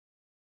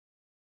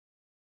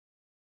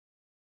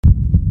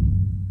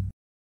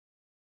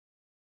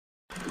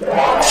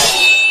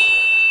Left,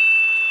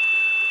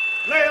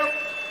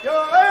 your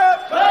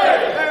left,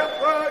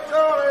 left, right,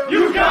 your left.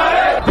 You got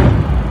it.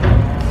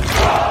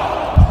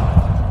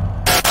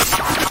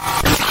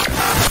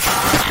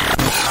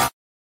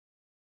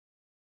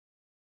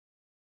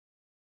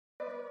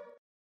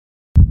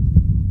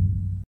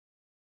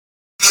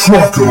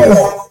 Trucker.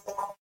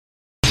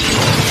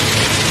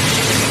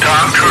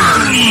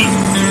 Doctors,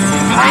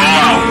 roll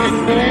out.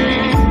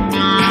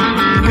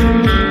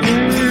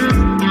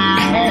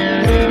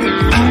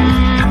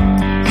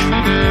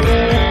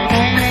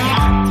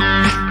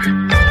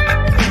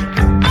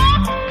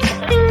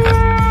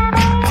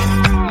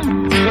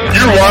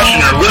 You're watching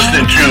or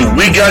listening to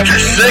We Got Your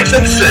 6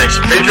 at 6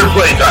 Patriot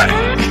Playtime.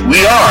 We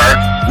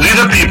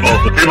the people,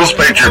 the People's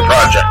Patriot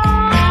Project.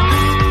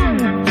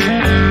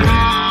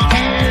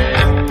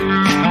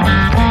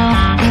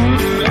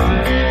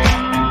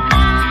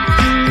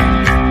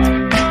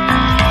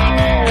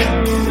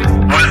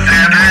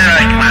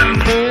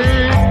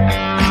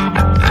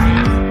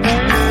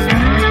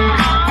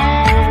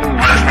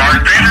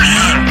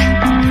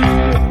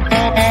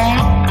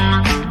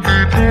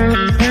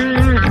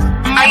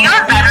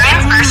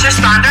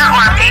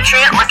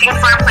 Looking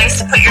for a place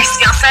to put your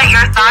skill set,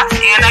 your thoughts,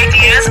 and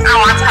ideas, or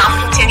want to help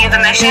continue the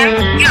mission?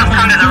 You have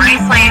come to the right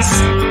place.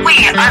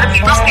 We are the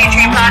People's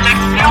Patriot Project,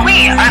 and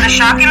we are the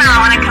shock and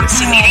awe when it comes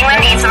to meeting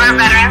the needs of our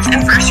veterans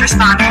and first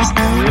responders.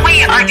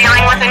 We are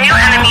dealing with a new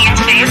enemy in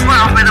today's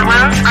world where the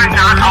wounds are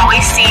not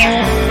always seen.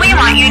 We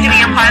want you to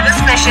be a part of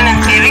this mission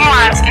in saving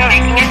lives and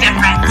making a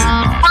difference.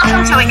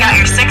 Welcome to We Got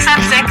Your 6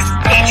 at 6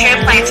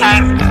 Patriot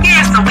Playtime.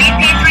 Here's the We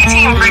P3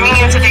 team bringing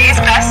you today's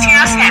best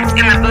heroes hits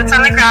in the boots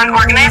on the ground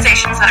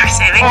organizations that are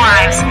saving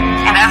lives.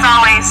 And as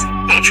always,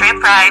 Patriot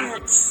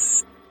Pride.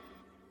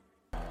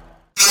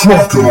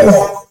 Trucker.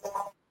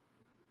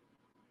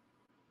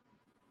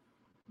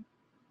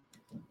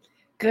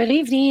 Good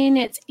evening.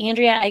 It's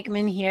Andrea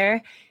Eichmann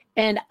here,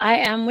 and I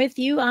am with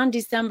you on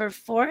December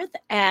 4th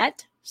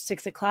at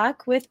 6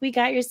 o'clock with We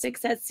Got Your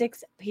 6 at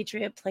 6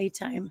 Patriot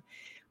Playtime.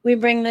 We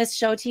bring this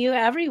show to you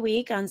every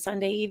week on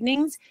Sunday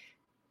evenings,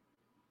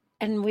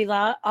 and we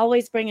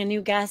always bring a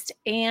new guest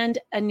and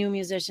a new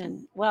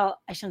musician. Well,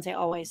 I shouldn't say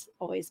always.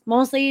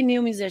 Mostly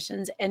new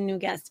musicians and new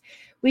guests.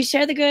 We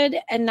share the good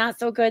and not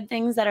so good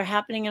things that are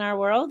happening in our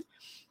world.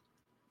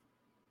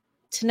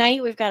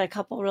 Tonight, we've got a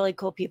couple really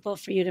cool people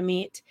for you to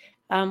meet.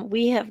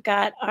 We have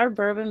got our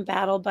Bourbon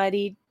battle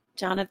buddy,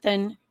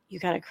 Jonathan, you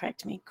got to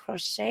correct me,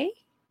 Crochet.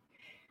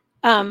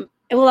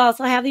 We'll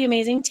also have the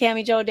amazing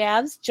Tammy Jo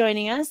Dabbs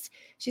joining us.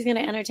 She's going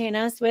to entertain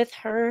us with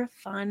her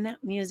fun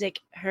music,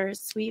 her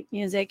sweet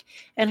music,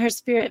 and her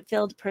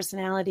spirit-filled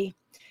personality.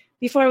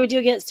 Before we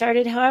do get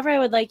started, however, I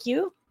would like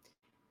you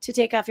to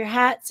take off your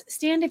hats,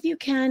 stand if you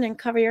can, and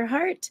cover your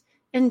heart,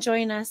 and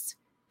join us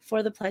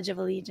for the Pledge of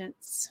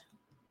Allegiance.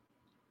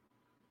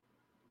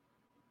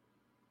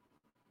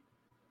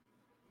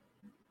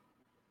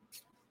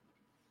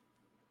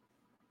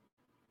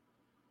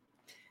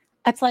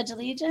 I pledge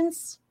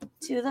allegiance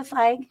to the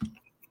flag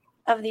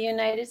of the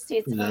United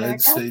States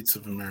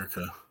of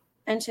America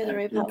and to the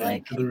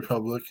republic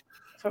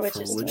for which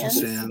it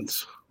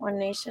stands, one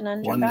nation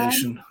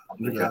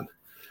under God,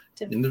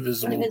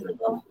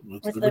 indivisible,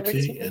 with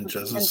liberty and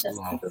justice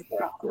for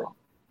all.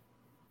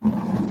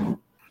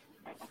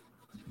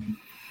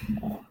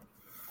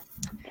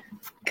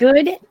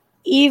 Good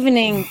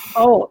evening,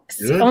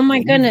 folks. Oh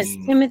my goodness.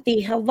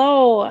 Timothy,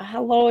 hello.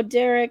 Hello,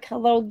 Derek.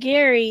 Hello,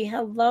 Gary.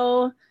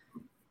 Hello,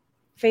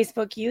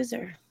 Facebook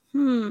user.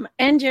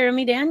 And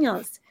Jeremy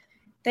Daniels.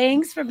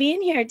 Thanks for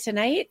being here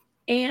tonight.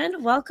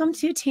 And welcome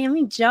to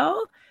Tammy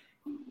Jo.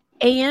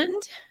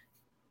 And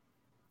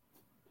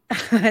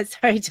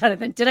sorry,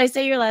 Jonathan. Did I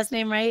say your last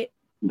name right?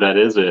 That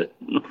is it.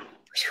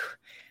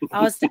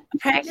 I was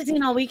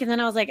practicing all week, and then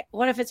I was like,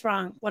 what if it's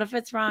wrong? What if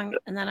it's wrong?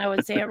 And then I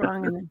would say it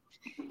wrong, and then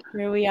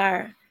here we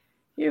are.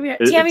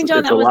 Tammy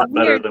Jo, that was a lot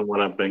better than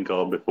what I've been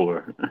called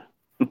before.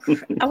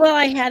 Well,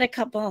 I had a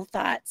couple of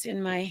thoughts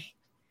in my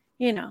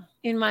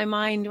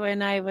mind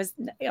when I was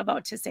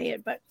about to say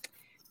it. But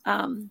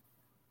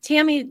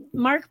Tammy,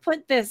 Mark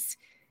put this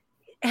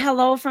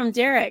hello from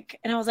Derek.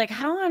 And I was like,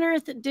 how on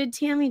earth did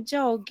Tammy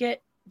Jo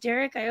get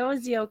Derek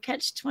Iozio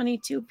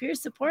Catch-22 peer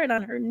support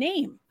on her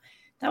name?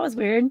 That was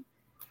weird.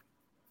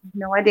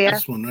 No idea.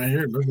 This one right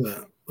here. Look at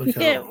that. Look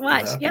how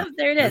watch. Yep,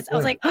 there it is. I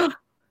was like, oh.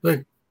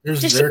 Look,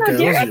 there's Derek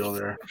Iozio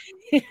there.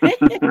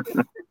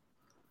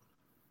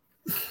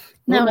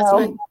 That was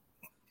fun.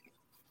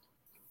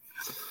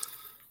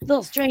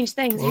 Little strange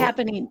things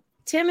happening.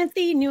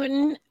 Timothy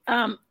Newton,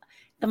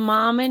 the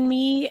mom in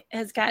me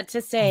has got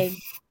to say,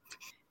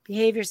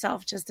 behave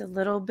yourself just a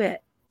little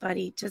bit,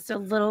 buddy. Just a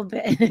little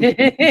bit.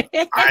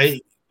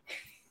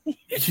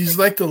 He's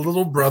like the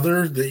little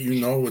brother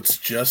that it's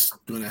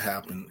just going to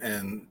happen.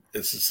 And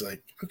it's just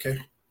like, okay.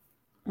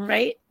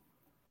 Right?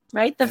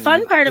 The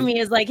fun part of me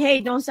is like, hey,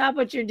 don't stop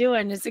what you're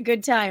doing. It's a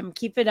good time.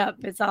 Keep it up.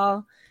 It's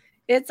all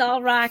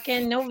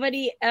rocking.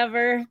 Nobody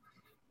ever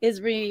is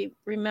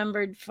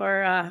remembered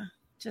for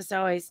just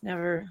always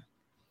never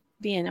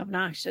being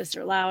obnoxious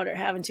or loud or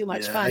having too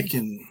much fun.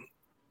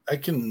 I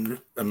can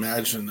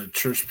imagine a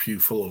church pew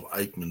full of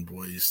Eichmann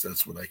boys.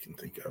 That's what I can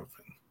think of.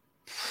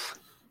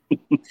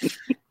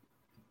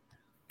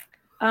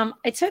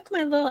 I took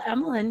my little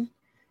Emmeline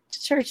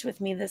to church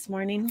with me this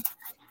morning.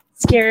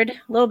 Scared,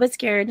 a little bit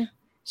scared.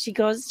 She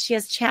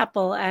has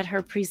chapel at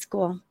her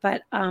preschool,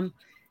 but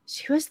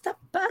she was the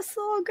best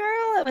little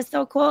girl. It was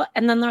so cool.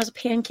 And then there was a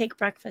pancake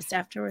breakfast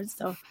afterwards.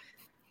 So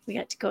we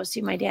got to go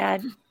see my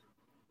dad,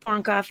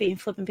 pouring coffee,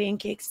 flipping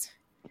pancakes.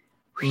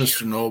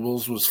 Mr.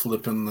 Nobles was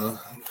flipping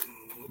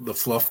the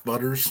fluff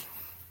butters.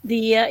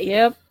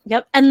 Yep.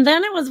 And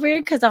then it was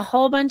weird because a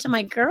whole bunch of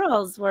my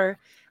girls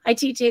I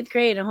teach 8th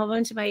grade, a whole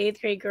bunch of my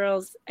 8th grade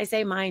girls, I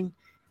say mine,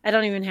 I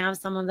don't even have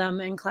some of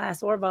them in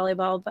class or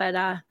volleyball,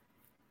 but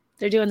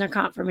they're doing their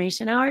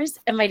confirmation hours.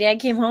 And my dad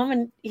came home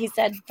and he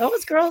said,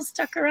 those girls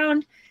stuck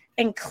around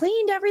and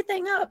cleaned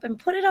everything up and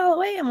put it all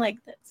away. I'm like,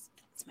 that's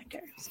my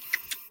girls.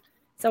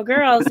 So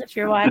girls, if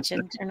you're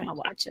watching, they're not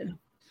watching.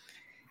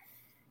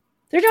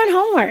 They're doing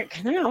homework.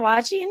 They're not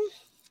watching.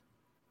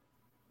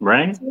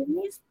 Right?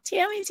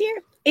 Tammy's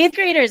here. 8th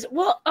graders.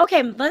 Well,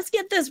 okay, let's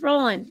get this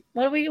rolling.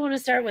 What do we want to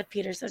start with,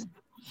 Peterson?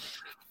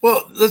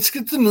 Well, let's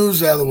get the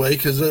news out of the way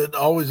because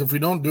if we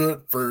don't do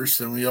it first,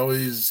 then we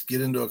always get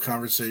into a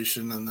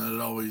conversation and then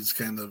it always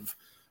kind of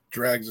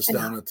drags us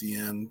down at the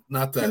end.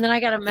 Not that. And then I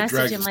got a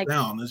message. I'm like,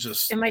 down. It's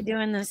just, am I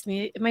doing this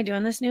news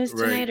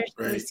tonight or should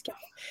we right. skip?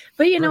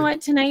 But you know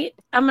what? Tonight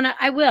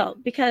I will,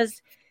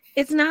 because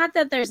it's not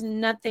that there's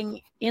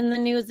nothing in the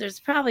news. There's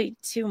probably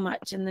too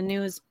much in the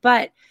news.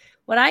 But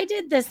what I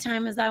did this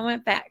time is I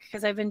went back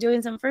because I've been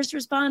doing some first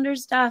responder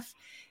stuff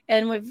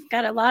and we've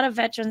got a lot of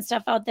veteran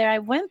stuff out there. I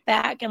went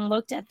back and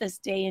looked at this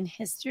day in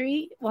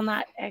history. Well,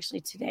 not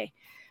actually today,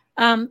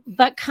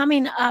 but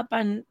coming up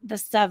on the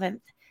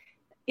 7th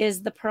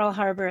is the Pearl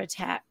Harbor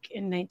attack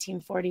in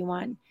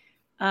 1941.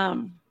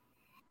 On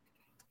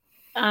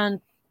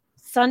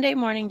Sunday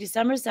morning,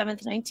 December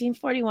 7th,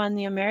 1941,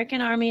 the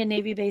American Army and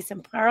Navy base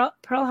in Pearl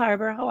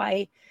Harbor,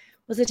 Hawaii,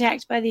 was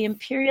attacked by the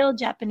Imperial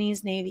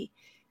Japanese Navy.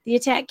 The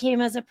attack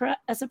came as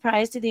a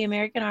surprise to the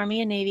American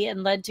Army and Navy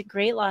and led to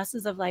great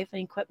losses of life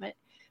and equipment.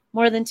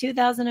 More than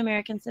 2,000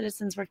 American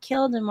citizens were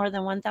killed and more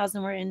than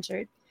 1,000 were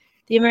injured.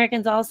 The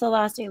Americans also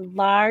lost a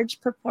large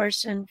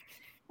proportion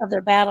of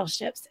their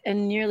battleships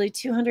and nearly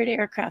 200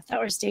 aircraft that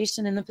were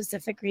stationed in the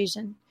Pacific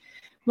region.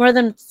 More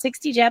than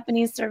 60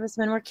 Japanese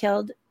servicemen were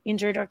killed,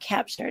 injured, or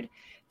captured.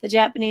 The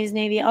Japanese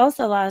Navy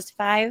also lost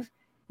 5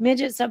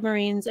 midget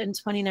submarines and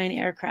 29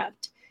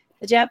 aircraft.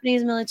 The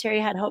Japanese military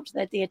had hoped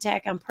that the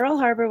attack on Pearl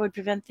Harbor would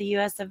prevent the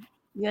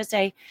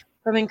USA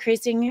from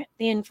increasing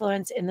the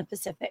influence in the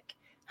Pacific.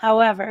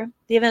 However,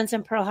 the events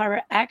in Pearl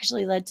Harbor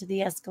actually led to the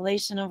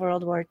escalation of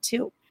World War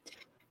II.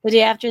 The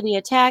day after the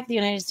attack, the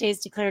United States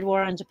declared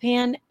war on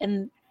Japan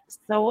and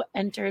so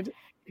entered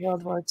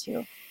World War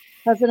II.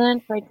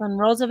 President Franklin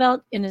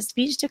Roosevelt, in a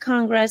speech to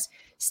Congress,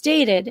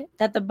 stated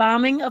that the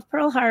bombing of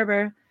Pearl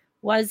Harbor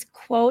was,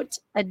 quote,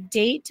 a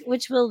date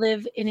which will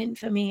live in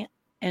infamy,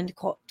 end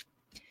quote.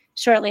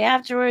 Shortly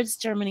afterwards,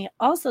 Germany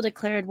also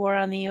declared war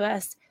on the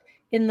U.S.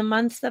 In the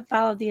months that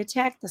followed the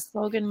attack, the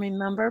slogan,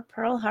 Remember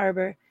Pearl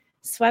Harbor,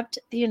 swept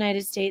the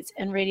United States,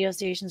 and radio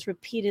stations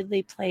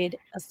repeatedly played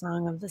a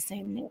song of the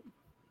same name.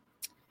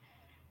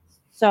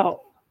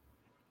 So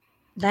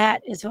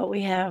that is what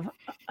we have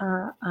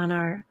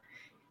on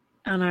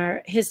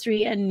our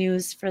history and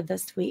news for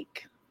this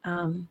week.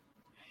 Pearl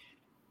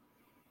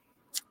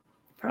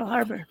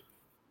Harbor.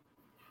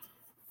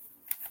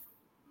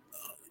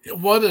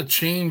 What a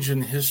change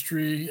in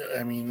history.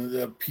 I mean,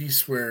 a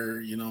piece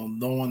where,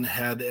 no one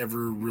had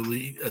ever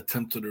really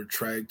attempted or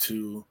tried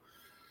to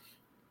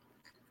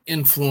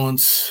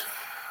influence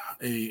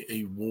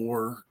a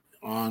war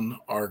on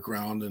our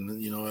ground.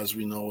 And, as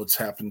we know, it's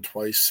happened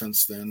twice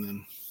since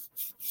then.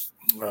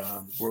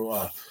 And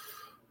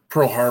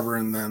Pearl Harbor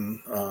and then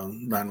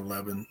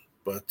 9/11.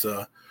 But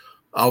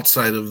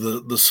outside of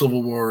the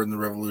Civil War and the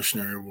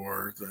Revolutionary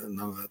War,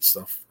 none of that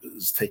stuff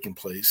is taking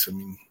place. I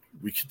mean,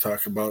 we could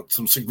talk about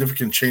some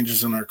significant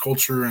changes in our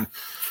culture and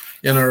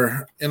in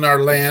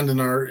our land,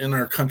 in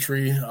our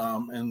country,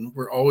 and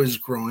we're always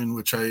growing,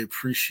 which I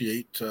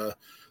appreciate.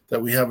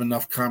 That we have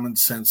enough common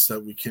sense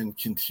that we can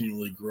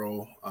continually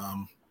grow.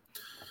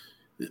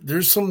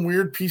 There's some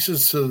weird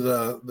pieces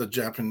to the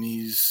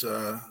Japanese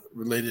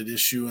related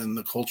issue and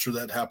the culture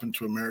that happened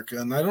to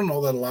America, and I don't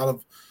know that a lot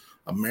of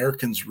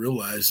Americans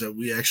realize that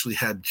we actually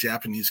had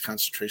Japanese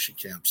concentration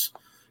camps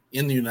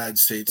in the United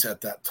States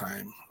at that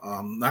time.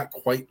 Not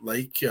quite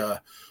like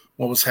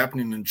what was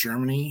happening in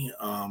Germany.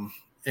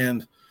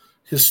 And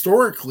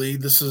historically,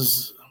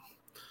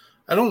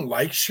 I don't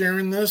like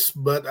sharing this,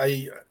 but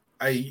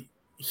I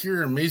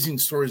hear amazing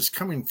stories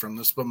coming from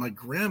this. But my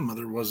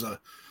grandmother was a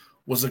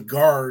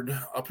guard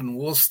up in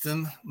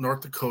Williston,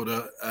 North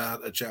Dakota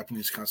at a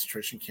Japanese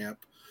concentration camp.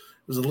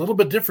 It was a little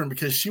bit different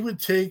because she would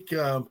take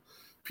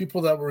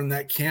people that were in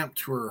that camp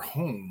to her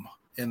home,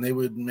 and they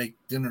would make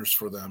dinners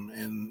for them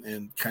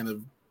and kind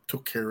of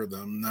took care of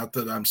them. Not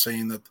that I'm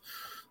saying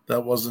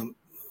that wasn't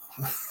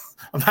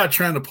I'm not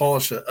trying to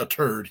polish a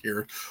turd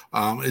here.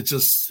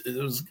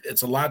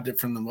 It's a lot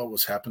different than what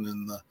was happening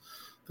in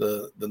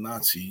the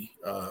Nazi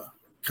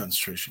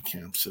concentration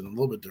camps, and a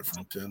little bit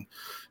different. And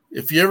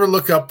if you ever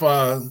look up,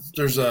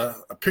 there's a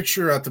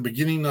picture at the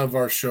beginning of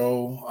our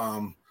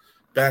show.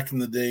 Back in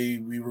the day,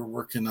 we were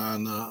working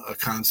on a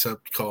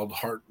concept called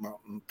Heart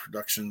Mountain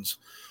Productions.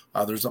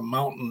 There's a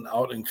mountain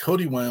out in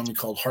Cody, Wyoming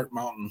called Heart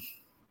Mountain.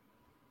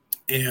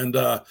 And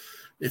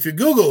if you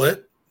Google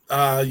it,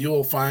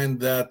 you'll find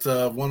that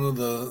one of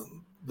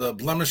the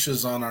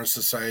blemishes on our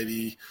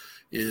society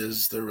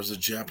is there was a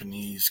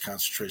Japanese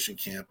concentration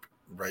camp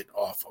right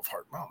off of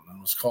Heart Mountain, and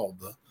it was called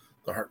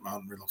the Heart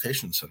Mountain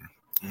Relocation Center.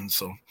 And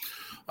so,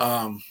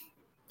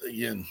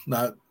 again,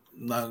 not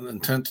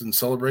intent in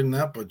celebrating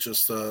that, but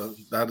just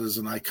that is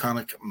an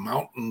iconic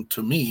mountain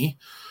to me,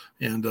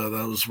 and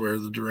that was where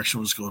the direction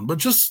was going. But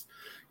just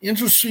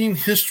interesting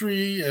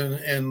history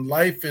and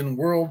life and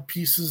world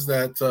pieces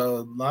that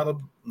not a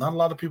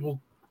lot of people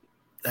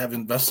have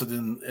invested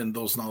in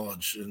those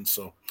knowledge. And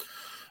so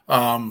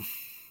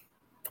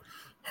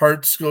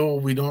Hearts Go,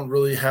 we don't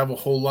really have a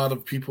whole lot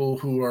of people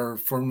who are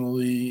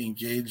formally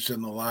engaged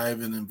and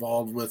alive and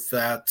involved with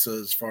that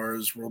as far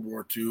as World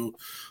War II.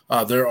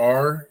 There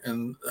are,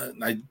 and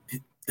I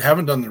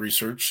haven't done the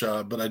research,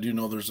 but I do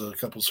know there's a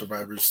couple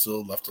survivors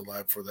still left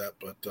alive for that.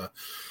 But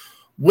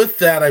with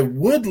that, I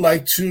would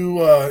like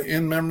to,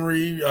 in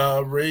memory,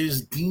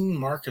 raise Dean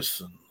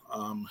Markison.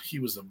 He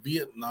was a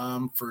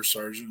Vietnam first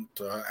sergeant,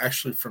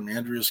 actually from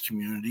Andrea's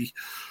community,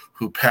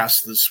 who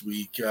passed this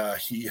week.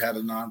 He had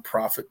a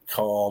nonprofit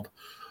called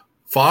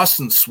Foss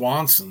and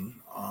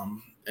Swanson,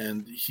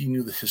 and he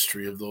knew the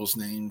history of those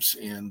names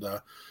and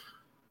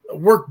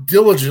worked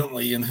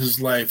diligently in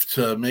his life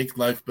to make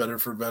life better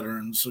for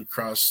veterans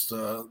across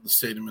the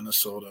state of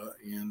Minnesota.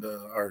 And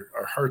our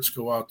hearts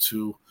go out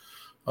to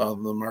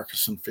the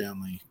Markison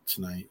family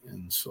tonight,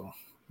 and so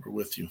we're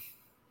with you.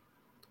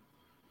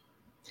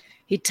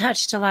 He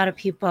touched a lot of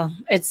people.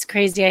 It's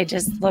crazy. I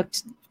just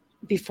looked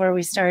before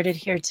we started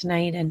here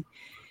tonight, and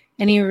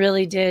he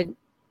really did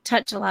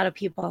touch a lot of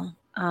people.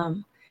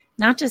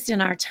 Not just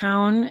in our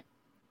town.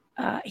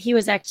 He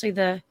was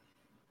actually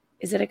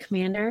is it a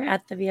commander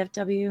at the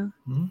VFW?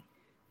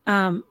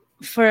 Mm-hmm.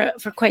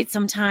 For quite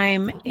some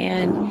time,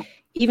 and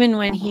even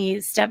when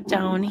he stepped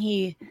down,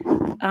 he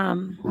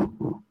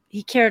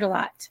cared a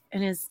lot,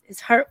 and his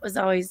heart was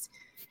always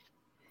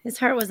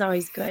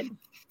good.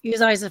 He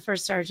was always a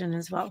first sergeant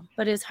as well,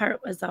 but his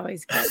heart was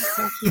always good.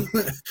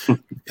 So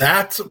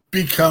that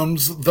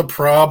becomes the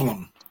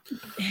problem.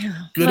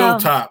 Yeah. Good old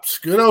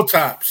Tops.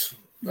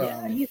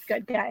 Yeah, he's a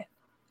good guy.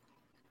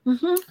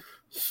 Mm-hmm.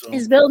 So.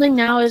 His building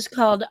now is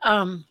called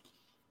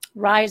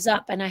Rise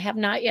Up, and I have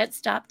not yet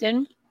stopped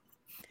in.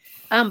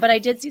 But I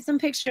did see some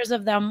pictures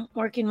of them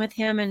working with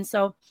him, and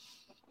so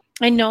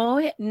I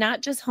know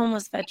not just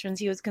homeless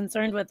veterans. He was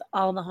concerned with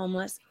all the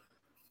homeless,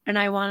 and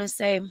I want to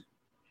say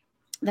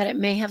that it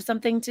may have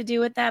something to do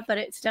with that, but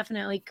it's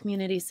definitely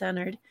community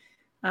centered,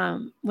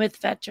 with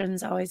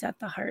veterans always at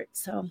the heart.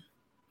 So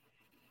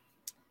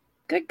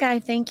good guy.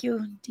 Thank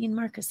you, Dean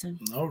Markison.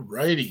 All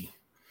righty.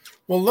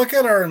 Well, look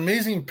at our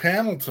amazing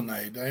panel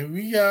tonight.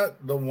 We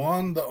got the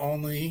one, the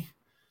only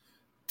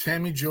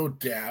Tammy Jo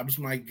Dabbs.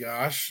 My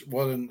gosh,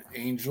 what an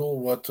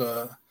angel. What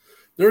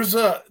there's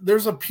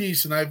a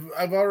piece, and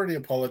I've already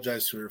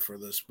apologized to her for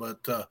this,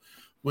 but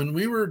when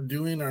we were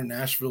doing our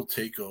Nashville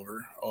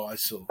takeover,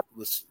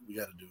 we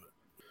got to do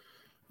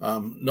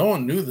it. No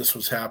one knew this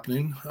was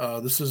happening.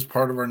 This is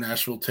part of our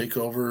Nashville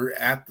takeover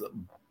at the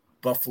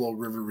Buffalo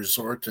River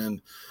Resort,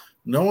 and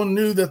no one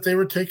knew that they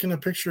were taking a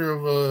picture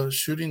of a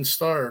shooting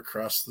star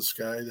across the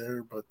sky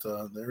there, but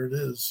there it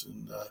is.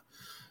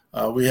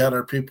 And we had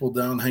our people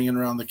down hanging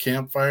around the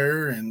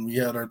campfire, and we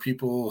had our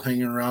people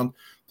hanging around.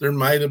 There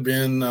might have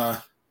been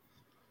a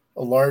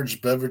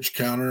large beverage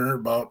counter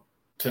about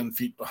 10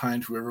 feet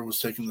behind whoever was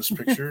taking this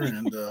picture,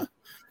 and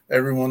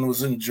everyone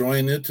was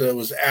enjoying it. It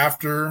was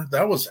after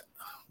that was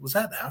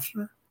that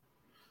after?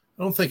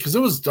 I don't think, because it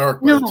was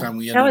dark by the time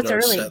we ended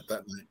our set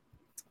that night.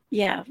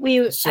 Yeah,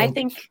 I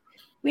think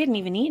we hadn't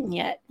even eaten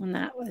yet when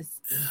that was.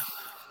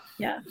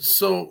 Yeah.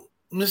 So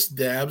Miss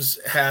Dabbs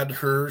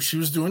she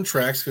was doing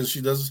tracks because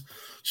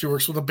she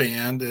works with a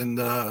band,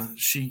 and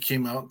she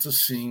came out to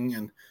sing,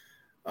 and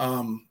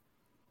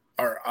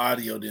our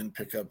audio didn't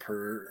pick up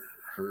her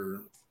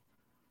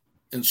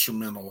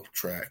instrumental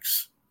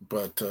tracks,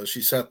 but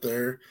she sat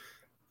there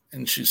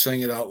and she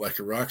sang it out like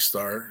a rock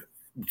star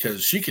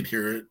because she could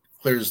hear it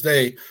clear as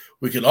day.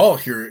 We could all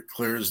hear it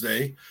clear as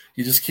day.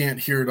 You just can't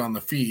hear it on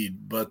the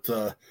feed, but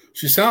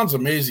she sounds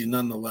amazing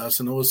nonetheless.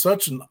 And it was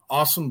such an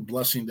awesome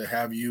blessing to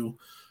have you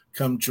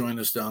come join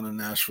us down in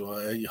Nashville.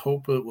 I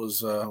hope it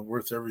was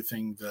worth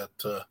everything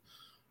that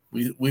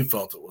we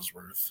felt it was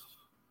worth.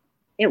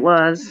 It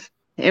was.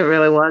 It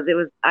really was.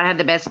 I had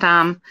the best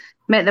time.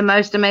 Met the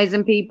most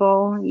amazing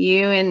people,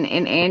 you and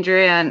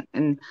Andrea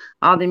and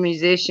all the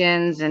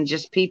musicians and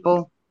just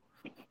people.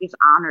 Just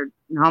honored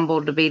and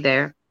humbled to be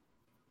there.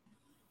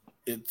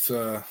 It's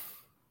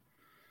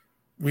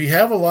we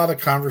have a lot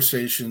of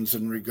conversations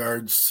in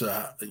regards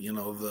to,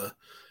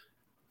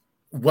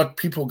 what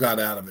people got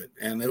out of it.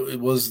 And it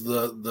was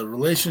the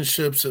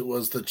relationships. It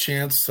was the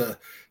chance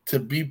to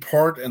be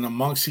part and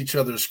amongst each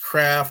other's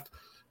craft,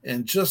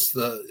 and just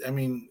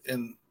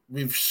and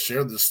we've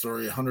shared this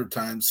story 100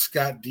 times.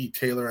 Scott D.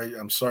 Taylor,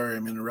 I'm sorry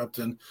I'm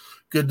interrupting.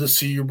 Good to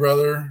see you,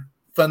 brother.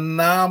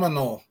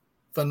 Phenomenal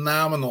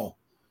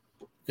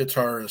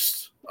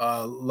guitarist.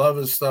 Love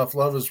his stuff,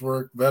 love his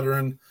work,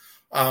 veteran.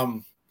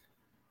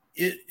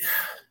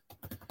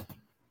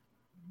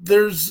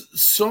 There's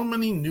so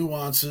many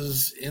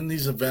nuances in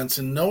these events,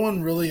 and no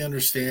one really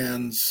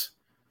understands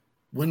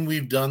when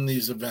we've done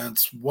these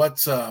events what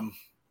the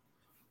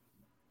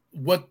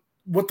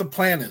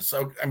plan is.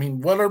 I mean,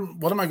 what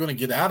am I going to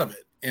get out of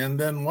it? And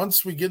then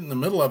once we get in the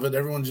middle of it,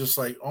 everyone's just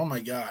like, oh my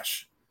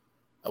gosh,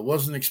 I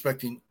wasn't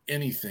expecting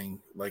anything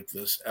like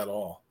this at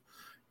all.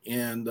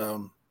 And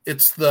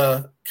it's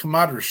the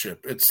camaraderie.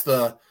 It's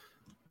the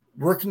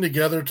working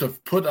together to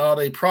put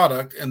out a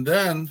product. And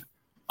then,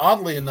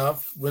 oddly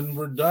enough, when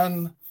we're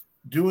done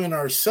doing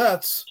our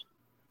sets,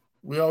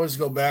 we always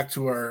go back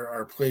to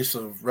our place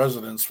of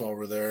residence while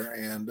we're there,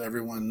 and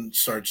everyone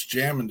starts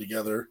jamming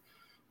together.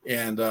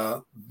 And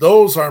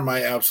those are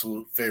my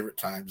absolute favorite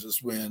times,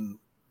 is when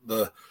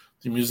the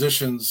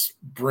musicians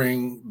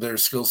bring their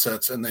skill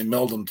sets and they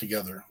meld them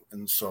together.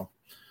 And so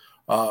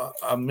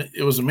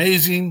it was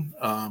amazing.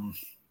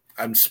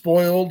 I'm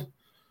spoiled.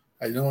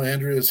 I know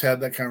Andrea's had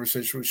that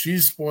conversation.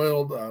 She's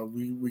spoiled.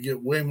 We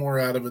get way more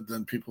out of it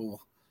than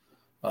people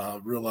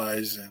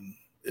realize, and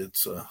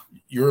it's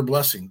you're a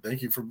blessing.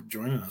 Thank you for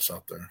joining us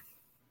out there.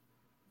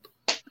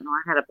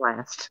 I had a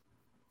blast.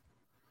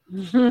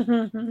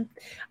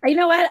 You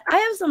know what? I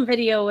have some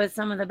video with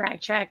some of the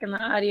backtrack and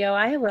the audio.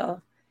 I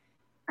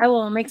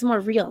will make some more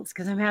reels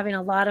because I'm having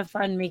a lot of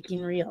fun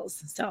making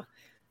reels. So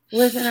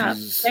listen up,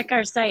 check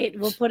our site.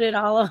 We'll put it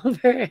all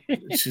over.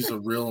 She's a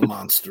real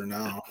monster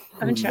now.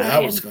 I'm trying.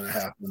 That was going to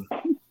happen.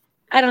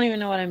 I don't even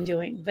know what I'm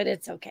doing, but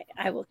it's okay.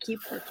 I will keep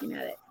working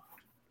at it.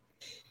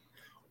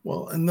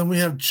 Well, and then we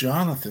have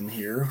Jonathan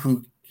here,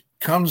 who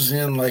comes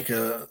in like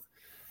a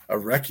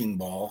wrecking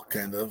ball,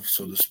 kind of,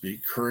 so to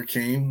speak.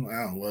 Hurricane.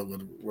 I don't know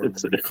what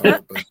would you call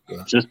it.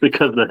 But, just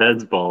because the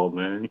head's bald,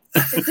 man.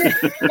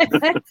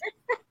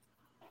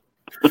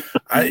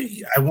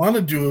 I want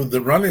to do the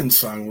run-in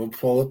song. We'll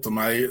pull up the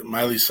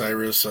Miley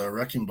Cyrus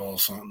wrecking ball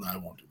song. No, I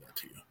won't do that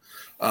to you.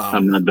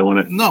 I'm not doing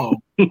it. No.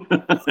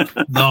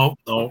 No.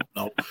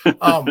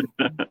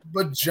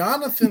 But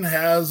Jonathan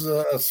has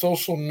a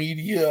social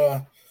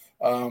media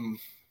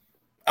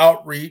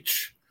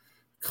outreach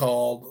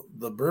called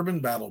the Bourbon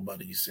Battle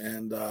Buddies,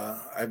 and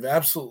I've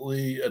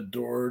absolutely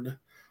adored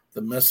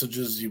the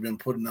messages you've been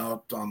putting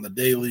out on the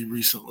daily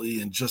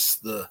recently, and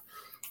just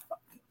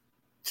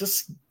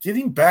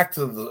getting back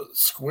to the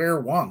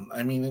square one.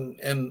 I mean,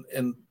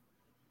 and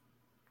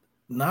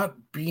not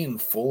being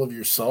full of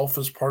yourself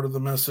as part of the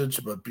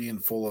message, but being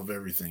full of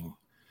everything.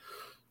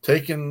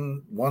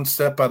 Taking one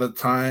step at a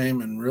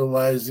time and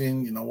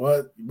realizing, you know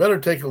what, you better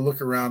take a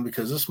look around,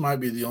 because this might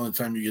be the only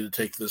time you get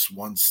to take this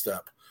one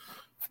step.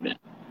 Yeah.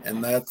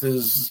 And that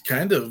is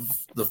kind of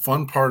the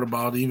fun part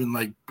about even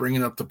like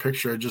bringing up the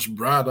picture I just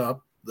brought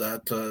up,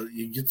 that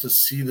you get to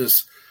see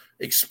this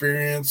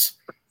experience.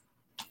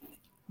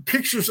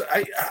 Pictures,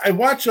 I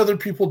watch other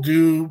people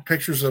do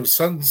pictures of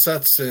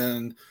sunsets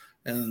and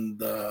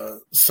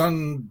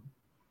sun.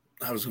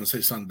 I was going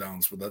to say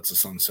sundowns, but that's a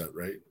sunset,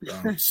 right?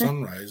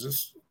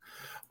 Sunrises,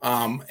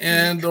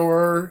 and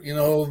or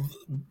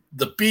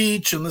the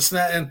beach and this and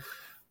that. And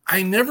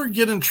I never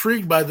get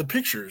intrigued by the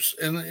pictures,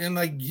 and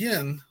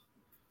again,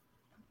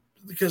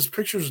 because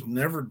pictures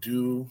never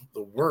do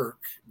the work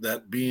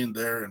that being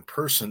there in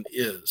person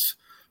is.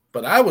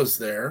 But I was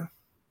there.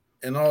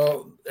 And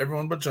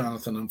everyone but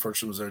Jonathan,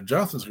 unfortunately, was there.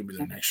 Jonathan's going to be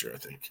there next year, I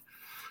think.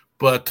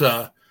 But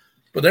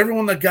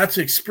everyone that got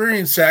to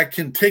experience that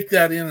can take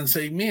that in and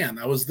say, man,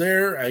 I was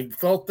there. I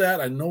felt that.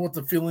 I know what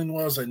the feeling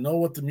was. I know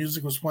what the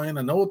music was playing.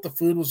 I know what the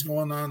food was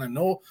going on. I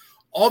know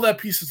all that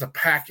piece is a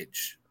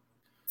package.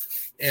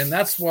 And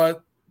that's why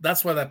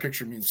that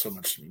picture means so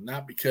much to me.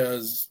 Not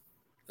because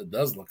it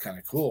does look kind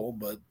of cool,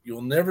 but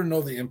you'll never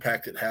know the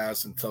impact it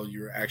has until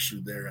you're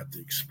actually there at the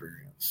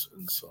experience.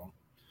 And so,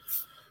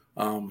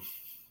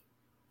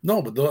 no,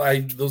 but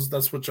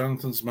that's what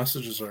Jonathan's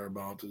messages are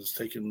about, is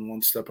taking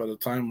one step at a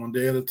time, one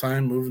day at a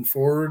time, moving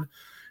forward,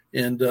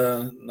 and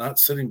not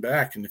sitting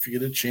back. And if you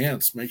get a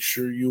chance, make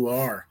sure you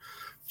are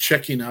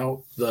checking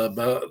out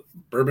the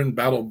Bourbon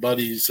Battle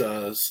Buddies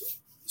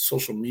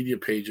social media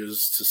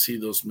pages to see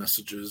those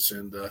messages.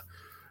 And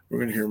we're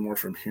going to hear more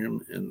from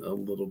him in a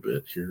little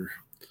bit here.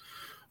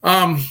 What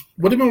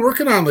have you been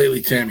working on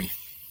lately, Tammy?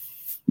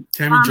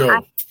 Tammy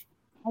Joe.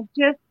 I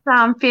just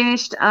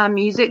finished a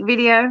music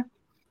video.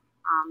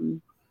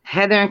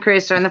 Heather and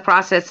Chris are in the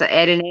process of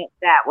editing it.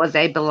 That was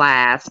a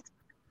blast.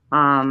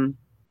 And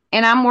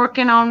I'm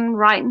working on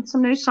writing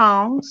some new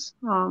songs.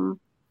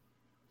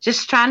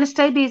 Just trying to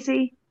stay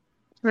busy,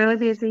 really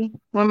busy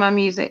with my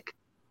music.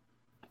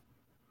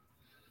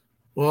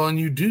 Well, and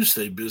you do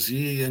stay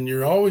busy, and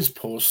you're always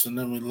posting,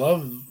 and we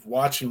love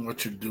watching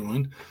what you're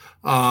doing.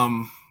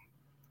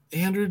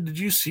 Andrew, did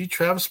you see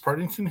Travis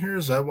Partington here?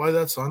 Is that why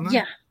that's on there?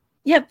 Yeah.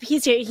 Yep,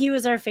 he's here. He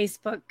was our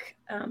Facebook.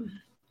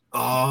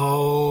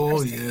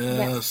 Oh,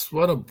 yes.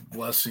 What a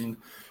blessing.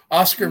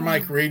 Oscar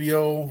Mike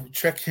Radio.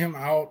 Check him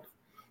out.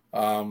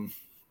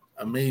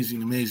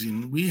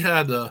 Amazing. We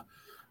had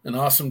an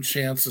awesome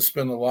chance to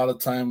spend a lot of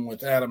time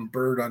with Adam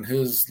Bird on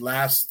his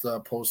last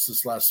post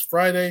this last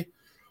Friday.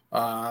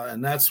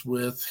 And that's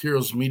with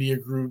Heroes Media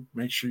Group.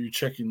 Make sure you're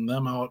checking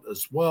them out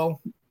as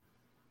well.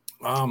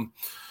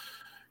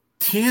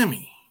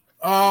 Tammy,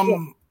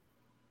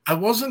 I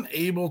wasn't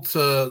able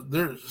to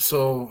there.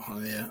 So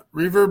yeah,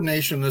 Reverb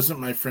Nation isn't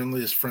my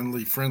friendliest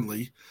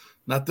friendly.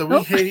 Not that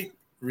we hate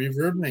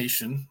Reverb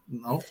Nation.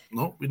 No,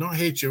 we don't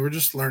hate you. We're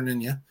just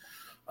learning you.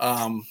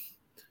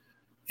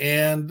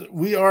 And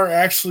we are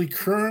actually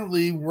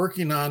currently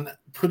working on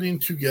putting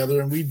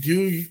together, and we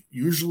do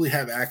usually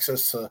have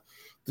access to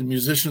the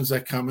musicians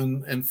that come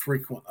in and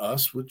frequent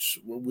us, which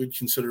we'd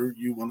consider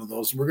you one of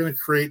those. We're going to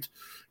create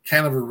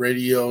kind of a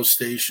radio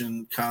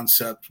station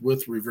concept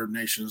with Reverb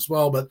Nation as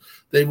well, but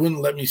they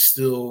wouldn't let me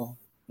steal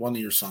one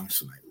of your songs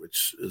tonight,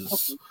 which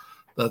is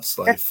that's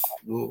life.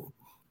 We'll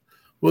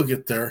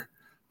get there.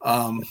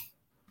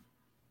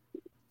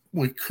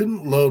 We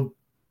couldn't load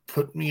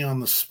Put Me on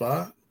the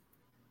Spot.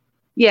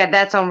 Yeah,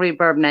 that's on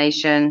Reverb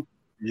Nation.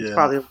 Yeah.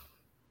 Probably.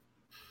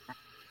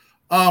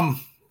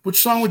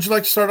 Which song would you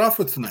like to start off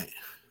with tonight?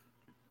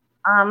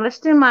 Let's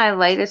do my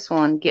latest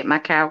one, Get My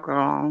Cowgirl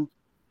On.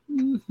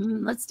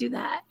 Mm-hmm. Let's do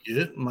that.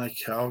 Get My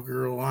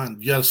Cowgirl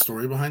On. You got a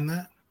story behind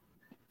that?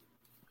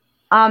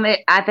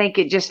 I think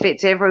it just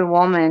fits every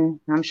woman.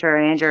 I'm sure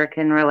Andrew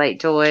can relate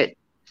to it.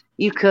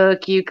 You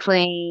cook, you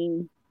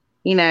clean,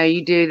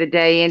 you do the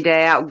day in,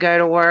 day out, go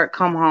to work,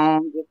 come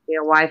home, just be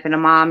a wife and a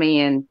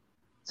mommy, and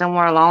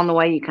somewhere along the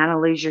way you kind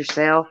of lose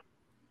yourself,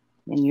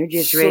 and you're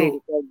just ready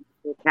to get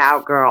your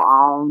cowgirl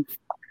on.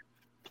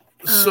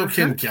 So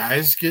can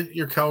guys get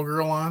your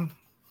cowgirl on?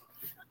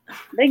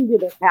 They can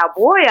get a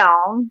cowboy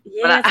on.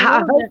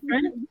 Yeah,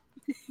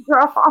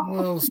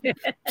 well,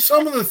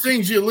 some of the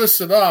things you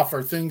listed off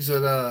are things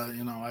that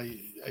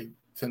I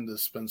tend to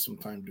spend some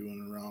time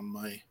doing around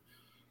my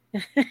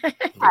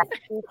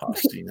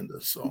posting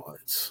into. So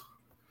it's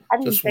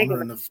just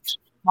wondering if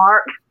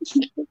Mark,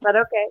 but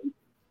okay.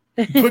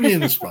 Put me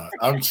in the spot.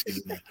 I'm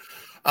kidding you.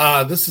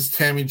 This is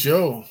Tammy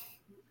Joe,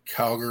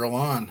 Cowgirl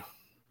On.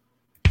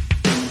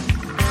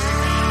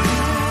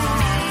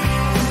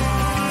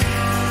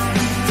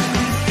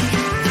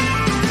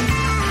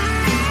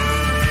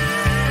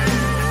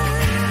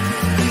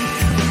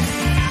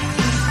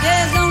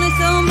 There's only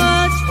so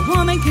much a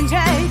woman can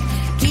take,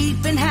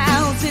 keeping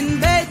house and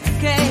baking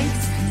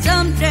cakes.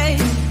 Some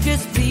days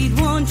just feed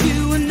one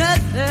to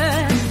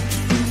another.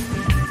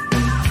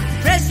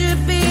 Pressure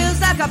feels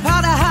like a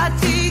pot of hot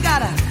tea.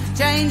 Gotta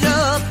change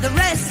up the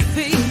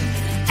recipe,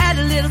 add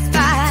a little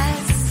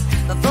spice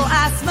before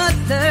I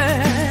smother.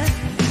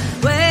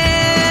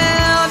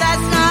 Well,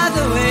 that's not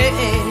the way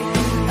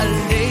a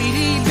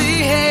lady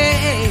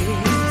behaves.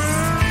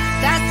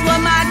 That's what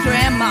my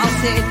grandma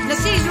said.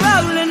 Now she's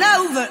rolling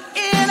over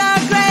in her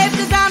grave,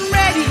 'cause I'm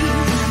ready,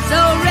 so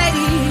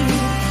ready,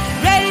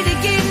 ready to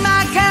get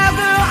my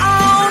cowgirl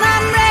on.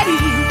 I'm ready,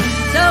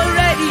 so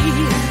ready,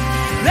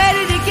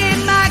 ready to get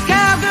my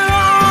cowgirl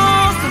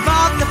on. So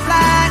off the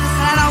flat,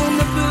 slide on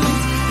the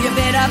boots. You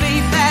better be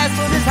fast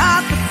for this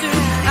hot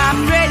pursuit.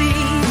 I'm ready,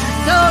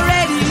 so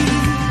ready,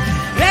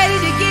 ready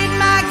to get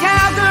my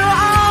cowgirl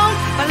on.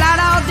 But out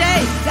all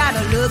day,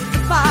 gotta look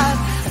the part.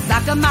 It's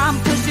like a mom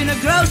pushing a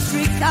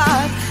grocery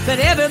cart. But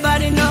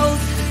everybody knows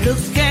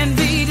looks can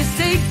be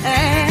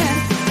deceiving.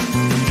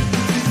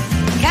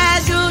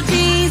 Casual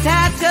jeans,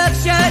 high tuck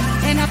shirt,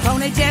 and a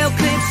ponytail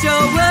clip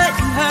sure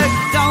wouldn't hurt.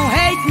 Don't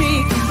hate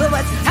me, but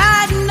what's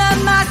hiding up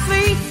my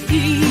sleeve?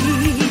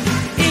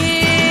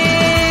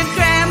 If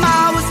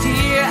Grandma was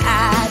here,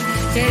 I'd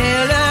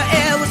tell her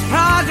it was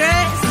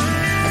progress.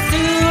 As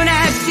soon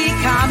as she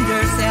calmed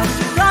herself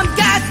from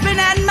gasping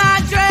at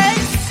my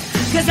dress.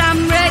 'Cause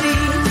I'm ready,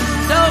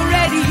 so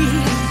ready,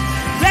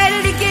 ready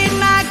to get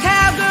my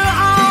cowgirl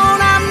on.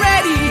 I'm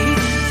ready,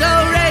 so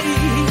ready,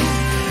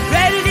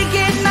 ready to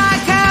get my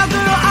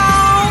cowgirl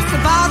on. So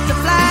off the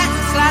flat,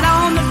 slide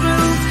on the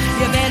roof.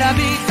 You better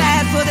be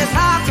fast for this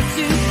hot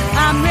pursuit.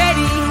 I'm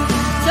ready,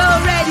 so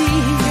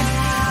ready,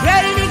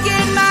 ready to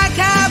get my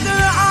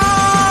cowgirl on.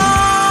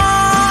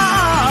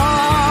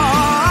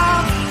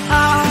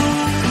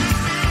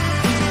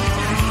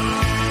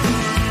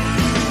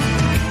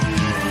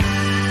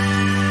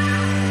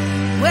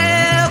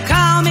 Well,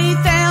 call me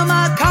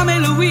Thelma, call me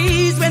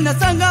Louise. When the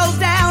sun goes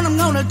down, I'm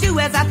gonna do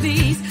as I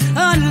please.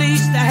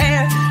 Unleash the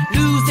hair,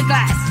 lose the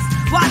glasses,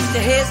 watch the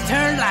heads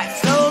turn like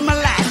slow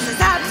molasses.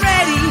 I'm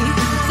ready,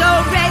 so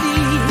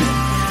ready,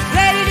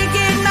 ready to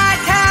get my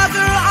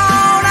cowgirl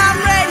on. I'm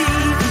ready,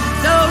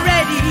 so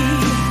ready,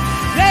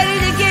 ready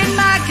to get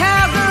my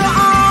cowgirl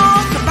on.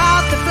 Come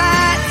off the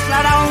flat,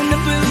 slide on the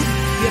boot.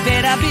 You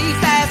better be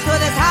fast for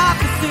this hot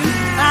pursuit.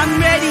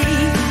 I'm ready,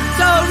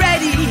 so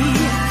ready,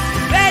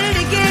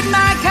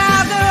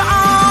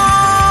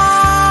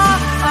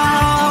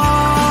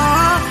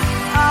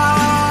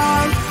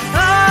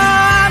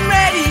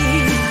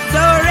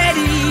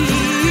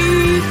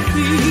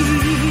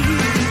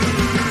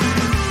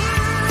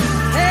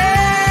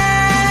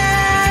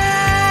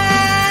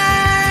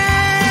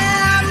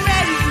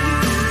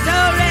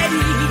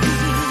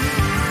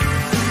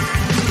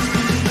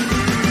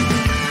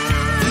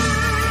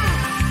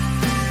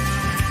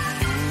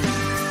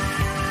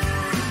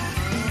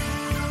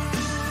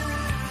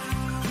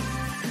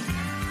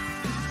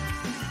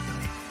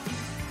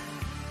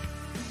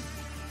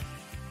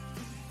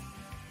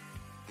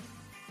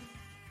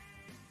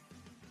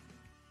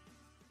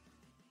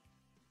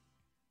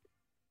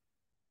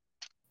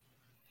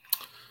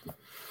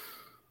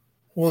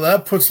 Well,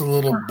 that puts a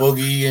little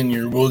boogie in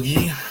your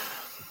woogie.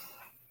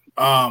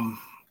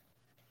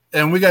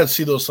 And we got to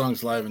see those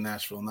songs live in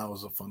Nashville, and that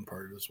was a fun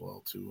part as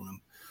well too.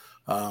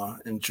 And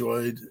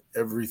enjoyed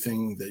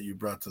everything that you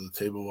brought to the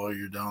table while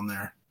you're down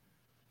there.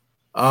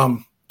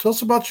 Tell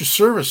us about your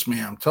service,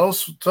 ma'am. Tell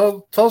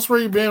us where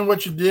you've been,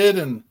 what you did,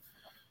 and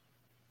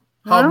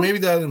how maybe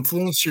that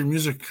influenced your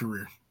music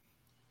career.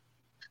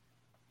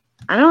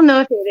 I don't know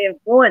if it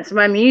influenced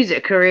my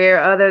music career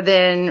other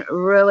than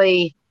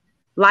really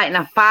lighting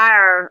a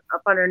fire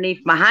up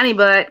underneath my honey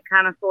butt,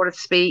 kind of, sort of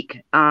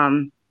speak.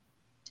 I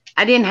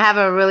didn't have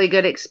a really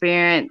good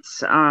experience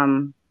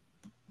through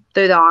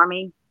the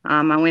Army.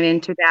 I went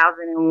in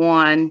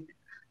 2001.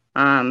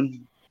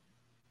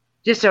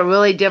 Just a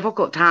really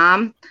difficult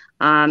time.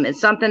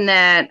 It's something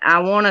that I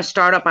want to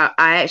start up. I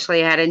actually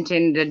had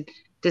intended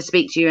to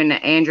speak to you and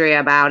Andrea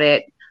about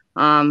it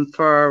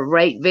for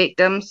rape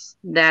victims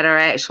that are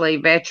actually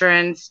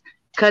veterans,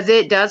 because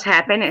it does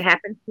happen. It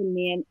happens to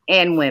men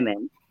and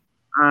women.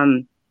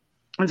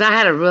 Because I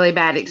had a really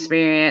bad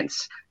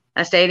experience.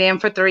 I stayed in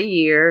for 3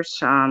 years,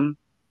 and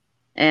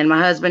my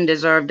husband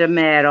deserved a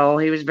medal.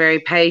 He was very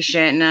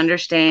patient and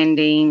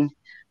understanding.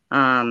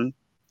 I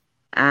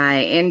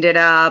ended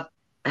up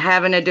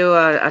having to do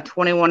a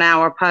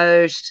 21-hour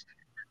post,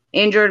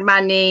 injured my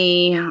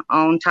knee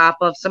on top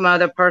of some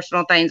other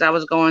personal things I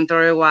was going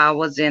through while I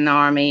was in the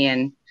Army,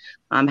 and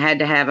had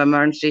to have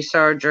emergency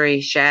surgery,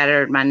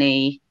 shattered my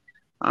knee,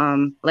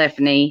 left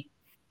knee.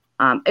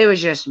 It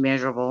was just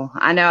miserable.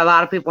 I know a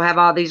lot of people have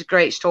all these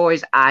great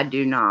stories. I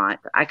do not.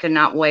 I could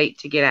not wait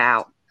to get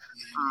out.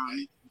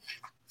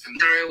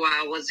 Through while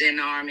I was in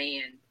the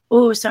Army. And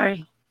oh,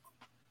 sorry.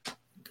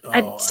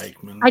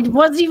 Eichmann. I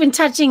wasn't even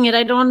touching it.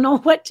 I don't know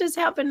what just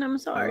happened. I'm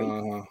sorry.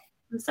 I'm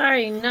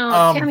sorry.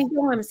 No, Tammy,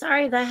 go. I'm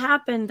sorry that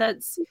happened.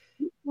 That's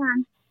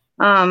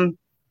I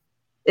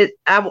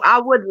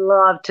would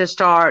love to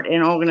start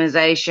an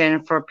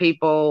organization for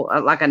people,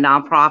 like a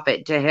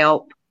nonprofit, to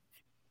help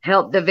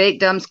the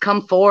victims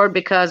come forward,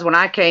 because when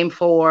I came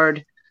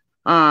forward,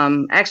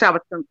 actually I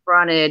was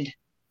confronted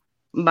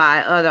by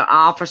other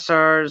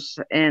officers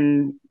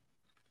and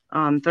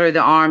through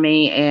the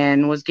Army,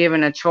 and was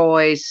given a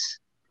choice.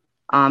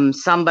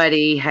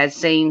 Somebody had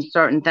seen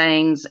certain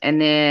things, and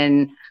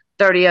then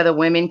 30 other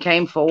women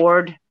came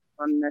forward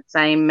from the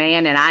same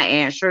man, and I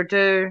answered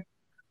to.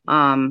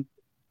 So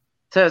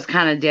it's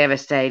kind of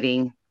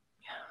devastating.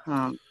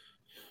 But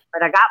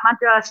I got my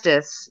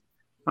justice,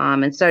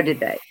 and so did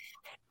they.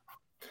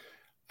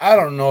 I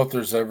don't know if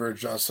there's ever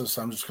justice.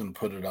 I'm just going to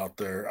put it out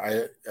there.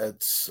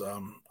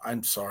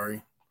 I'm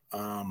sorry.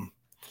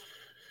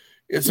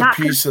 It's a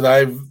piece that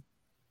I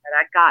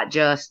got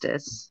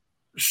justice.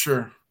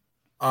 Sure.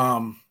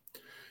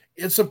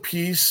 It's a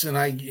piece, and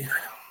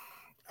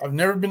I've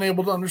never been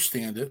able to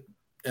understand it.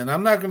 And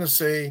I'm not going to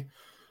say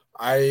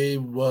I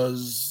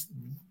was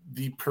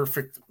the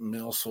perfect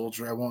male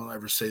soldier. I won't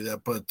ever say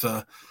that. But,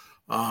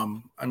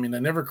 I mean, I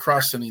never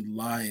crossed any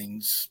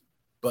lines,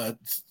 but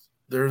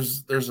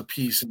there's a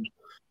piece. And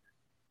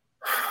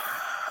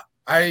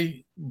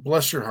I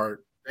bless your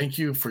heart. Thank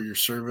you for your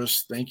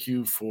service. Thank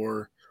you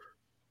for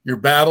your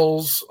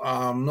battles.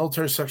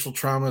 Military sexual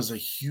trauma is a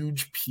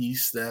huge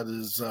piece that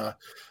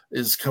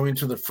is coming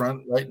to the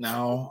front right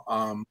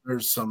now.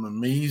 There's some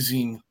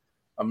amazing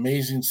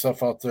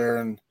stuff out there,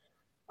 and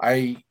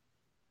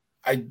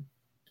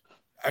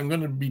I'm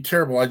going to be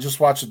terrible. I just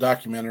watched a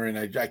documentary, and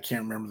I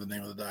can't remember the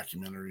name of the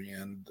documentary,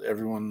 and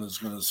everyone is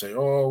going to say,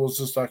 "Oh, what's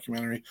this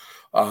documentary?"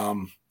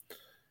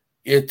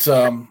 It's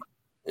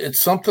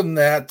something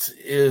that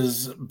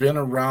is been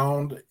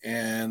around,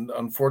 and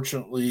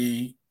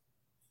unfortunately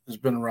has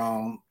been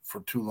around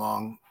for too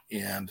long.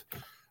 And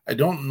I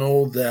don't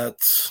know that.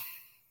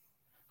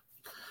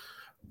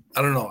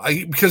 I don't know.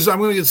 Because I'm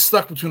going to get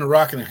stuck between a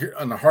rock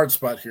and a hard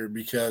spot here,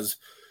 because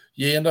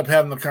you end up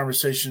having the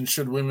conversation,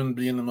 should women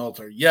be in the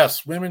military?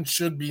 Yes, women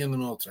should be in the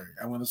military.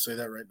 I'm going to say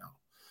that right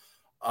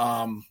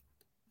now.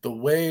 The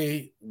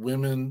way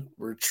women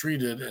were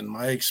treated, in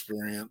my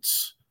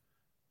experience,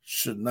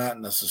 should not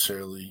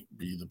necessarily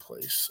be the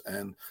place.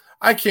 And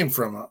I came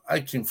from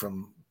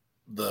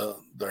the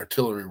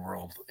artillery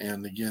world.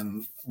 And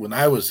again, when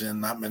I was in,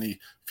 not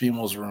many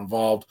females were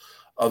involved,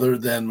 other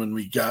than when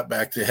we got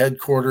back to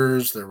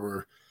headquarters. There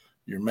were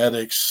your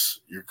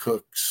medics, your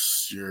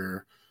cooks,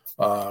 your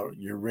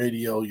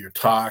radio, your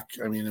talk.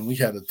 I mean, and we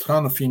had a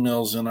ton of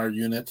females in our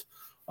unit.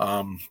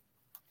 I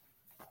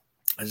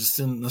just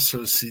didn't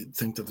necessarily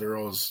think that they're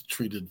always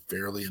treated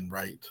fairly and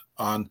right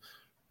on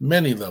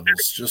many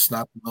levels, just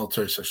not the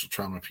military sexual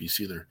trauma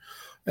piece either.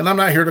 And I'm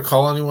not here to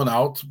call anyone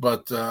out,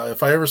 but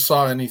if I ever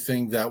saw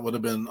anything that would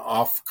have been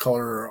off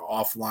color or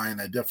offline,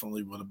 I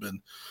definitely would have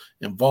been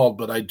involved.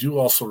 But I do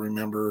also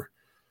remember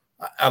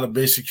out of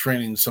basic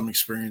training, some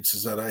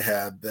experiences that I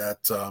had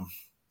that,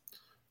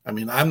 I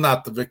mean, I'm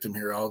not the victim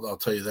here. I'll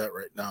tell you that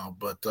right now.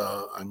 But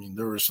I mean,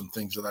 there were some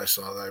things that I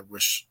saw that I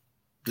wish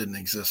didn't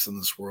exist in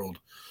this world.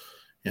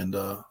 And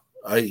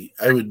I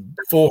would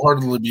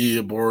full-heartedly be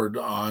aboard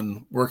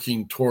on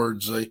working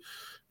towards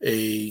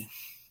a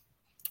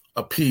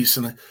a piece,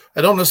 and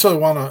I don't necessarily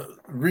want to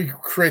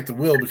recreate the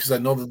wheel because I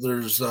know that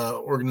there's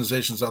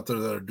organizations out there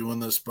that are doing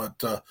this, but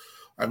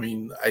I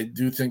mean, I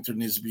do think there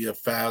needs to be a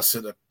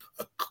facet,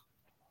 a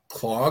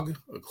cog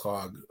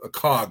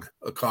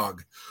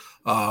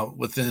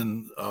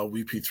within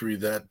WP3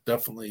 that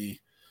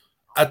definitely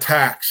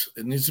attacks.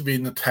 It needs to be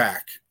an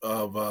attack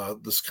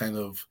of this kind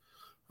of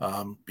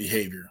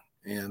behavior,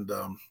 and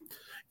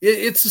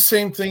it's the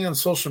same thing on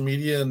social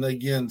media. And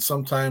again,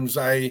 sometimes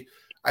I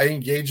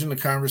engage in the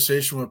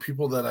conversation with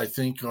people that I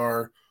think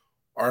are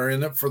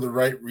in it for the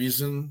right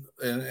reason,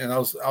 and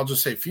I'll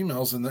just say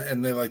females, and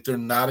they're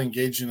not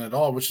engaging at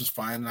all, which is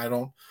fine. And I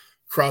don't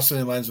cross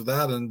any lines with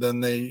that. And then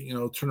they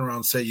turn around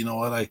and say, you know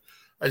what, I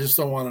just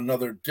don't want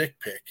another dick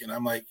pic, and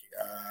I'm like,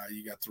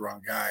 you got the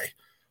wrong guy.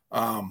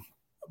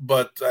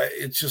 But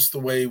it's just the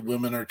way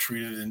women are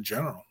treated in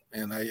general,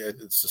 and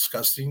it's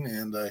disgusting,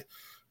 and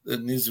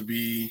it needs to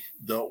be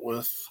dealt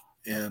with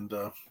and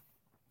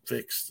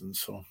fixed. And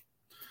so,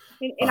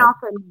 and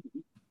also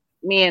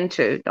men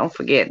too. Don't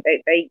forget,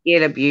 they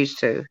get abused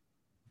too.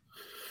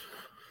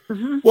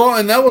 Mm-hmm. Well,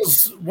 and that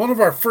was one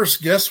of our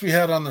first guests we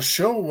had on the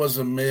show was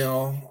a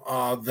male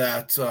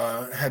that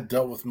had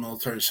dealt with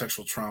military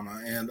sexual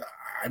trauma. And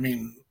I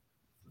mean,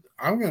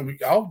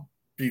 I'll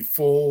be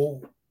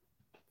full.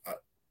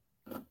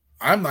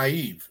 I'm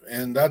naive,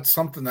 and that's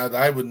something that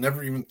I would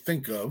never even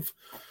think of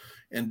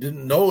and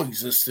didn't know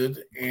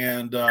existed.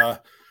 And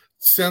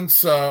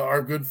since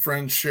our good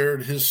friend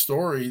shared his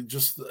story,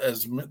 just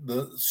as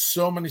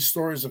so many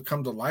stories have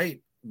come to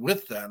light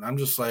with that, and I'm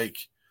just like,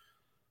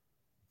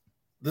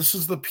 this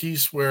is the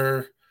piece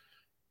where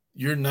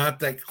you're not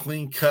that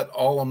clean-cut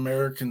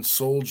all-American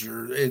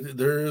soldier.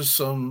 There's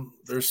some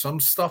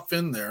stuff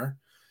in there,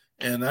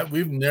 and that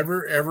we've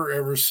never, ever,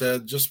 ever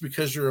said just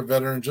because you're a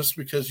veteran, just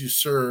because you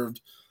served,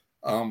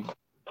 you're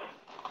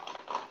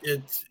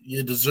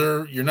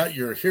not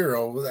your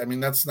hero. I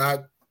mean, that's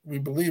not. We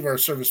believe our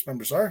service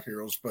members are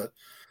heroes, but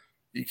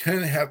you kind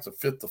of have to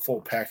fit the full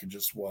package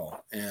as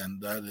well, and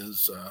that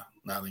is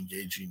not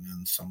engaging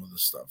in some of the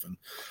stuff. And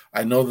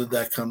I know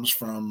that comes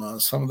from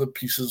some of the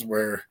pieces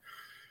where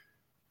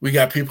we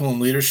got people in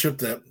leadership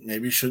that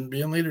maybe shouldn't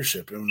be in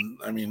leadership. And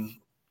I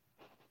mean,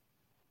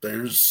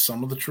 there's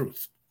some of the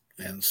truth.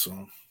 And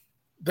so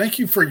thank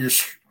you for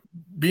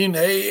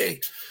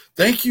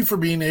thank you for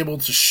being able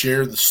to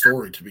share the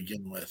story to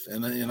begin with.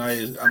 And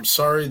I'm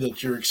sorry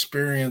that your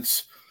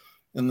experience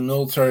in the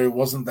military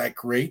wasn't that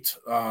great.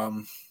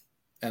 And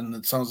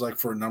it sounds like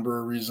for a number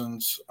of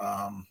reasons,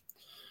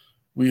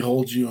 we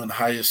hold you in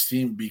high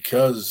esteem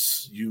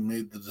because you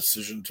made the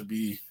decision to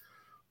be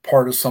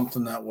part of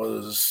something that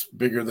was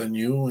bigger than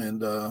you,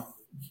 and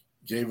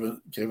gave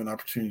an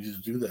opportunity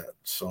to do that.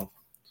 So,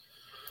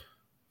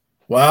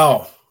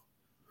 wow,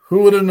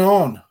 who would have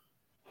known?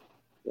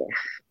 Yeah.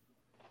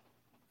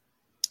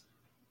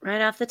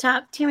 Right off the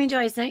top, Tammy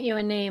Joy sent you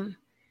a name,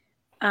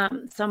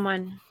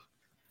 someone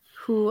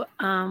who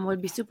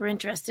would be super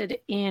interested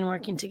in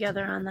working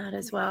together on that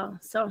as well.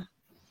 So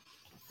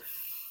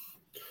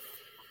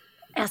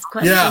ask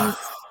questions. Yeah.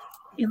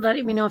 You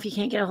let me know if you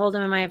can't get a hold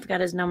of him. I've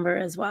got his number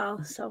as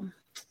well. So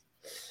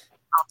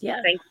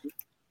yeah. Thank you.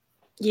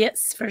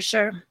 Yes, for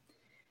sure.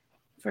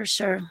 For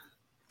sure.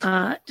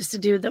 Just a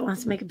dude that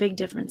wants to make a big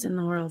difference in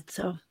the world.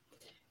 So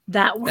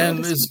that world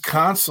and he's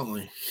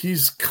constantly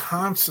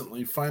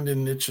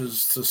finding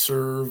niches to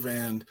serve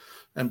and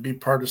be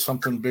part of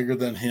something bigger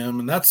than him.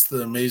 And that's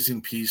the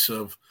amazing piece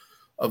of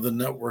the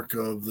network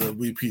of the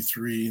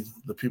WP3,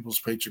 the People's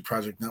Patriot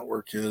Project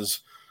Network is,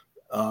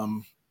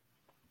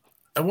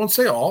 I won't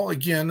say all,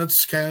 again,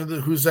 it's kind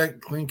of who's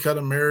that clean cut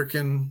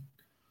American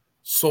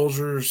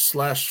soldier /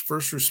 first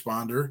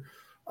responder.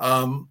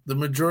 The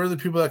majority of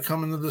the people that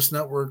come into this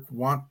network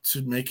want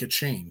to make a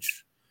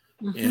change.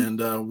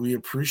 Mm-hmm. And we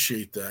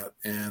appreciate that.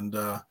 And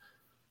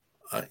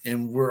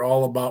we're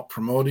all about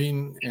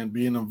promoting and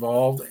being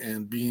involved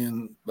and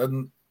being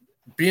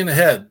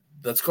ahead.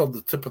 That's called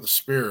the tip of the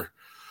spear.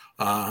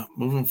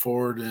 Moving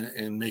forward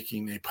and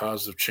making a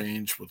positive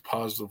change with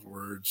positive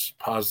words,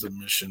 positive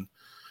mission.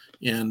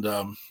 And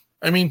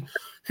I mean,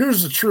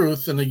 here's the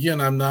truth. And again,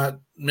 I'm not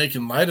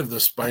making light of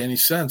this by any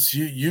sense.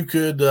 You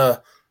could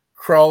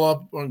curl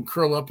up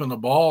in a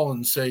ball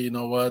and say, you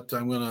know what,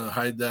 I'm going to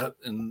hide that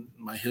in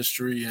my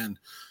history and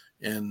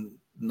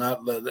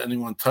not let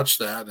anyone touch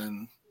that.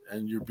 And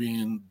you're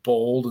being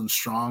bold and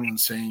strong and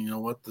saying, you know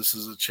what, this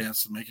is a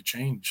chance to make a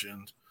change.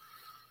 And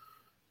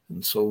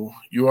so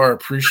you are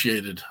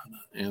appreciated.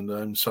 And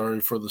I'm sorry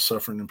for the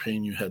suffering and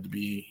pain you had to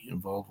be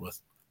involved with.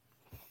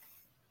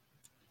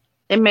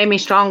 It made me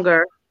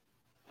stronger.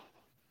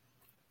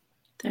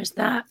 There's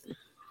that.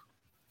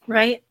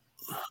 Right?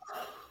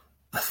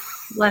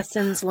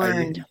 Lessons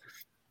learned.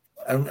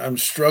 I'm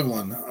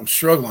struggling.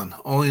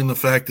 Only in the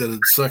fact that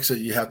it sucks that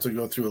you have to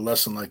go through a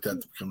lesson like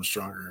that to become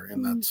stronger.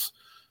 And it's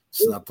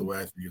not the way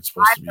I think it's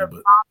supposed to be.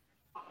 But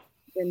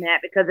in that,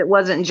 because it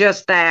wasn't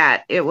just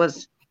that. It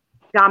was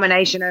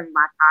domination of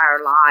my entire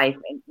life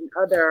and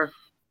other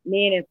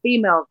men and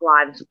females'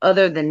 lives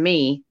other than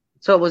me.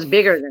 So it was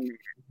bigger than that.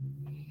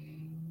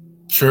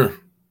 Sure.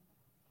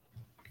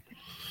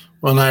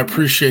 Well, and I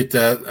appreciate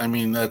that. I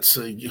mean, that's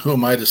who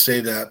am I to say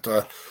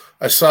that?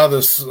 I saw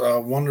this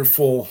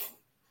wonderful,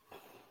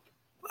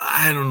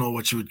 I don't know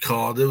what you would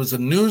call it. It was a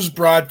news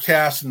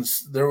broadcast, and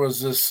there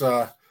was this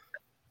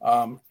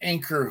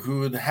anchor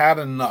who had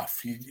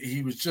enough.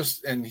 He was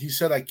just, and he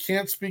said, I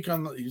can't speak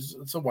on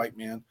it's a white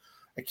man.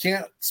 I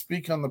can't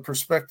speak on the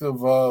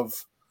perspective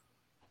of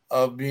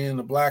being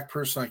a black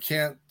person. I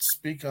can't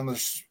speak on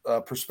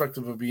the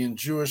perspective of being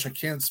Jewish. I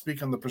can't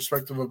speak on the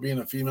perspective of being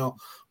a female,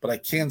 but I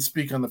can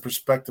speak on the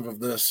perspective of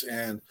this.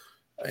 And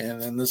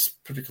in this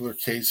particular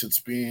case, it's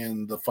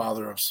being the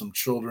father of some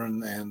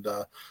children and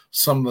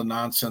some of the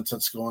nonsense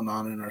that's going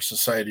on in our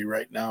society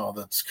right now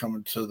that's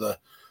coming to the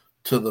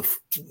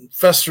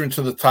festering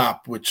to the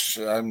top, which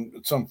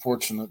it's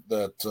unfortunate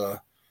that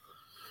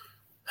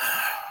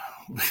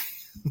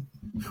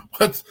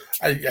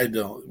I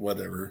don't,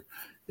 whatever.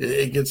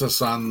 It gets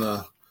us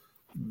on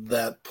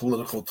that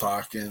political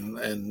talk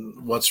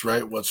and what's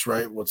right, what's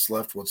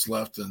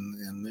left.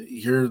 And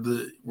here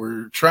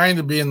we're trying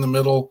to be in the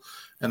middle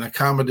and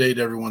accommodate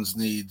everyone's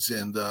needs.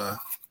 And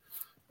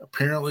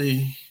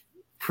apparently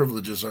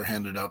privileges are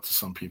handed out to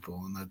some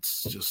people, and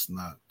that's just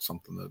not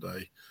something that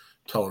I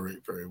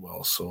tolerate very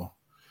well. So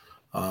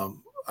I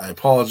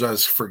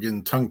apologize for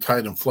getting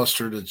tongue-tied and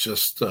flustered. It's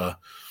just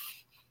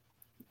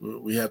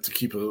we have to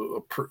keep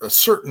a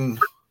certain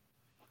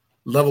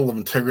level of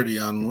integrity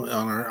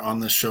on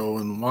this show,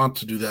 and want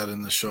to do that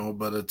in the show.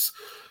 But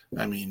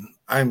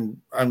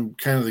I'm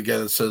kind of the guy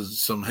that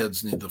says some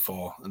heads need to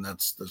fall, and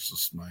that's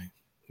just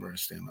where I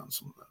stand on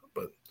some of that.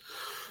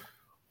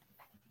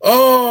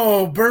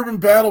 But Bourbon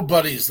Battle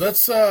Buddies,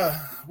 let's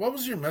what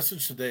was your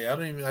message today? I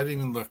didn't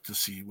even look to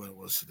see what it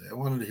was today. I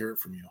wanted to hear it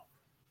from you.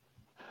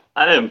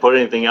 I didn't put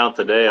anything out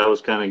today. I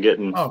was kind of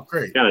getting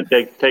great. Kind of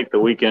take the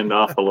weekend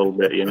off a little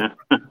bit,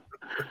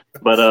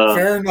 But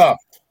fair enough.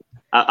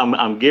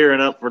 I'm gearing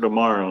up for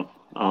tomorrow,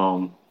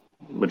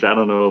 which I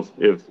don't know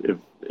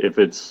if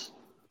it's.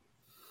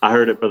 I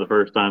heard it for the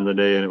first time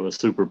today, and it was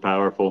super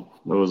powerful.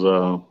 It was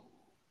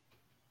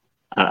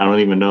I don't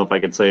even know if I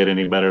could say it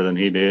any better than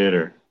he did,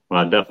 or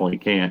well, I definitely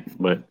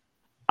can't. But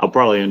I'll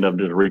probably end up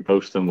just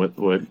reposting with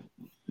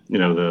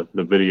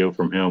the video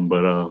from him.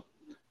 But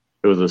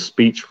it was a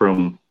speech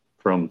from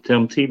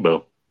Tim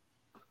Tebow,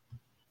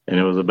 and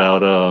it was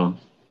about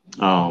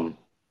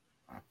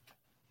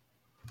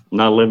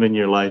not living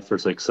your life for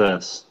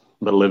success,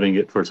 but living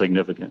it for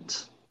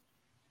significance.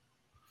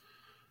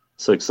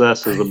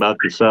 Success is about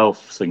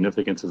yourself.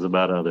 Significance is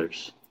about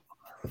others.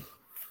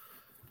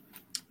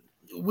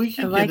 We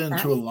can get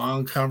into a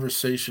long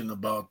conversation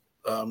about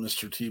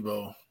Mr.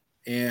 Tebow.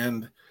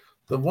 And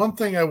the one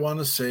thing I want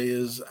to say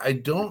is I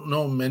don't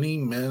know many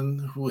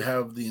men who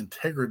have the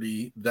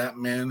integrity that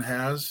man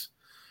has,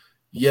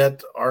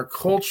 yet our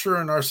culture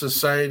and our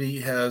society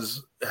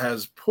has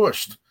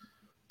pushed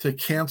to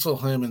cancel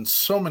him in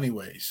so many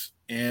ways.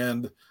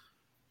 And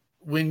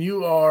when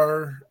you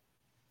are,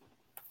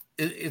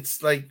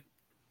 it's like,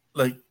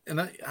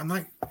 and I'm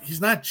like,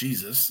 he's not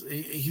Jesus.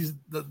 He's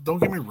don't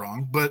get me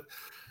wrong, but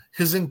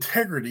his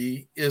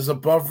integrity is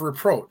above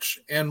reproach.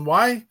 And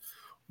why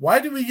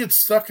do we get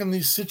stuck in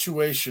these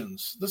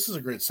situations? This is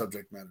a great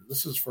subject matter.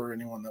 This is for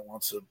anyone that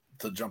wants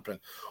to jump in.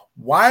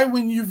 Why,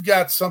 when you've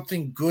got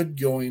something good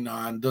going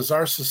on, does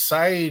our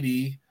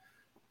society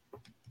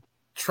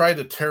try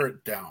to tear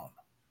it down?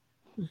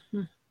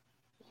 Mm-hmm.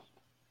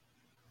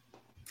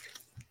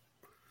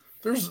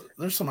 There's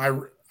some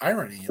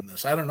irony in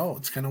this. I don't know.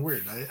 It's kind of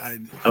weird. I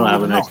don't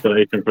have an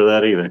explanation for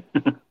that either.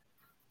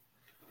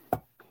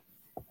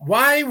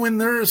 Why, when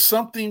there is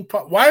something,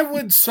 why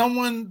would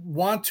someone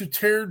want to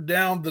tear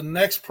down the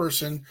next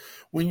person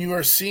when you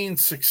are seeing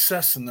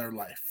success in their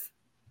life?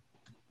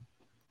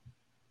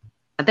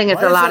 I think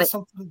it's a lot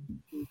of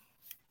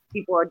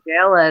people are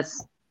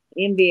jealous,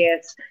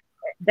 envious.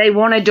 They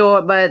want to do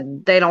it,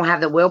 but they don't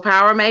have the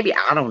willpower. Maybe,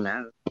 I don't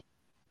know.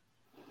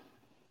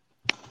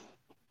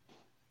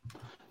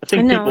 I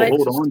think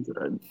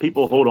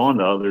people hold on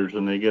to others,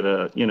 and they get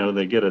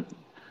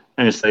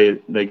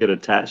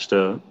attached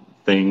to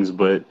things,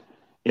 but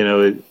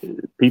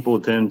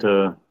people tend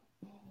to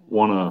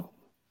want to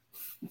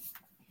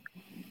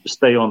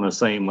stay on the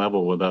same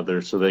level with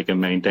others so they can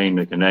maintain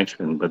the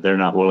connection, but they're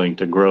not willing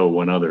to grow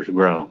when others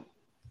grow.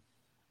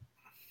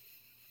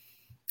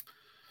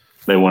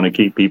 They want to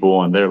keep people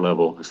on their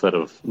level instead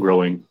of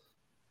growing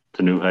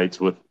to new heights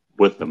with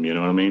them. You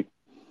know what I mean?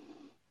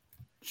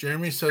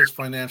 Jeremy says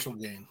financial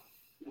gain.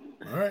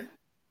 All right.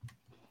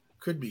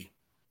 Could be.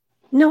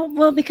 No,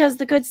 well, because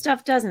the good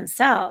stuff doesn't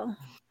sell.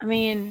 I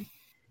mean,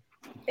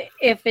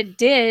 if it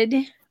did,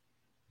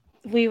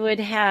 we would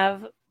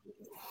have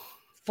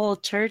full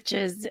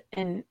churches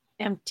and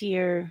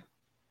emptier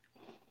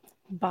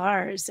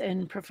bars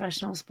and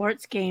professional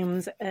sports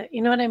games.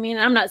 You know what I mean?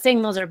 I'm not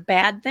saying those are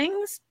bad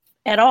things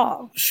at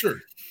all. Sure.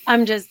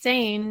 I'm just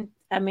saying,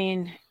 I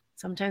mean,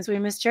 sometimes we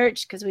miss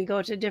church because we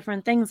go to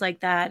different things like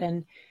that.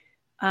 And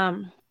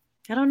I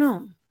don't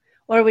know.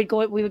 Or we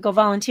would go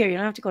volunteer. You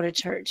don't have to go to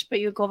church, but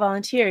you would go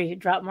volunteer. You'd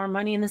drop more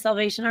money in the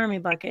Salvation Army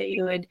bucket.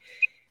 You would,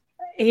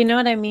 you know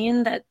what I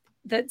mean? That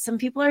that some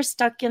people are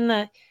stuck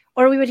in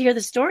or we would hear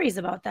the stories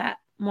about that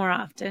more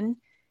often.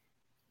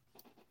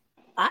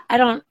 I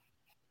don't,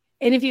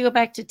 and if you go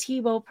back to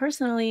Tebow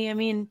personally, I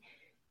mean,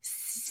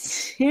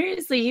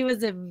 seriously, he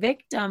was a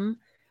victim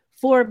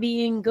for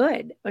being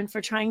good and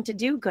for trying to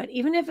do good,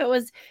 even if it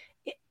was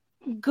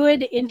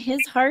good in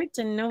his heart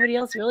and nobody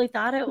else really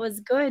thought it was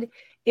good.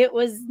 It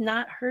was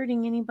not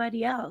hurting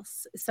anybody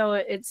else. So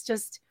it's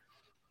just,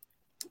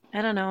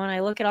 I don't know. And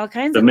I look at all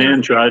kinds of things. The man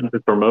things. tried to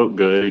promote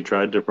good. He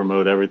tried to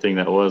promote everything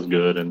that was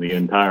good, and the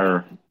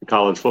entire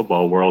college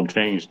football world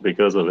changed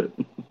because of it.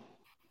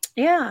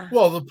 Yeah.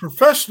 Well, the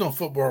professional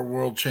football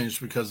world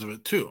changed because of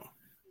it too.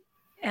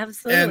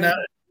 Absolutely. And at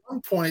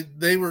one point,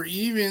 they were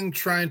even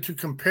trying to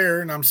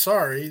compare, and I'm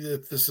sorry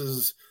that this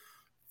is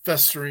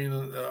festering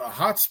a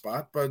hot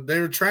spot, but they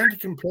were trying to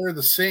compare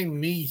the same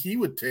knee he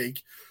would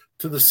take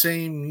to the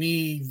same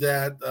knee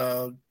that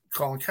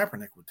Colin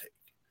Kaepernick would take.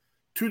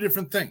 Two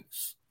different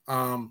things.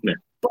 And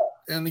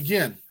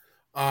again,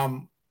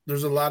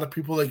 there's a lot of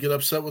people that get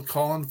upset with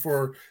Colin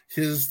for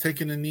his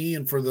taking a knee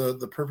and for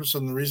the purpose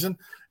and the reason.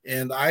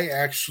 And I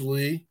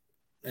actually,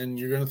 and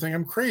you're going to think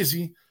I'm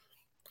crazy,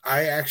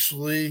 I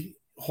actually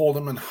hold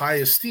him in high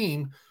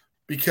esteem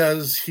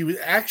because he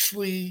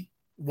actually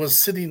was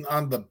sitting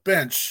on the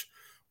bench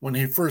when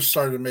he first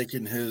started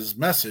making his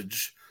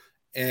message,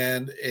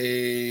 and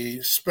a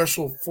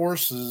special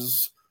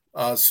forces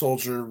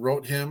soldier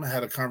wrote him,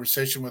 had a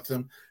conversation with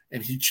him,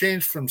 and he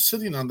changed from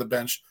sitting on the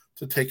bench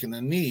to taking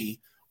a knee,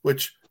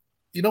 which,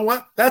 you know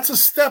what? That's a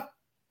step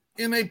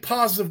in a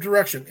positive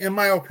direction, in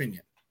my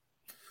opinion.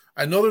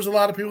 I know there's a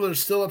lot of people that are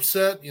still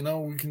upset. You know,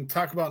 we can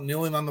talk about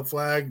kneeling on the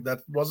flag. That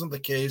wasn't the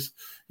case.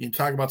 You can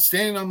talk about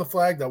standing on the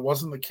flag. That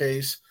wasn't the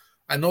case.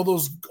 I know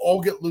those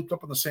all get looped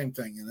up in the same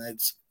thing, and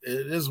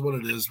it is what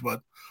it is.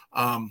 But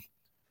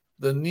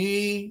the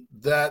knee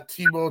that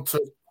Tebow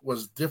took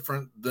was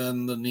different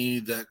than the knee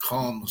that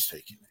Colin was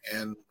taking.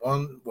 And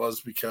one was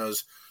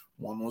because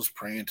one was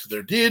praying to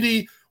their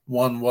deity.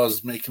 One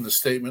was making a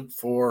statement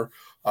for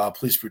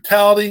police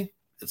brutality.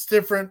 It's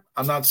different.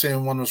 I'm not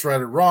saying one was right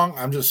or wrong.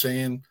 I'm just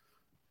saying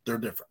they're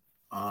different.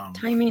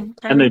 Timing.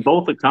 And they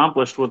both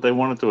accomplished what they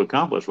wanted to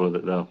accomplish with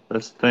it, though.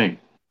 That's the thing.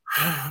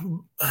 I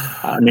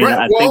mean,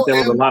 I think there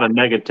was a lot of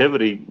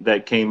negativity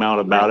that came out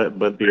about it,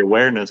 but the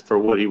awareness for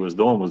what he was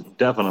doing was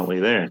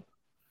definitely there.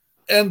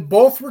 And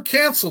both were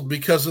canceled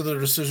because of their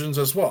decisions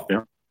as well.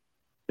 Yeah.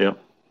 Yeah.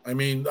 I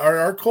mean,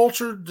 our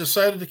culture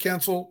decided to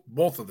cancel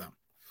both of them.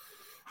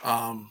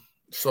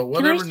 So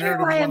whatever narrative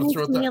you want to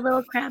throw at that. It makes me a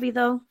little crabby,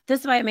 though. This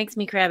is why it makes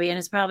me crabby, and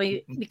it's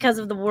probably because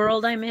of the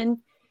world I'm in.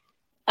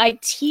 I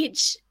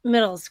teach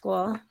middle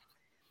school,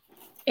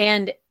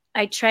 and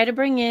I try to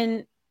bring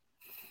in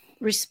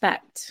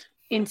respect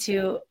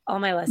into all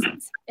my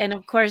lessons. And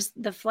of course,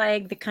 the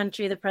flag, the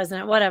country, the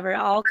president, whatever,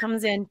 all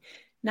comes in,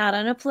 not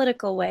in a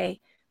political way,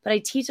 but I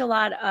teach a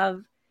lot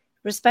of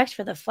respect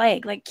for the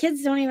flag. Like,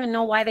 kids don't even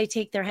know why they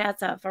take their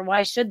hats off, or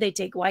why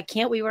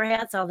can't we wear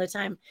hats all the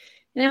time?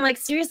 And I'm like,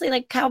 seriously,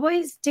 like,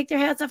 cowboys take their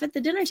hats off at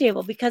the dinner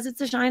table because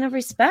it's a sign of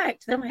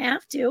respect. They don't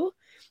have to.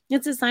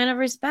 It's a sign of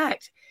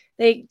respect.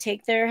 They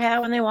take their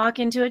hat when they walk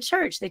into a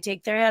church. They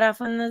take their hat off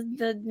when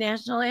the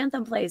national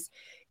anthem plays.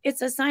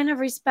 It's a sign of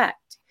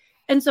respect.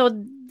 And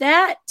so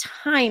that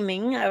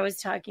timing I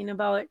was talking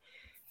about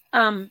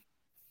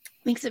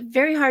makes it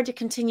very hard to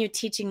continue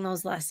teaching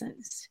those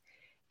lessons.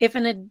 If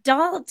an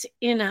adult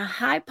in a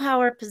high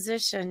power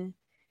position,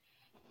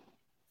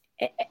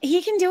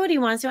 he can do what he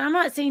wants to. I'm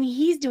not saying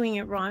he's doing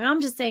it wrong.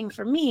 I'm just saying,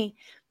 for me,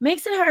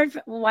 makes it hard.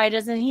 Why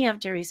doesn't he have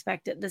to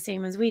respect it the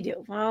same as we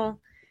do? Well,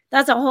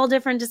 that's a whole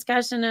different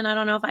discussion, and I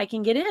don't know if I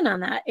can get in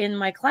on that in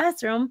my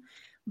classroom,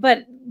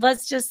 but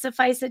let's just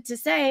suffice it to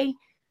say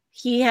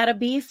he had a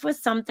beef with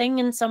something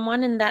and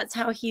someone, and that's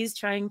how he's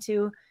trying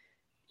to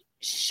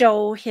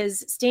show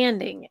his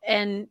standing.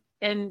 And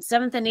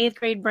 7th and 8th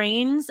grade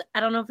brains, I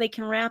don't know if they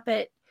can wrap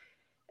it.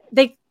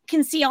 They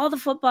can see all the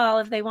football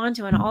if they want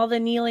to, and all the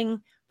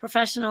kneeling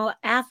professional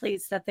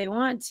athletes that they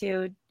want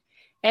to.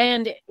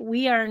 And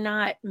we are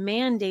not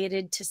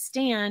mandated to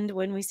stand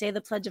when we say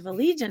the Pledge of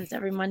Allegiance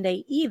every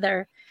Monday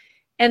either.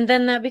 And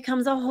then that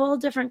becomes a whole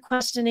different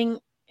questioning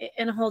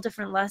and a whole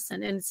different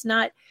lesson. And it's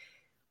not,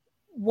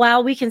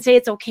 while we can say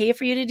it's okay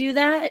for you to do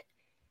that,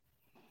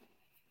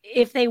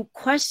 if they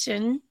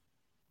question,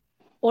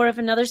 or if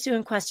another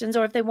student questions,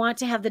 or if they want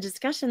to have the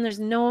discussion, there's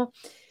no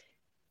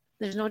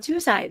two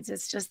sides.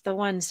 It's just the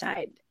one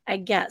side, I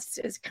guess,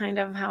 is kind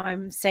of how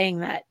I'm saying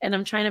that. And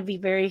I'm trying to be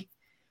very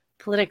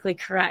politically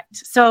correct.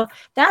 So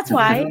that's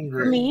why,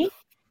 for me,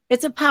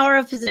 it's a power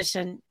of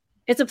position.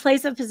 It's a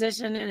place of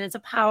position, and it's a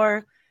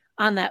power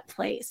on that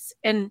place.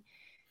 And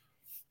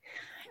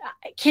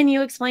can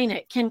you explain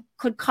it?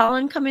 Could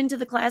Colin come into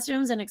the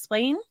classrooms and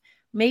explain?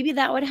 Maybe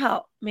that would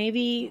help.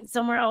 Maybe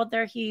somewhere out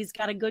there he's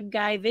got a good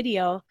guy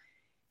video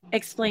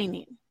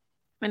explaining.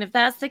 And if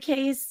that's the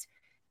case,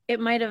 it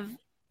might have.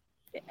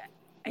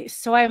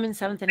 So I'm in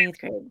 7th and 8th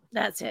grade.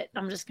 That's it.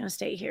 I'm just going to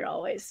stay here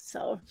always.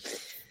 So,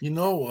 you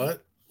know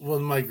what? One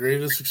of my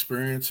greatest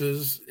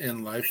experiences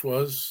in life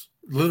was,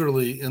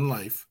 literally in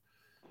life,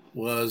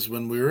 was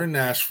when we were in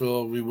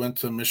Nashville. We went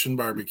to Mission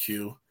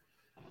Barbecue,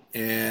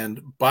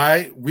 and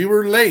we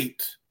were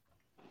late,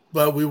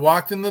 but we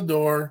walked in the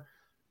door,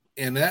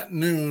 and at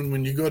noon,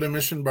 when you go to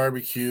Mission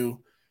Barbecue,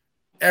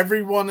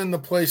 everyone in the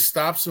place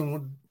stops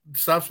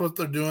what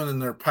they're doing,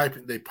 and they're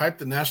piping. They pipe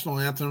the national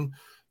anthem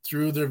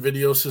through their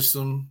video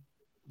system,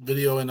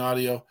 video and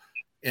audio,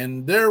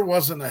 and there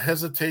wasn't a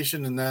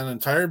hesitation in that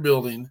entire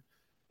building.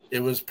 It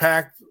was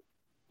packed,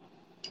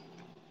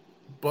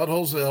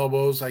 buttholes to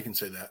elbows. I can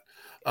say that.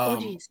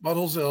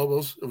 Buttholes to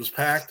elbows. It was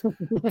packed,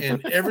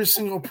 and every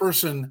single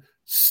person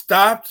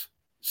stopped,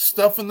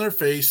 stuffing their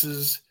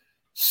faces,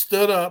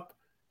 stood up,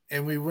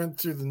 and we went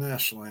through the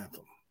national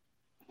anthem.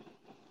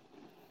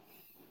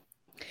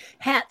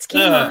 Hats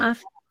came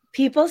off.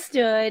 People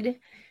stood.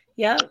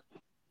 Yep.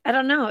 I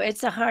don't know.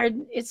 It's not that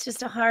hard. It's not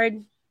that hard.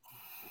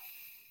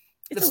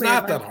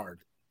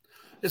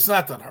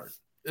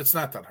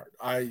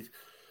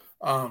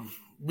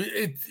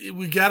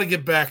 We got to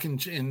get back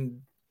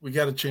and we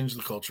got to change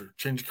the culture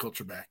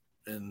back.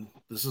 And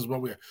this is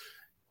what we are.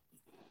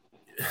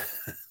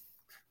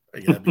 I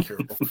got to be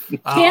careful.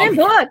 Shannon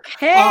Book.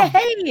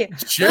 Hey.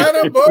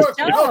 Shannon Book.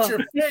 Cut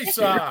your face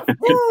off.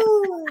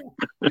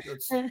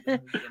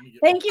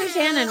 Thank you,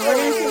 Shannon. We're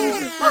going to finish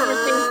this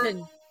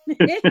conversation.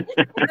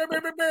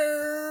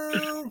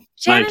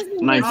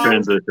 nice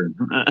transition.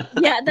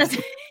 Yeah,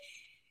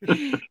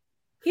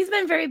 he's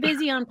been very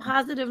busy on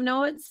positive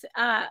notes.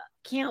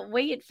 Can't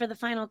wait for the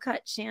final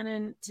cut,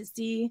 Shannon, to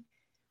see.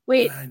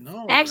 Wait, I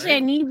know. Actually,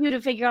 right? I need you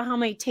to figure out how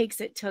many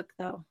takes it took,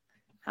 though.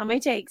 How many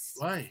takes?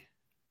 Why?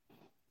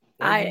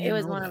 It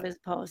was one of his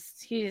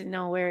posts. He didn't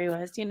know where he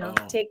was.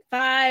 Take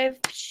 5.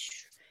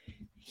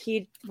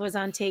 He was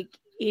on take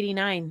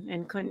 89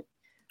 and couldn't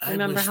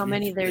remember how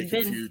many there'd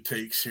been. A few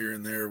takes here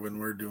and there when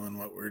we're doing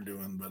what we're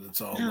doing, but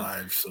it's all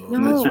live, so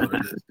that's what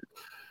it is.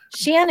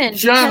 Shannon,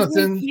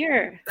 Jonathan,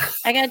 here.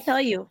 I gotta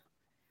tell you,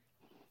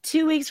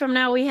 2 weeks from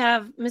now we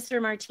have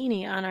Mr.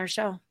 Martini on our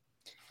show.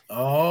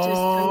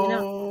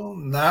 Oh,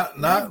 not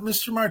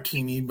Mr.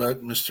 Martini,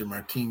 but Mr.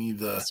 Martini,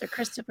 the Mr.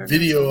 Christopher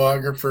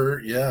videographer.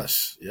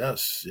 Yes. Yep.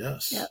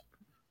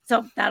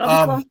 So that'll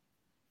be cool.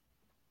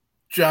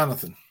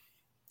 Jonathan,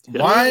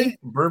 why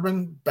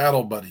Bourbon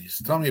Battle Buddies?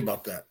 Tell me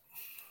about that.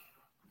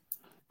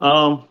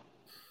 Well,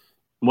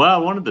 I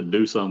wanted to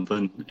do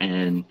something,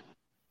 and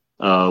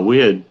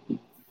me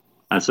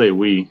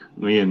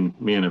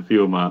and a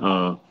few of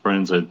my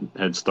friends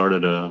had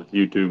started a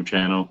YouTube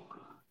channel,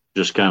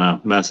 just kind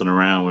of messing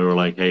around. We were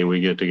like, hey, we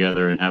get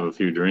together and have a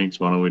few drinks.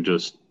 Why don't we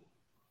just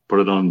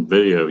put it on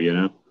video,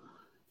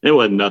 It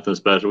wasn't nothing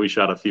special. We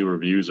shot a few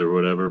reviews or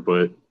whatever,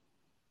 but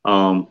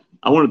I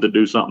wanted to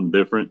do something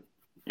different,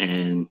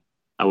 and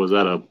I was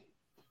at a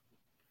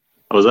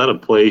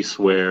place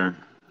where,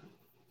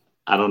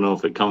 I don't know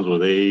if it comes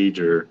with age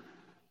or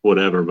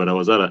whatever, but I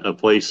was at a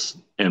place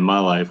in my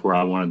life where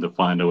I wanted to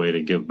find a way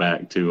to give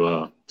back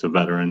to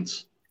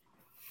veterans.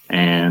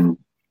 And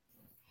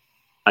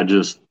I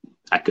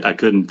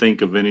couldn't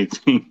think of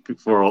anything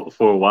for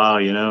a while,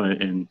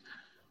 and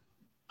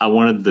I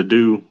wanted to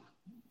do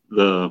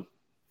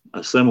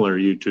a similar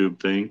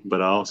YouTube thing,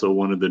 but I also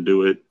wanted to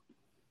do it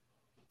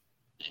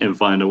and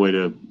find a way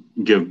to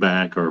give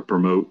back or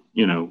promote,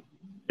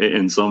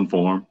 in some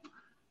form.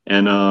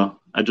 And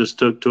I just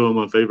took two of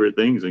my favorite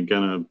things and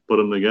kind of put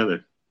them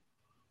together.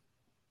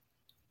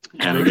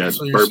 And I got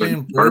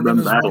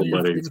Bourbon Battle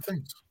Buddies.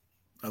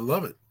 I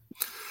love it.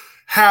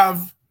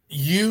 Have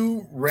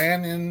you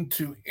ran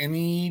into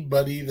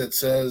anybody that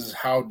says,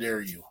 how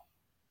dare you?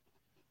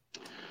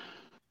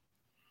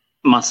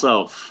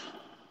 Myself.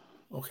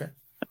 Okay.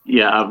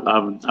 Yeah,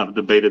 I've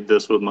debated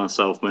this with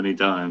myself many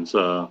times.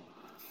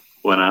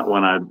 When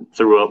I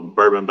threw up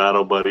Bourbon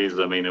Battle Buddies,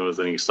 I mean, it was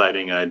an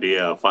exciting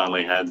idea. I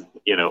finally had,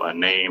 a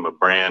name, a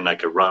brand, I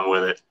could run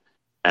with it.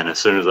 And as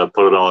soon as I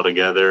put it all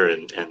together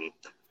and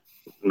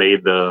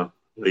made the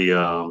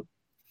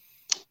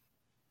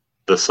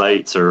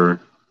sites or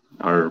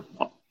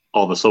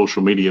all the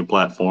social media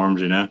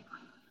platforms, I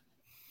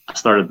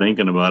started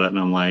thinking about it, and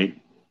I'm like,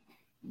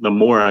 the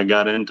more I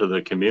got into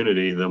the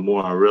community, the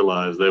more I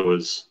realized there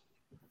was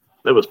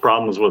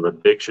problems with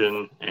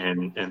addiction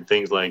and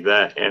things like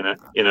that. And,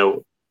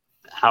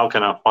 how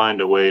can I find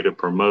a way to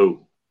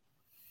promote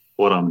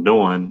what I'm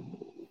doing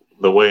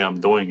the way I'm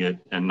doing it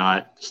and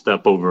not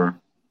step over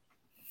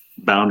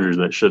boundaries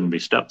that shouldn't be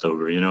stepped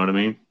over? You know what I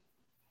mean?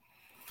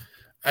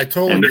 I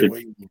totally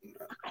agree.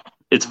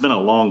 It's been a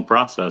long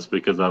process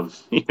because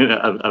I've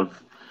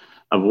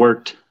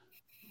worked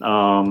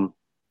and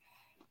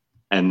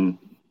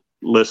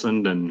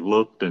listened and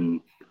looked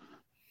and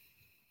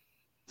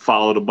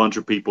followed a bunch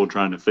of people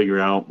trying to figure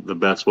out the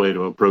best way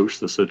to approach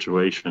the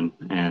situation.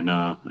 And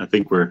I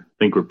think we're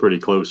pretty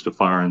close to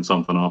firing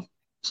something off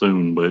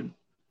soon. But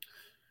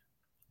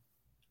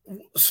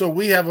so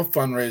we have a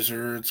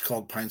fundraiser. It's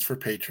called Pints for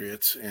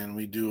Patriots, and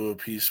we do a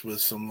piece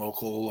with some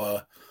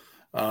local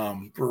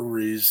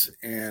breweries.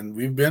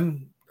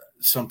 And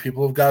some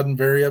people have gotten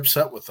very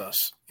upset with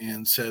us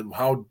and said,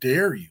 how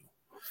dare you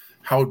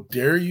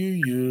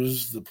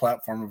use the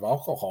platform of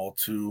alcohol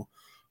to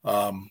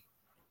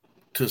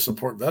to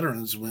support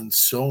veterans when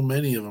so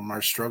many of them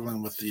are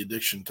struggling with the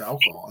addiction to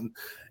alcohol.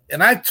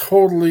 And I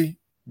totally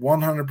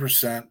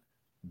 100%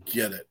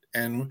 get it.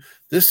 And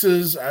this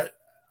is, I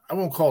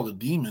won't call it a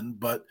demon,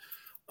 but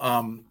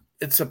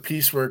it's a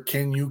piece where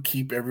can you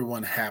keep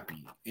everyone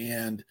happy?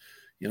 And,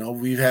 you know,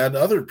 we've had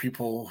other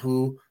people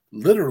who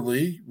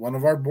literally, one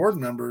of our board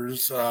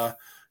members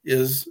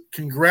is,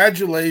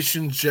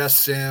 congratulations,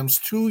 Jess Sams,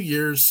 2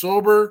 years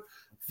sober.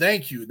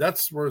 Thank you.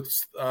 That's worth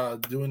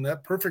doing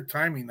that. Perfect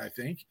timing, I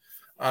think.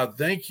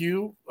 Thank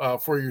you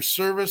for your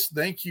service.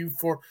 Thank you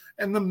for,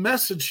 and the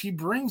message he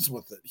brings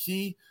with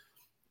it.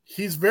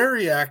 He's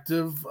very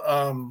active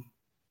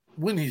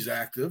when he's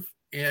active,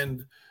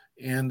 and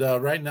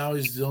right now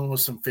he's dealing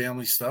with some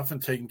family stuff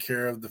and taking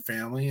care of the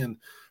family.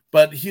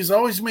 But he's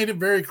always made it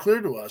very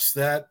clear to us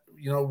that,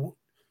 you know,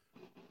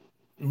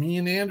 me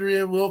and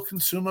Andrea will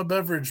consume a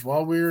beverage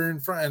while we're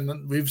in front.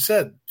 And we've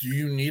said, do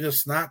you need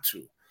us not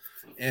to?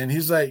 And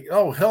he's like,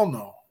 oh, hell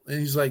no. And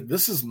he's like,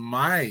 this is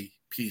my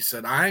piece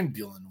that I'm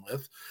dealing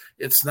with.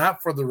 It's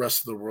not for the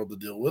rest of the world to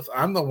deal with.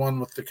 I'm the one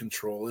with the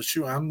control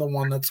issue. I'm the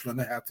one that's going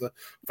to have to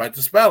fight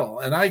this battle.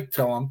 And I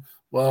tell him,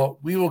 well,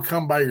 we will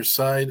come by your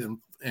side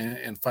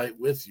and fight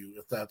with you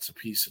if that's a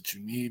piece that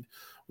you need.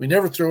 We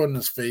never throw it in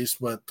his face,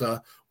 but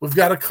we've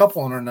got a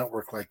couple on our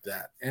network like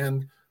that.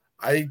 And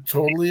I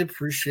totally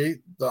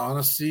appreciate the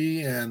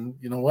honesty. And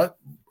you know what?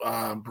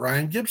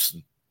 Brian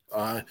Gibson,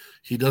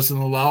 he doesn't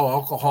allow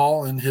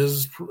alcohol in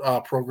his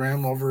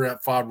program over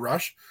at FOD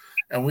Rush,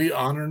 and we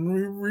honor and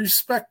we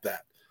respect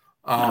that.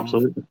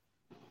 Absolutely.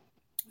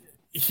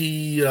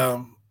 He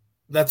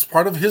that's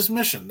part of his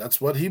mission.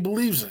 That's what he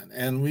believes in,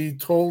 and we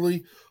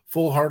totally,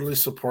 full-heartedly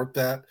support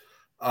that.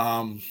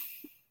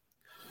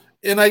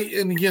 And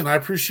again, I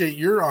appreciate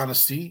your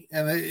honesty,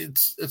 and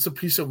it's a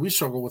piece that we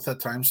struggle with at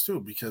times too,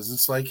 because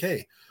it's like,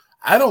 hey,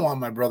 I don't want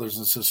my brothers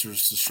and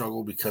sisters to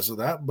struggle because of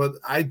that, but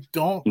I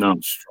don't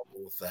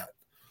struggle with that.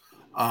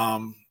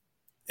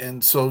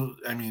 And so,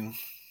 I mean,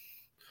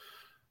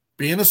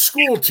 being a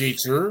school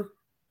teacher,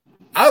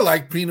 I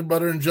like peanut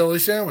butter and jelly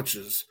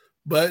sandwiches,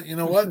 but you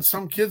know what?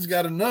 Some kids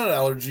got a nut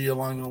allergy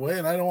along the way,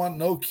 and I don't want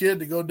no kid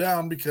to go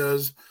down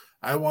because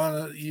I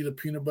want to eat a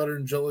peanut butter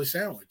and jelly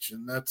sandwich.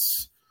 And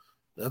that's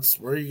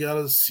where you got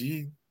to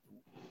see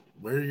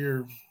where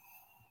your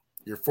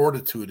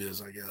fortitude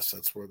is, I guess.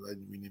 That's where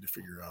we need to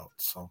figure out.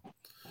 So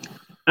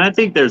I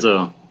think that's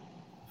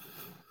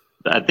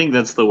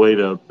the way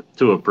to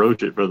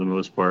approach it for the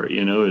most part,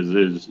 you know,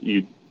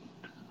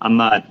 I'm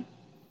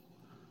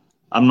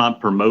not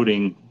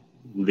promoting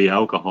the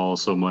alcohol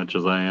so much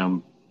as I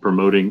am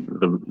promoting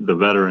the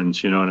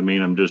veterans, you know what I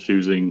mean? I'm just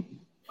using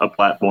a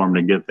platform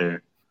to get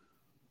there.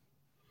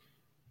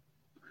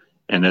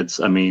 And I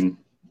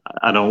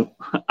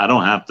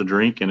don't have to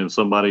drink, and if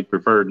somebody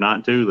preferred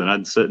not to, then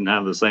I'd sit and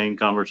have the same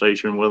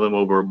conversation with them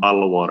over a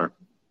bottle of water.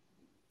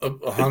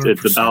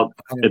 100%.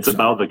 It's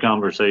about the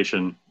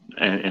conversation,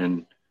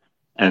 and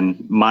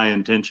my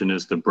intention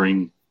is to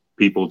bring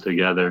people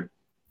together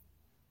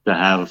to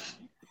have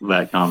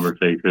that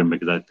conversation,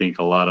 because I think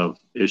a lot of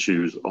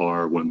issues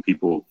are when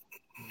people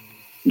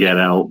get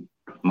out,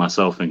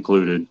 myself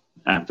included.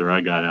 After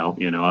I got out,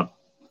 you know,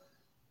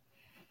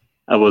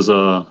 I was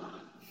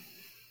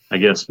I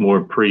guess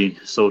more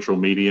pre-social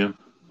media,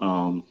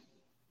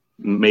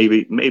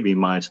 maybe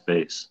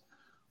MySpace,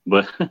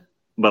 but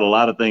a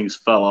lot of things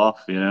fell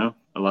off, you know,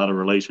 a lot of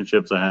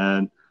relationships I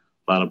had,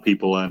 a lot of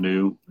people I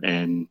knew,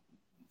 and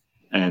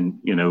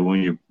you know,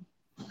 when you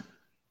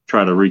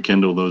try to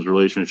rekindle those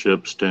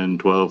relationships 10,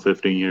 12,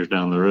 15 years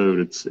down the road,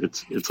 it's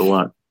a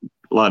lot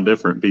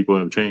different. People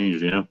have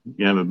changed, you know,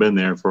 you haven't been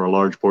there for a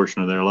large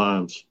portion of their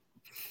lives.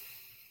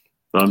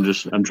 So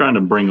I'm trying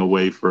to bring a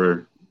way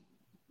for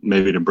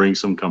maybe to bring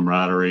some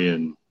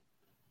camaraderie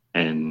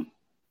and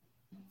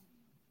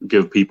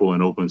give people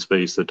an open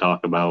space to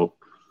talk about,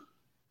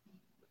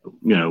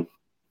 you know,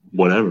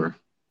 whatever.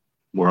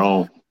 We're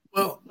all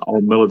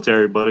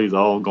military buddies,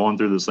 all going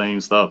through the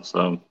same stuff.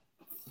 So,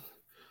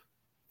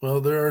 well,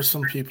 there are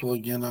some people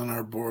again on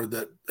our board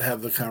that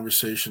have the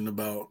conversation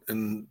about,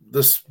 and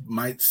this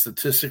might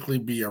statistically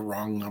be a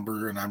wrong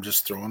number, and I'm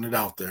just throwing it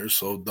out there.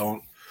 So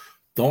don't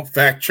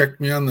fact check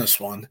me on this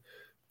one.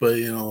 But,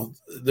 you know,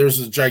 there's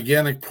a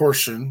gigantic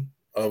portion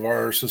of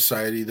our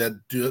society that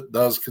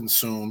does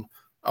consume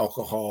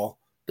alcohol,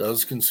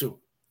 does consume.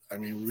 I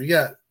mean, we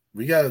got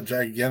a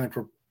gigantic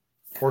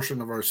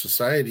portion of our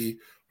society,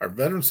 our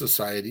veteran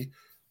society,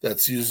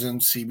 that's using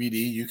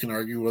CBD. You can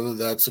argue whether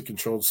that's a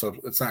controlled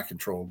substance. It's not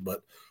controlled,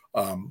 but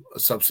a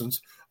substance.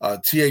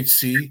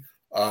 THC,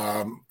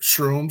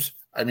 shrooms.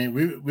 I mean,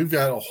 we've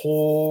got a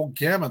whole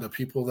gamut of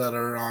people that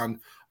are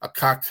on a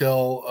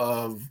cocktail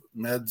of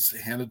meds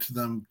handed to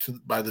them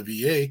by the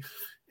VA.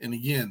 And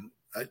again,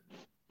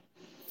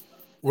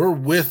 we're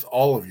with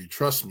all of you.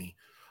 Trust me.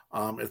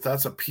 If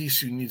that's a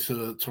piece you need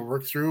to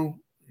work through,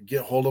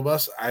 get hold of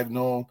us. I've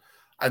known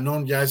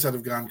guys that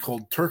have gone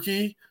cold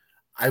turkey.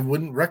 I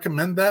wouldn't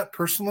recommend that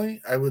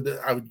personally. I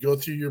would go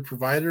through your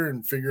provider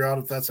and figure out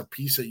if that's a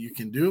piece that you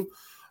can do.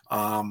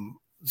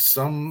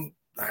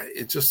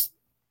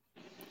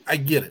 I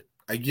get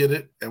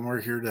it, and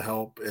we're here to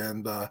help.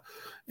 And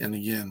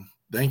again,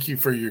 thank you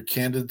for your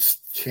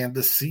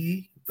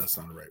candidacy. That's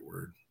not the right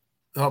word.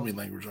 Help me,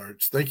 language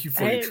arts. Thank you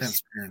for your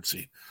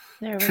transparency.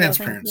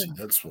 Transparency.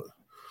 That's what.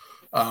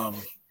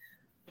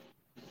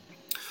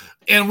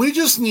 And we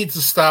just need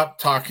to stop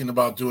talking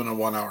about doing a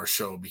 1 hour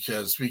show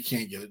because we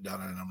can't get it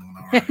done in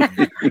a 1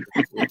 hour.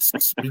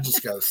 We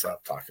just got to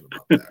stop talking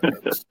about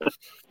that.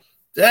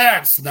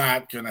 That's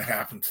not going to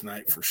happen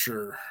tonight for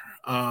sure.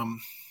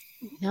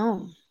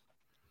 No.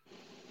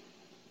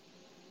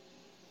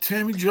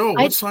 Tammy Jo,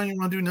 what song you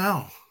want to do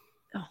now?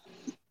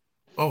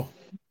 Oh.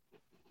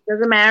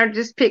 Doesn't matter.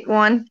 Just pick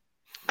one.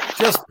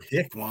 Just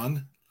pick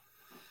one.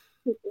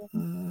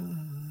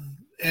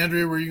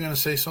 Andrea, were you going to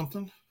say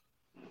something?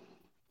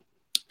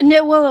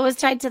 No, well, it was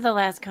tied to the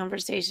last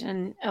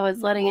conversation. I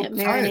was letting it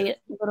marinate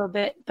a little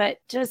bit, but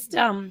just,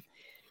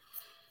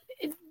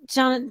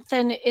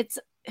 Jonathan, it's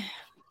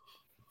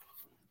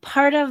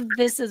part of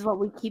this is what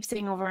we keep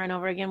saying over and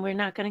over again. We're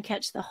not going to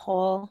catch the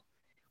whole.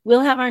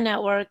 We'll have our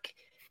network.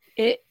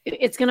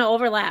 It's going to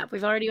overlap.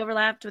 We've already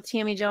overlapped with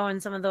Tammy Jo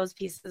and some of those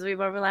pieces. We've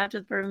overlapped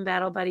with Bourbon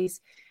Battle Buddies.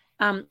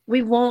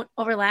 We won't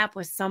overlap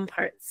with some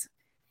parts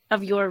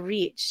of your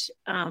reach.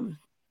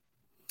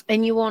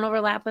 And you won't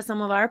overlap with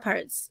some of our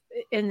parts.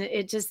 And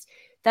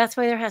that's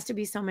why there has to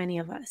be so many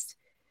of us.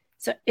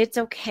 So it's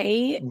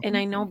okay. Mm-hmm. And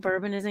I know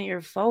Bourbon isn't your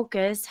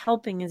focus.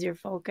 Helping is your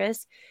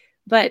focus.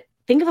 But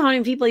think of how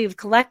many people you've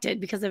collected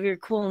because of your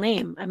cool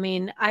name. I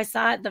mean, I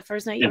saw it the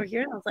first night you were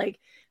here. And I was like,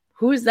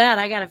 who's that?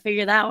 I got to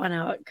figure that one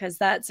out because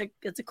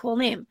it's a cool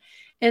name.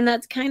 And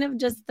that's kind of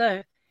just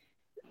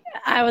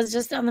I was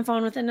just on the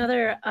phone with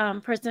another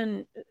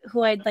person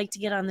who I'd like to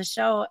get on the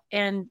show.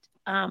 And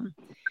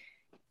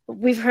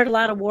we've heard a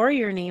lot of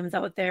warrior names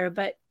out there,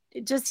 but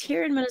just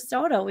here in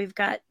Minnesota, we've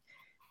got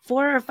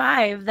 4 or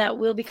 5 that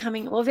will be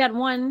coming. Well, we've had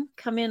one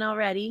come in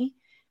already.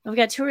 We've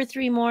got 2 or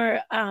 3 more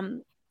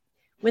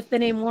with the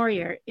name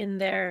warrior in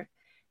there,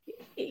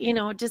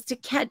 just to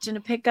catch and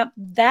to pick up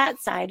that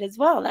side as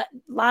well. That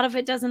a lot of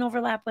it doesn't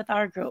overlap with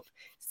our group.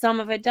 Some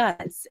of it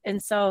does.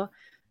 And so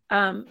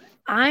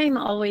I'm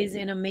always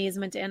in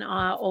amazement and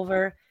awe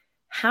over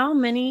how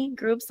many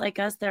groups like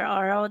us there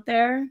are out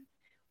there.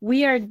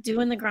 We are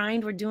doing the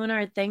grind. We're doing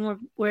our thing.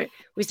 We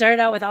started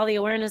out with all the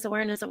awareness.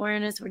 We're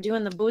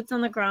doing the boots on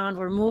the ground.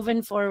 We're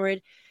moving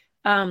forward.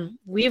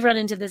 We've run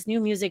into this new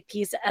music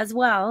piece as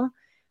well,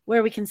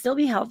 where we can still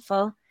be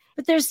helpful.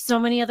 But there's so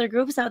many other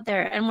groups out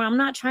there, and I'm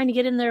not trying to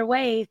get in their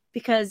way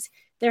because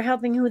they're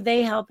helping who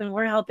they help, and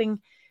we're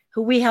helping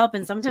who we help.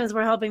 And sometimes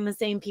we're helping the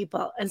same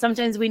people, and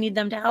sometimes we need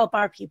them to help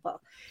our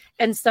people.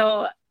 And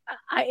so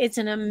it's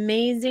an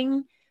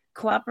amazing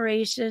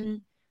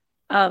cooperation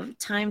of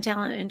time,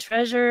 talent, and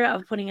treasure,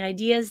 of putting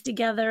ideas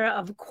together,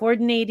 of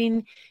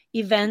coordinating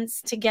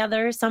events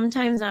together.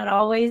 Sometimes, not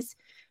always.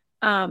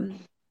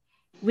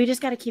 We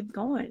just got to keep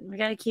going. We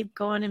got to keep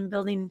going and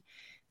building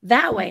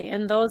that way.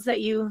 And those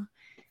that you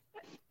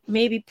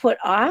maybe put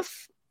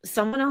off,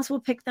 someone else will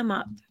pick them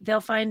up.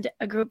 They'll find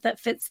a group that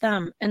fits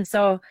them. And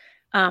so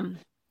we have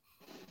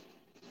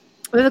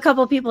a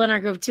couple of people in our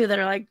group too that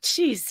are like,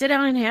 geez, sit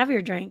down and have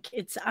your drink.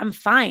 I'm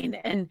fine.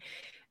 And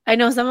I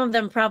know some of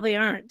them probably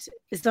aren't.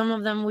 Some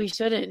of them we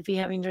shouldn't be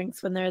having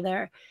drinks when they're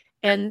there.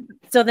 And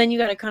so then you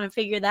got to kind of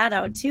figure that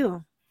out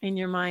too in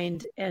your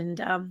mind. And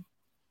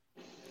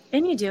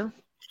you do.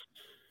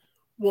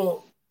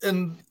 Well,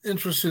 and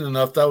interesting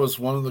enough, that was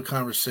one of the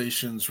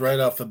conversations right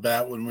off the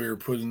bat when we were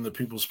putting the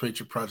People's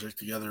Patriot Project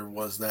together,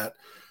 was that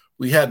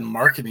we had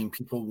marketing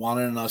people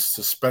wanting us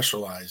to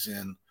specialize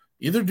in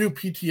either do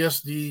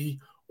PTSD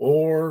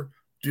or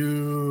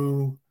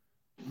do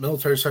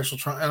military sexual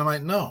trauma. And I'm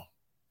like, no,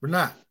 we're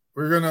not.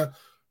 We're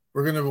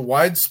gonna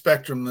wide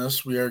spectrum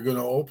this. We are going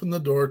to open the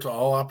door to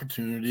all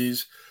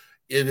opportunities.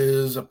 It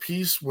is a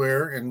piece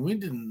where, and we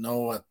didn't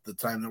know at the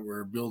time that we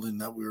were building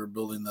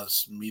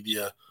this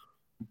media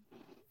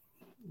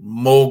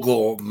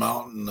mogul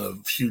mountain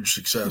of huge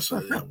success.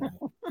 We'll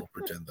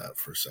pretend that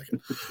for a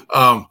second.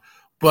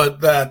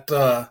 But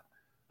that,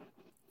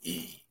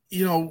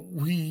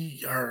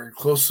 we are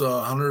close to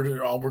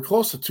 100, we're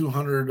close to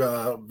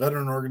 200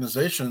 veteran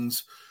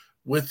organizations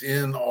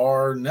within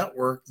our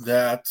network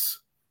that,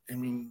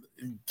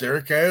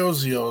 Derek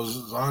Iozio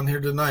is on here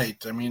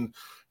tonight.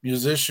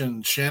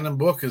 Musician Shannon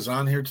Book is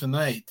on here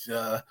tonight.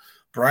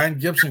 Brian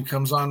Gibson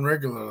comes on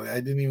regularly.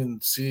 I didn't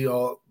even see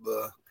all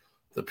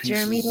the pieces.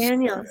 Jeremy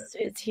Daniels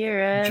is here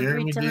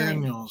every time.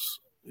 Daniels.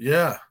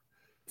 Yeah.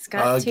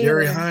 Scott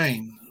Gary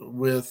Hine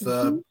with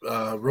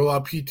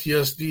Rollout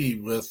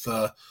PTSD with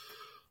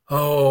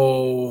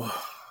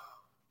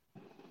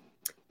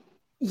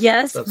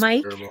yes,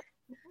 Mike. Terrible.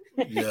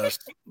 Yes,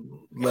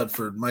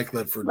 Mike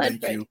Ledford.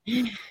 Thank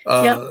you.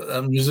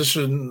 A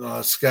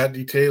musician, Scott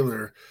D.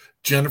 Taylor,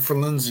 Jennifer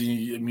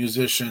Lindsay, a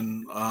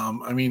musician.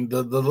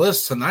 The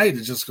list tonight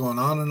is just going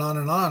on and on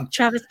and on.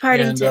 Travis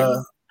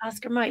Partington,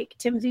 Oscar Mike,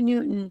 Timothy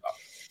Newton.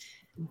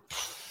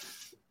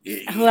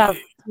 Who else?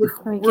 We're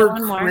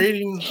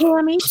creating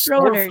Tammy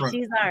Schroeder.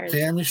 She's ours.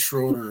 Tammy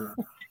Schroeder.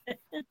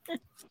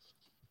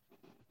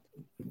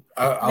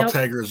 I'll Nope.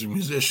 tag her as a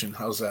musician.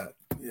 How's that?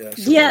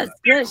 Yeah.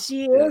 Yes,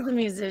 she is a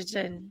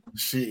musician.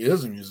 She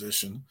is a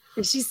musician.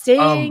 She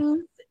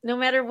sings no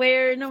matter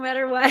where, no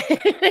matter what.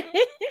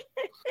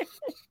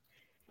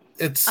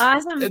 It's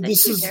awesome.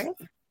 This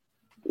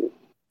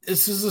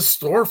is a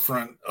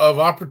storefront of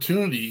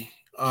opportunity,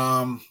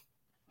 and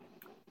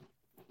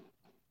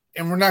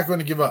we're not going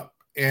to give up.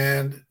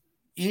 And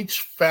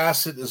each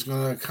facet is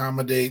going to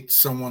accommodate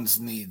someone's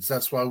needs.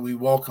 That's why we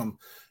welcome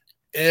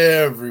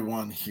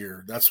everyone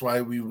here. That's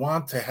why we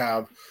want to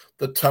have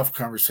the tough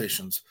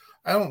conversations.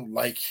 I don't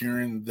like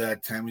hearing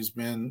that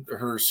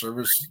her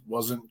service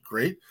wasn't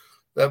great.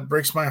 That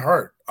breaks my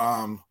heart.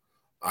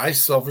 I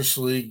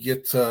selfishly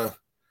get to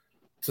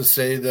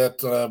say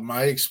that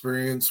my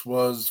experience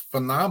was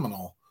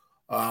phenomenal.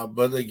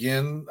 But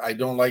again, I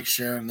don't like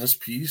sharing this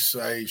piece.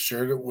 I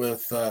shared it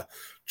with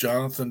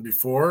Jonathan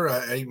before.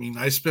 I mean,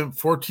 I spent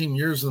 14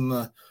 years in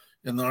the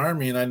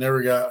Army, and I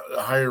never got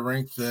a higher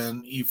rank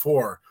than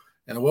E4.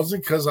 And it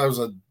wasn't because I was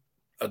a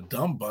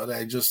dumb butt.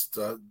 I just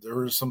there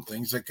were some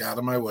things that got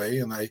in my way,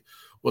 and I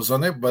was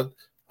on it. But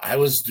I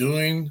was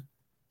doing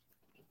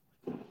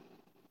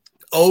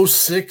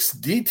 06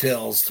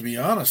 details, to be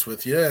honest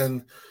with you,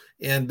 and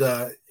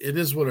it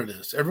is what it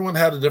is. Everyone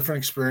had a different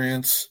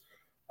experience.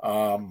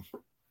 Bottom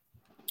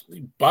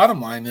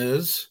line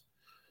is,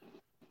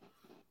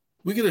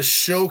 we get to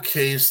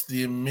showcase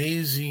the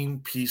amazing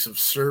piece of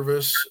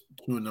service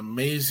to an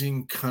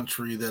amazing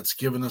country that's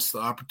given us the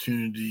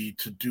opportunity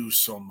to do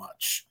so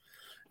much.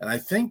 And I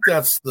think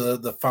that's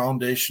the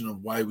foundation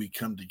of why we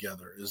come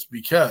together, is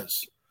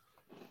because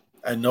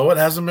I know it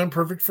hasn't been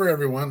perfect for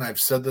everyone. I've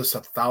said this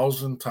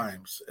 1,000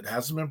 times. It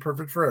hasn't been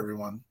perfect for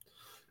everyone.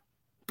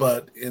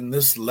 But in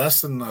this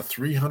less than a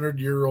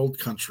 300-year-old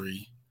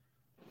country,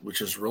 which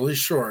is really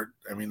short,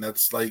 I mean,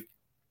 that's like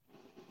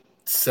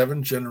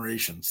 7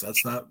 generations.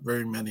 That's not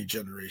very many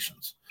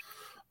generations.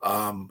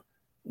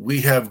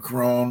 We have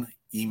grown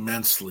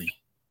immensely.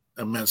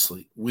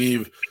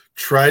 We've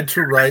tried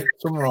to right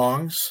some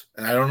wrongs,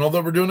 and I don't know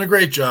that we're doing a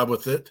great job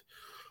with it,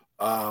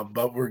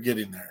 but we're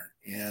getting there.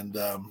 And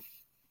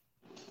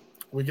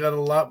we got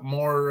a lot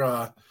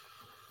more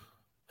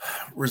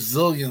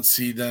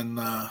resiliency than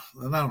I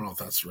don't know if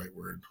that's the right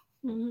word.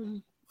 Mm-hmm.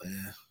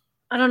 Yeah.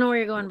 I don't know where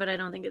you're going, but I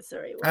don't think it's the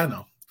right word. I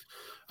know.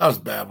 I was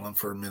babbling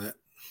for a minute.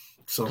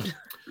 So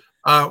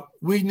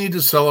we need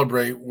to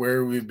celebrate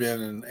where we've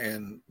been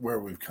and where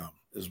we've come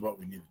is what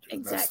we need to do.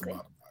 Exactly. That's the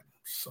bottom line.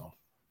 So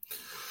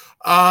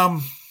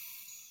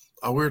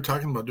we were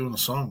talking about doing a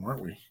song,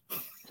 weren't we?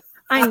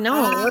 I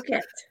know. Look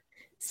at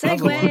that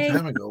was a long segue.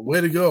 time ago.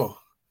 Way to go.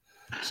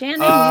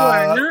 Shannon, you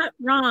are not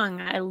wrong.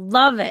 I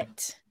love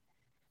it.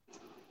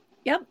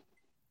 Yep.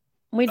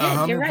 We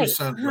did. You're right.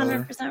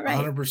 100% right.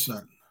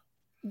 100%.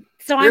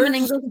 So I'm an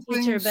English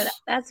teacher, but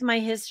that's my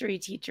history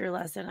teacher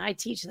lesson. I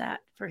teach that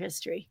for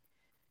history.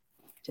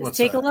 Just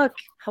take a look.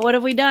 What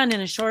have we done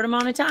in a short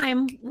amount of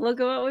time? Look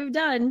at what we've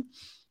done.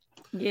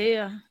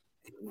 Yeah.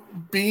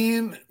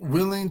 Being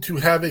willing to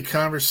have a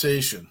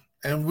conversation.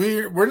 And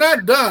we're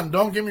not done.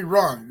 Don't get me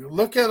wrong.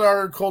 Look at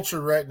our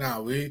culture right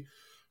now. We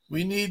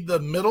need, the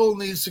middle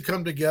needs to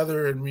come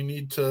together, and we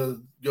need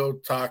to go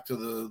talk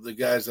to the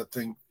guys that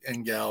think,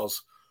 and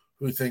gals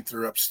who think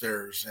they're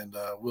upstairs, and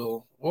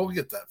we'll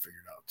get that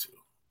figured out too.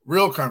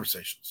 Real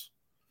conversations.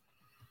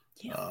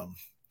 Yeah.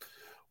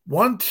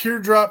 One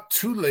teardrop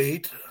too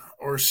late,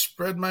 or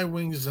spread my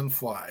wings and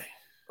fly.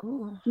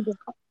 Ooh.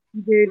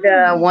 Dude,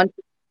 one.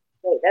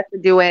 That's a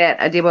duet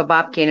I did with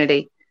Bob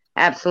Kennedy.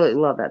 Absolutely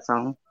love that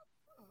song.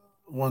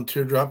 One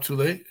teardrop too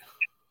late.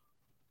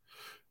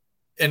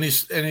 Any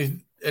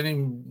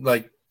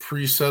like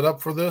pre-set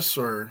up for this,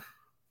 or?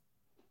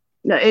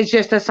 No, it's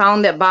just a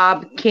song that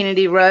Bob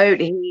Kennedy wrote.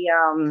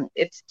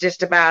 It's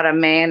just about a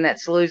man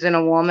that's losing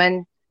a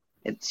woman.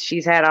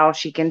 She's had all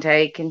she can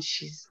take, and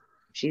she's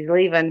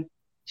leaving.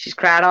 She's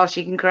cried all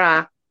she can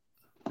cry.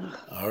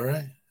 All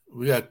right,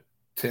 we got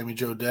Tammy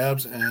Jo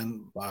Dabbs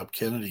and Bob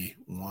Kennedy.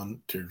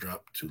 One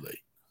teardrop too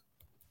late.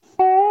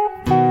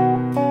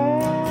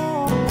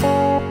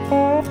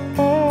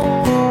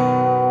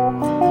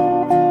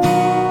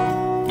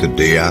 The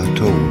day I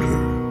told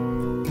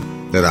her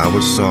that I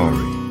was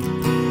sorry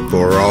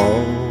for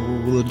all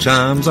the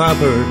times I've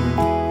hurt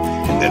her,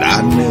 and that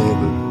I'd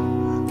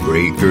never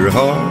break her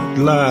heart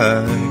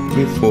like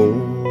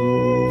before.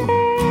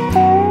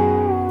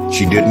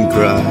 She didn't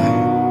cry,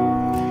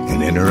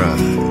 and in her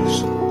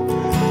eyes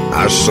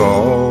I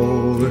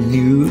saw a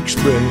new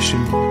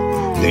expression.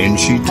 Then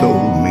she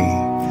told me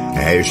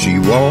as she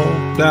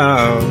walked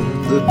out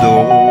the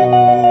door,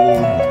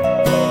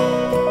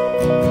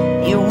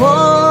 You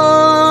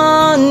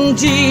one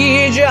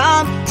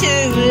teardrop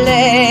too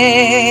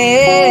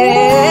late.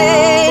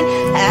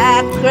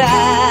 I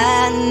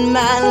cried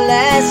my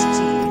last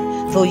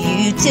tear for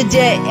you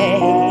today.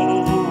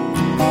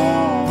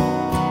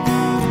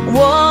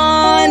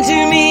 One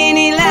too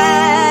many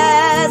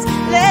lies,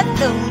 left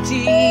no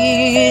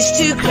tears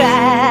to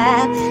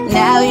cry.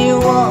 Now you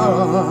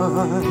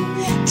one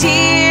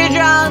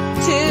teardrop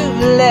too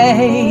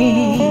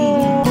late.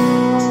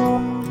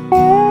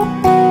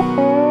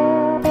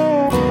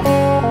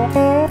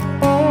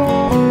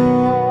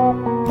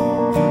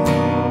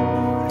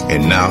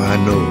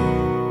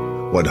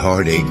 what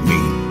heartache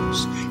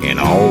means and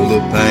all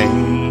the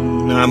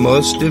pain I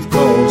must have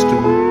caused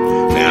her.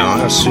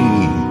 Now I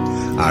see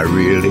I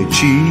really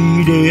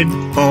cheated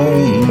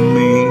on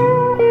me,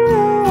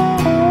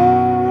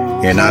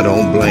 and I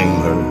don't blame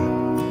her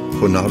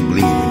for not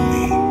believing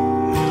me.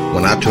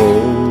 When I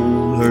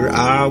told her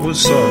I was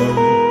sorry,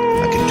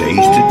 I could taste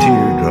a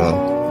teardrop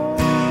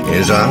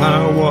as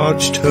I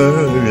watched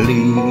her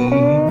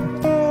leave.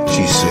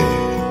 She said,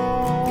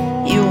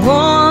 "You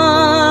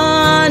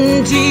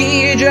one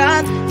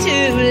teardrop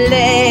too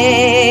late.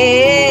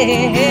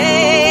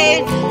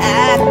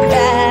 I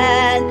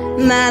cried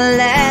my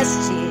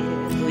last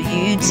tear for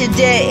you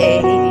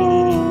today.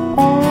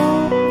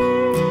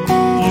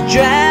 You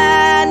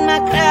dried my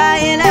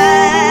crying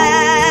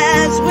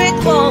eyes with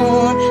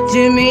one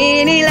too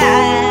many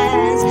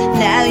lies.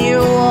 Now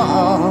you're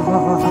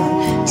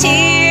one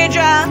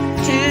teardrop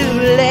too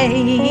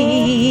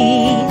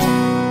late.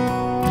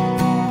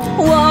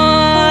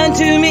 One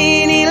too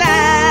many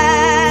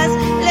lies,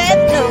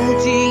 left no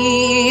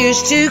tears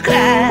to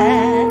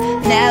cry.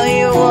 Now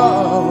you're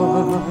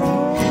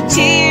one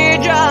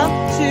teardrop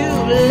too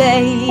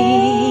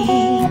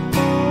late.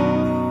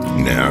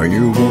 now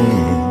you're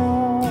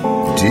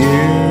one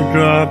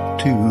teardrop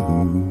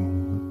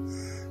too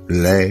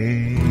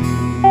late."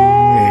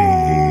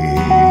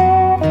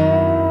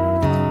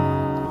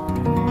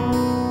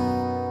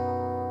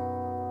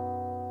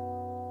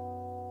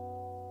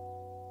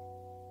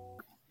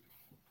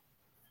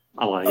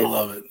 I like I it.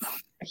 love it.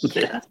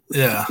 Yeah.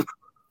 Yeah.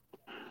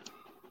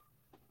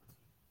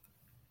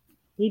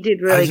 He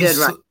did really good,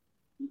 right?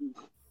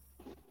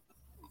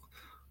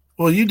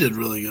 Well, you did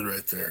really good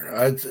right there.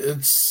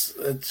 It's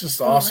just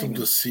awesome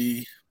to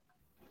see.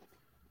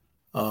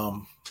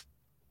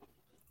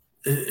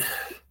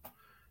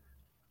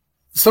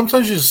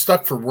 Sometimes you're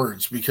stuck for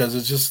words because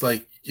it's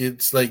like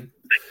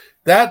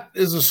that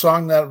is a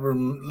song that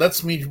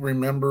lets me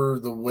remember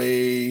the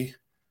way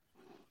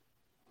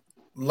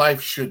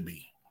life should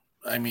be.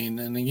 I mean,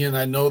 and again,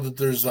 I know that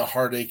there's a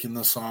heartache in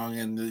the song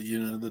and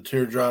the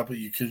teardrop.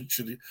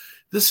 Should.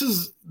 This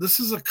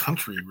is a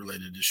country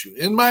related issue,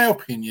 in my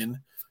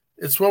opinion.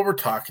 It's what we're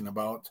talking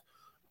about.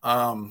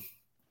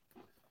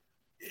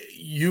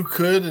 You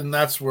could, and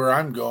that's where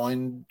I'm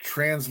going,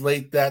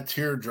 translate that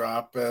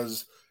teardrop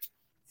as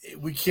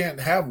we can't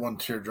have one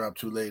teardrop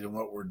too late in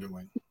what we're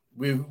doing.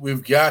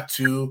 We've got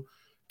to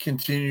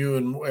continue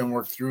and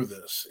work through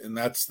this. And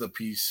that's the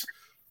piece.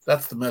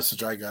 That's the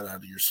message I got out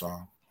of your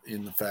song,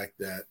 in the fact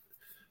that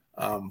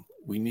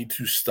we need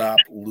to stop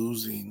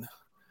losing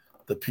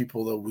the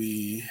people that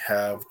we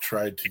have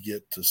tried to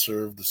get to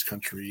serve this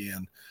country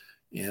and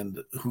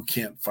who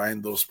can't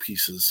find those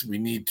pieces. We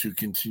need to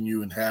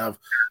continue and have,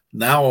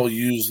 now I'll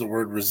use the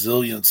word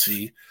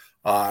resiliency,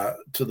 to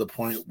the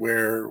point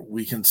where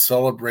we can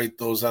celebrate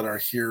those that are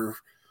here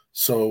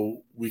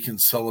so we can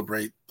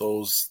celebrate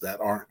those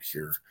that aren't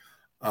here.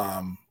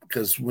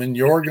 Because when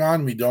you're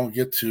gone, we don't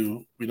get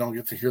to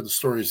hear the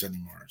stories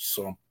anymore.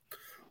 So,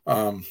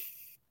 and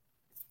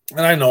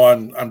I know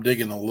I'm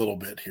digging a little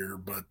bit here,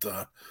 but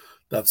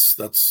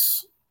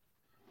that's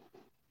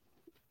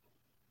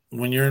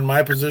when you're in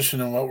my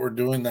position and what we're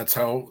doing, that's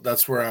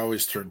where I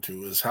always turn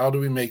to, is how do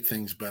we make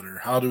things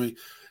better?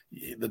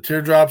 The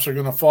teardrops are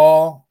going to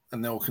fall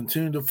and they'll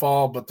continue to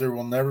fall, but there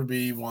will never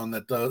be one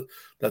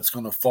that's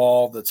going to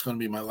fall. That's going to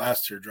be my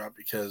last teardrop,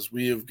 because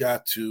we have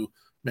got to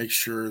make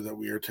sure that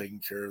we are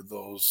taking care of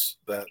those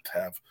that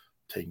have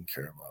taken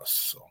care of us.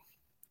 So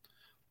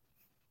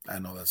I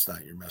know that's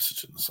not your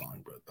message in the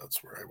song, but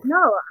that's where I went. No,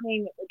 I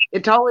mean,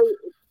 it's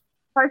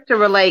supposed to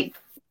relate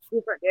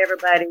different to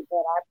everybody, but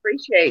I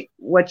appreciate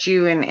what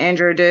you and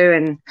Andrew do,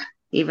 and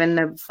even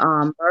the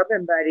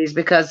Bourbon Buddies,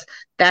 because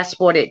that's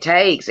what it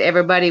takes.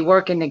 Everybody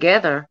working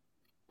together.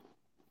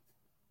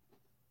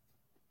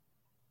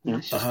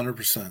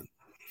 100%.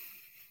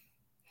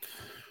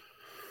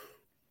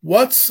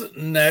 What's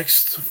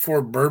next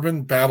for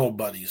Bourbon Battle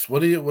Buddies?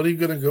 What are you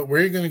going to go? Where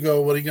are you going to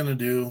go? What are you going to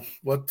do?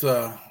 What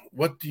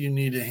do you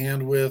need a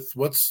hand with?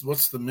 What's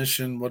the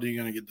mission? What are you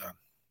going to get done?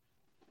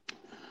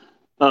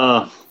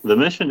 The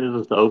mission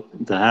is to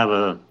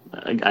have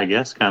I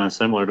guess kind of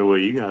similar to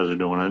what you guys are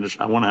doing.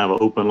 I want to have an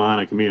open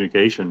line of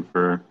communication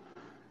for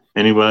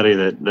anybody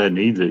that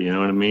needs it. You know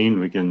what I mean?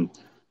 We can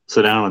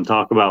sit down and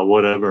talk about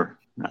whatever.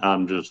 I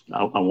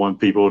want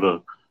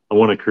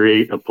to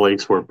create a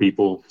place where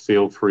people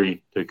feel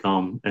free to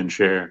come and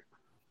share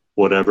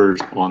whatever's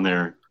on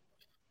their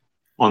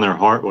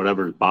heart,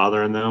 whatever's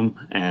bothering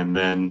them. And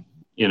then,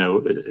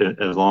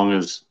 as long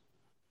as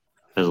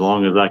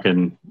I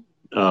can,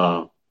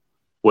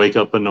 wake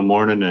up in the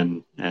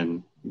morning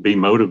and be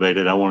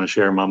motivated, I want to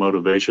share my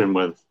motivation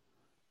with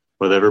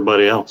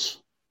everybody else,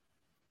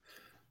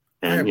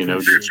 and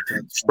just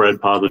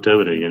spread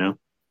positivity.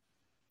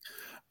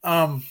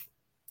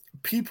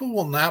 People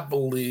will not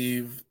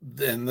believe,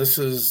 and this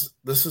is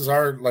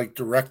our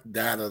direct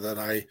data that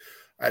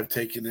I've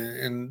taken in,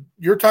 and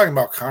you're talking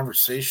about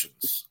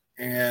conversations,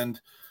 and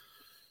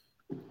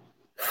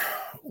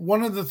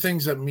one of the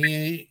things that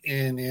me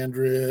and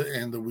Andrea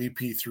and the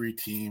WP3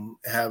 team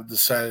have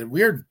decided,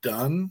 we are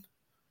done.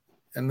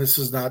 And this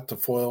is not to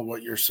foil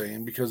what you're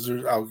saying, because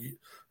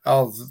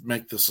I'll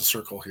make this a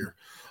circle here.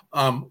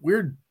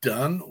 We're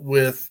done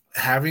with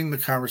having the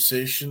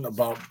conversation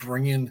about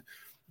bringing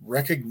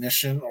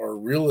recognition or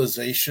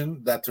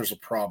realization that there's a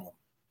problem.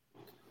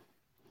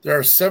 There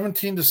are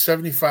 17 to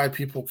 75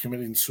 people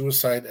committing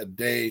suicide a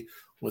day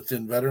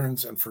within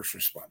veterans and first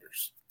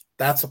responders.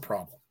 That's a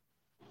problem.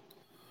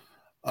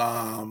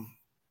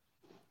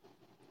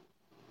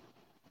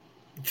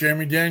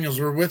 Jeremy Daniels,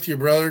 we're with you,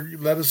 brother.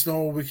 Let us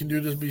know what we can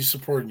do to be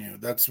supporting you.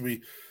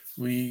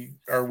 We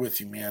are with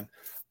you, man.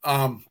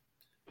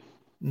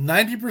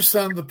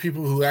 90% of the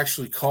people who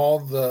actually call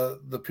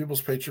the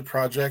People's Patriot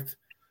Project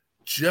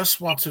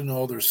just want to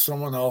know there's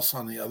someone else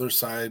on the other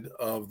side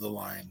of the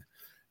line.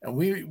 And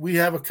we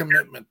have a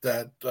commitment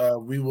that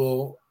we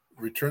will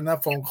return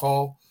that phone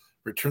call,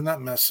 return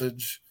that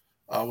message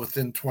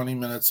within 20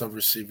 minutes of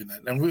receiving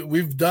it. And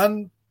we've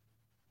done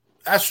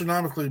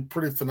astronomically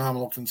pretty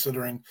phenomenal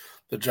considering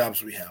the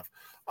jobs we have.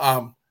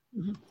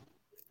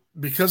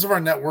 Because of our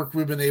network,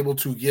 we've been able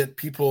to get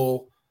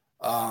people,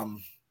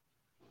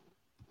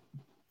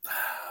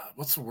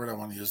 what's the word I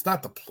want to use?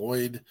 Not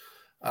deployed,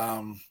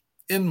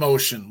 in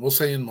motion. We'll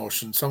say in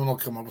motion. Someone will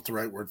come up with the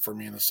right word for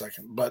me in a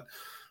second. But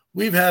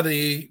we've had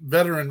a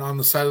veteran on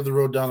the side of the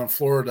road down in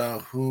Florida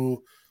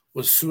who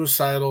was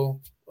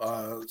suicidal,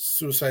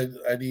 suicide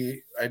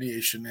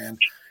ideation,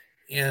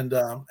 and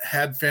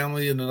had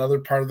family in another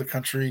part of the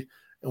country,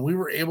 and we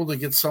were able to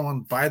get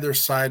someone by their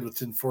side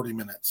within 40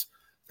 minutes.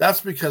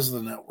 That's because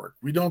of the network.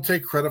 We don't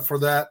take credit for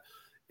that.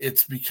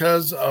 It's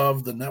because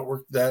of the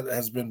network that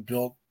has been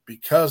built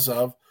because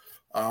of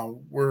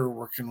we're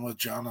working with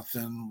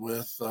Jonathan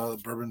with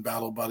Bourbon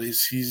Battle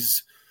Buddies.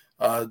 He's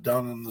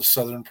down in the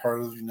southern part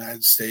of the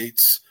United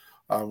States.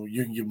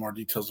 You can give more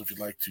details if you'd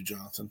like to,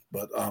 Jonathan.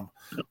 But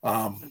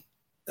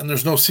and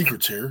there's no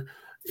secrets here.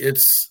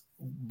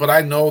 But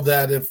I know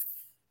that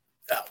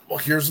well,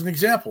 here's an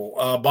example.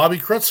 Bobby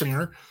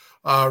Krutzinger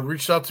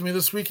reached out to me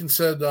this week and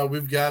said,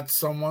 we've got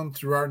someone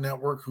through our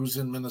network who's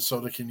in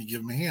Minnesota. Can you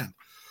give him a hand?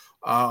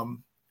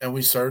 And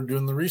we started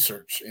doing the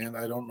research. And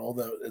I don't know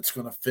that it's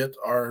going to fit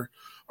our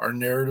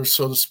narrative,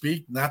 so to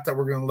speak. Not that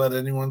we're going to let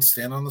anyone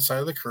stand on the side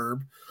of the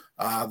curb.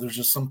 There's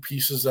just some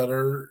pieces that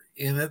are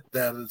in it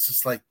that it's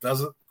just like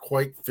doesn't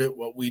quite fit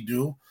what we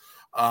do.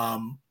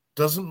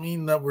 Doesn't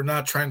mean that we're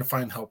not trying to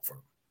find help for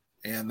them.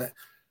 And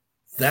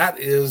that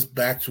is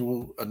back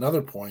to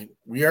another point.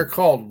 We are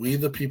called We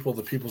the People,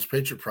 the People's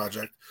Patriot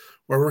Project,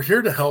 where we're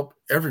here to help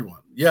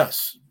everyone.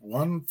 Yes,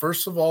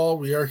 first of all,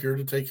 we are here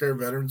to take care of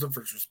veterans and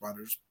first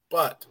responders.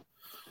 But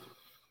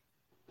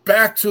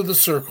back to the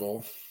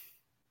circle,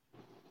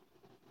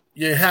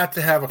 you have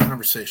to have a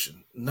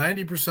conversation.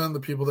 90% of the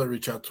people that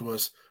reach out to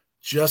us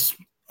just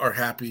are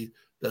happy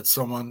that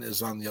someone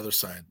is on the other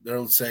side.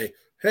 They'll say,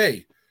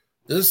 hey,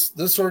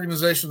 this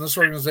organization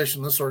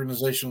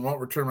won't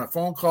return my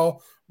phone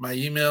call, my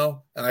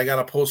email, and I got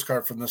a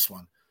postcard from this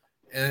one.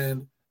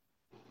 And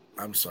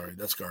I'm sorry,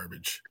 that's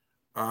garbage.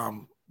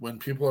 When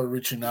people are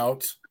reaching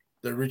out,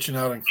 they're reaching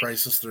out in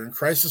crisis. They're in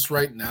crisis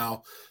right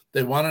now.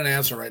 They want an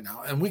answer right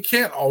now. And we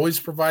can't always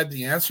provide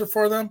the answer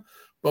for them,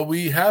 but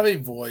we have a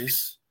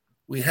voice.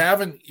 We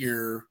have an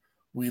ear.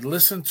 We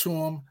listen to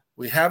them.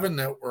 We have a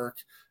network,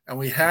 and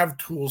we have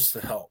tools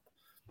to help.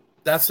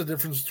 That's the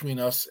difference between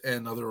us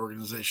and other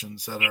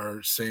organizations that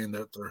are saying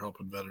that they're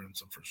helping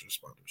veterans and first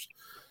responders.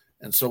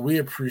 And so we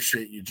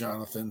appreciate you,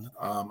 Jonathan.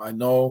 I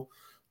know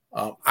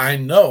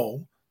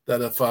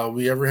that if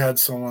we ever had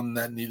someone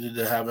that needed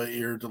to have an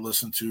ear to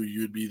listen to,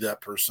 you'd be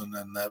that person,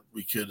 and that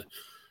we could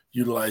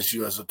utilize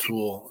you as a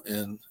tool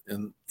in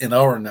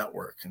our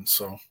network. And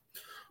so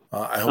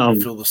I hope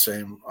you feel the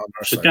same on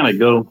our side. To kind of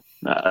go,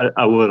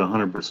 I would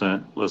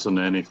 100% listen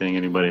to anything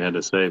anybody had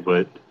to say,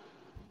 but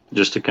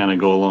just to kind of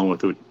go along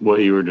with what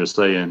you were just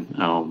saying,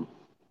 I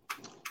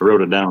wrote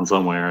it down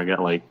somewhere. I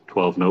got like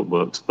 12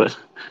 notebooks,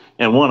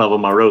 and one of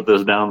them, I wrote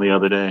this down the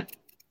other day.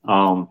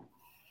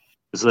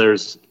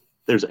 There's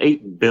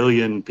 8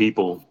 billion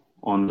people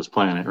on this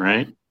planet,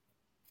 right?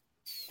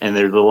 And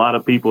there's a lot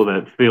of people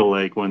that feel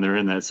like when they're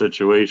in that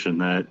situation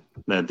that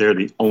they're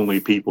the only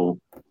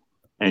people,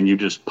 and you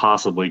just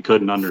possibly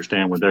couldn't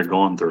understand what they're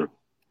going through.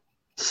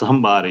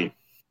 Somebody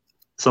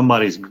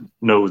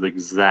knows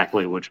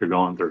exactly what you're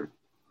going through.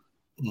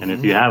 And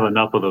if you have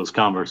enough of those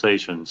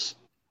conversations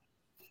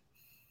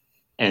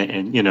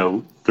and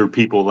through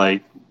people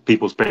like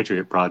People's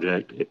Patriot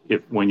Project,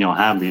 when y'all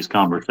have these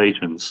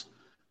conversations,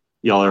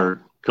 y'all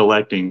are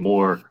collecting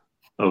more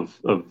of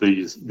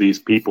these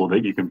people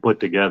that you can put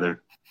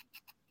together.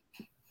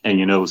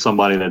 And,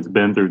 somebody that's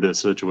been through this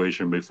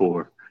situation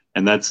before.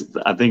 And I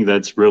think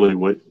that's really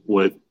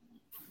what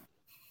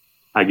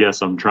I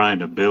guess I'm trying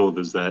to build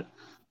is that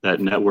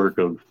network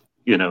of,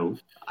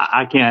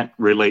 I can't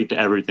relate to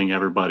everything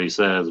everybody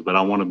says, but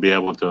I want to be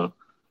able to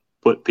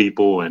put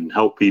people and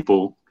help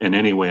people in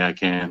any way I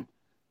can.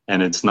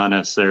 And it's not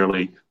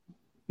necessarily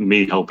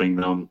me helping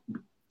them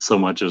so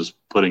much as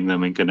putting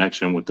them in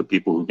connection with the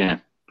people who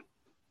can.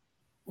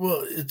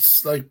 Well,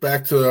 it's like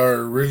back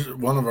to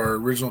one of our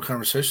original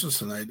conversations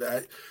tonight.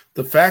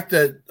 The fact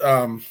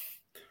that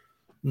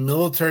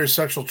military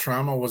sexual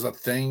trauma was a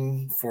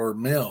thing for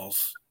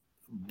males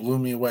blew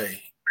me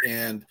away.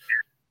 And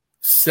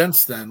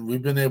since then,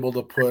 we've been able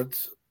to put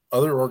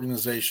other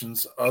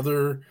organizations,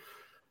 other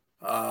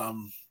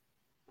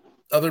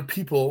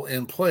people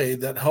in play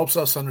that helps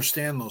us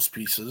understand those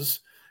pieces.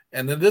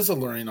 And it is a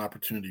learning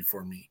opportunity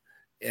for me.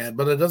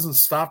 But it doesn't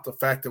stop the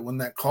fact that when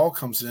that call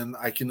comes in,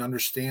 I can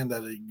understand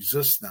that it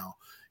exists now.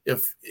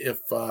 If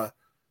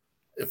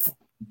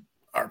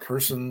our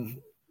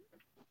person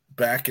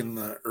back in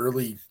the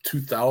early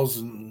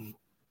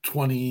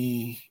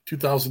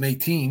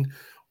 2018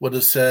 would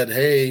have said,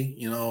 "Hey,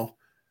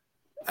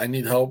 I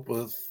need help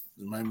with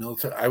my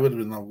military," I would have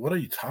been like, "What are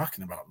you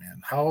talking about,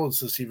 man? How is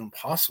this even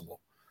possible?"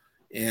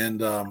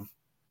 And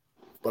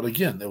but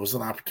again, it was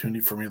an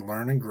opportunity for me to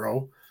learn and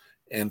grow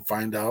and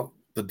find out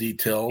the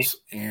details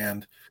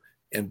and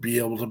be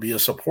able to be a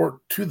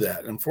support to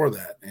that and for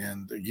that.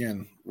 And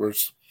again,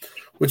 which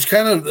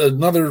kind of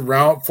another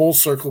round full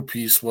circle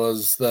piece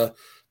was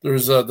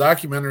there's a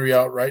documentary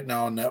out right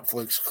now on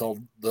Netflix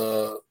called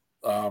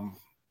I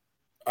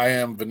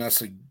Am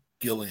Vanessa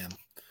Gillian.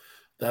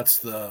 That's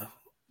the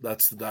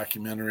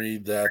documentary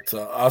that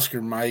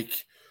Oscar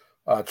Mike,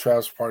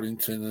 Travis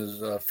Partington is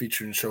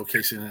featuring and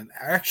showcasing. And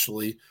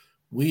actually,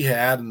 we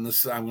had, and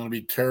this I'm going to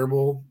be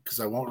terrible because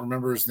I won't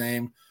remember his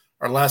name,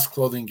 our last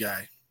clothing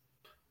guy,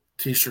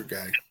 T-shirt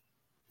guy.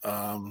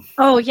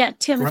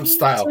 Tim. Grunt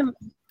Style.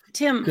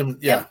 Tim.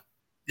 Yeah. Yep.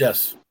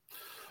 Yes.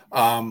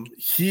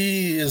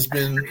 He has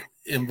been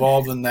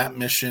involved in that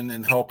mission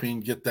and helping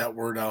get that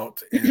word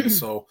out. And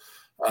so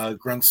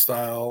Grunt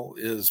Style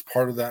is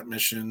part of that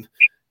mission.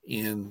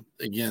 And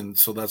again,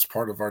 so that's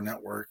part of our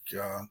network,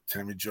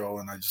 Tammy Joe,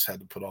 and I just had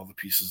to put all the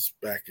pieces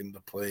back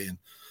into play. And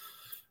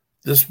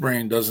this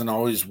brain doesn't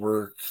always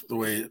work the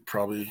way it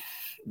probably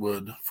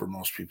would for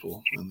most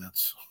people. And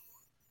that's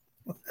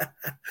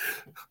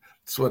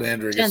what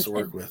Andrea gets to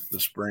work with,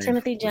 this brain.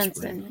 Timothy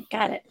Jensen.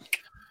 Got it.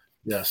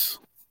 Yes.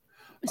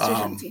 Mr.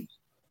 Jensen.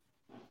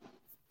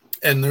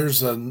 And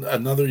there's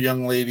another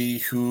young lady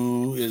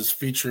who is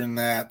featuring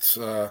that.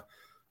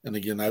 And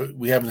again,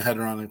 we haven't had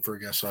her on for a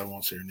guest, so I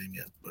won't say her name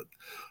yet. But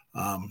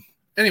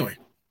anyway,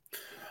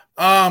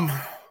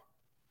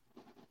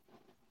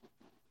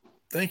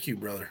 thank you,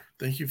 brother.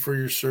 Thank you for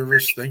your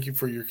service. Thank you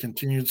for your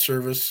continued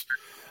service.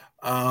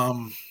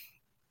 Tammy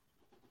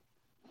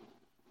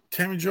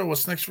Jo,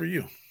 what's next for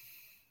you?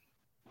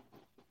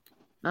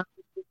 I'm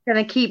just going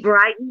to keep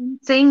writing,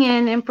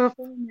 singing, and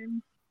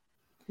performing.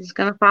 Just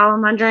going to follow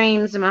my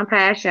dreams and my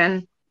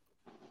passion.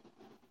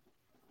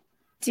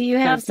 Do you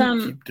have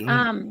some big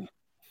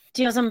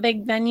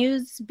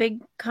venues,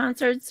 big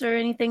concerts, or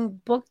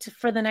anything booked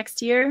for the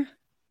next year?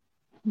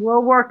 We're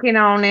working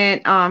on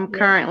it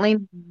currently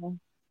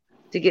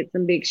to get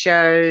some big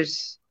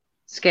shows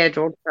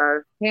scheduled.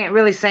 So can't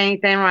really say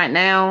anything right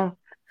now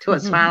till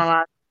it's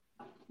finalized.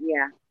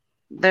 Yeah,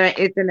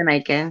 it's in the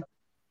making.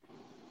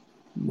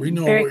 We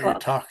know what you're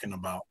talking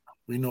about.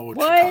 We know what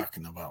you're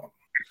talking about.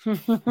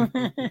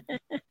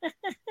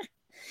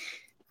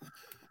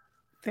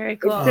 Very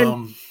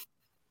cool.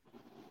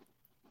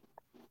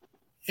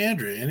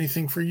 Andrea,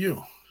 anything for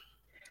you?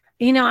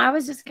 I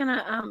was just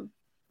gonna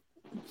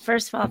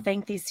first of all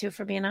thank these two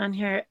for being on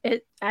here.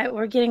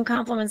 We're getting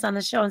compliments on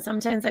the show, and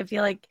sometimes I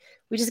feel like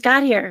we just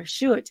got here.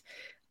 Shoot.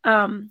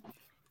 Thank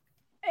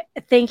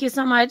you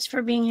so much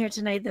for being here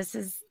tonight. This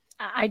is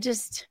I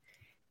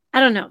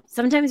don't know.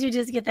 Sometimes you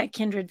just get that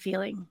kindred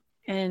feeling,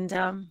 and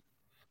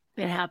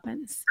it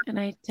happens. And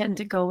I tend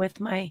to go with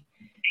my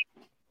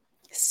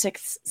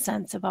sixth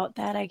sense about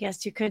that, I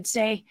guess you could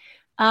say.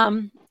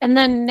 And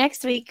then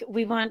next week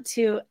we want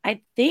to,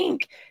 I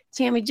think,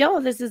 Tammy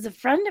Jo, this is a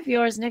friend of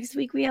yours. Next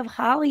week we have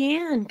Holly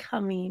Ann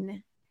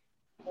coming.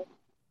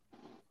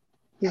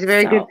 She's a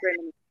very good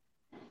friend.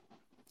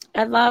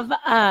 I love,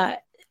 I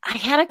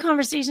had a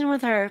conversation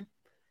with her.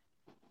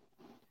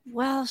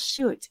 Well,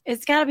 shoot,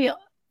 it's got to be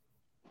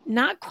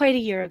not quite a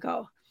year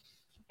ago.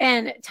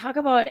 And talk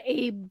about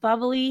a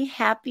bubbly,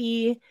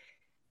 happy,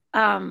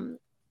 oh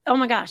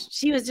my gosh,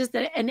 she was just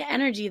an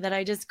energy that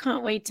I just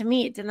couldn't wait to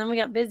meet. And then we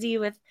got busy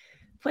with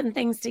putting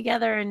things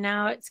together, and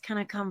now it's kind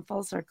of come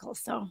full circle.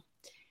 So,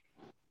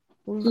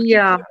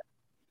 yeah,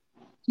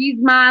 she's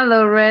my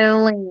Loretta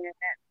Lynn.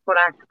 That's what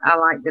I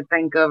like to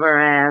think of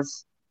her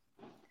as.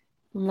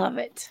 Love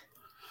it.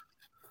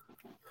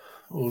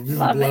 Well, we've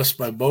been blessed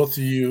by both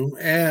of you,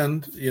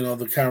 and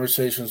the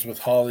conversations with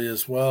Holly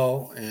as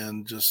well,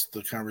 and just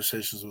the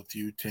conversations with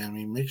you,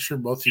 Tammy. Make sure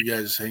both of you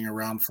guys hang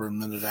around for a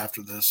minute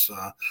after this.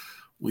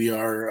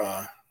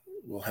 We'll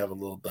have a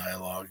little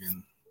dialogue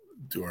and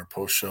do our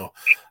post show.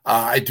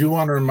 I do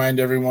want to remind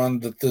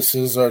everyone that this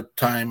is our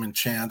time and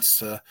chance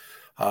to.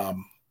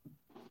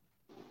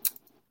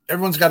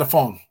 Everyone's got a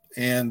phone,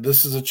 and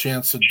this is a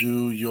chance to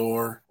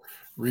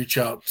reach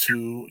out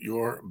to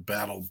your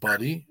battle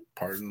buddy.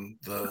 Pardon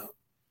the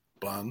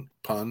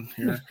pun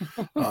here.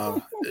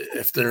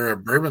 If they're a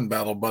bourbon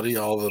battle buddy,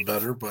 all the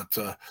better. But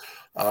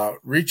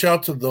reach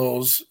out to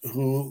those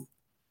who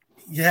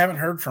you haven't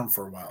heard from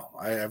for a while.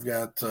 I've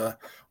got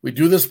we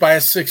do this by a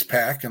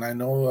 6-pack, and I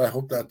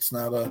hope that's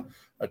not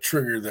a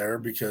trigger there,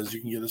 because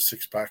you can get a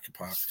 6-pack of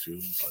pop too.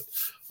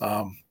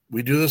 But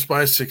we do this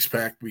by a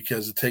 6-pack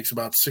because it takes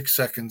about 6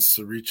 seconds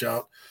to reach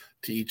out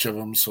to each of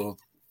them. So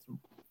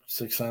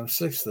 6 times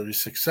 6,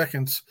 36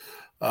 seconds.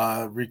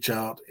 Reach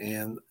out,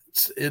 and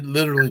it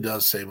literally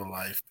does save a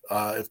life.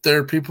 If there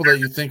are people that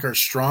you think are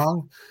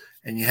strong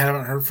and you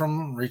haven't heard from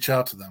them, reach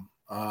out to them.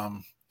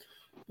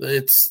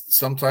 It's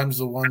sometimes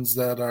the ones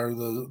that are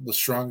the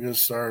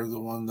strongest are the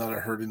ones that are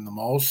hurting the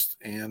most,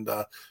 and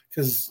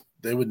because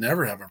they would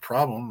never have a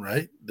problem,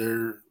 right?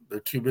 They're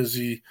too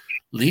busy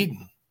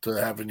leading to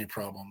have any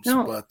problems.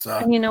 No, but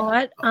and you know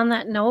what? On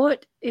that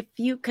note,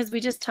 because we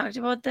just talked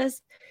about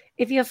this,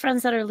 if you have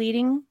friends that are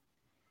leading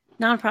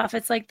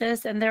nonprofits like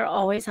this and they're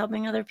always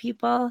helping other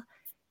people,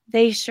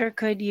 they sure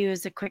could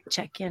use a quick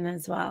check-in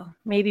as well.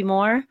 Maybe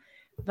more,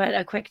 but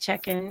a quick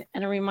check-in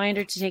and a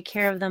reminder to take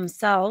care of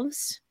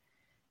themselves,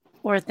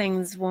 or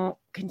things won't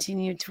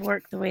continue to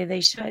work the way they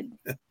should.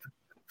 I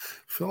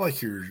feel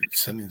like you're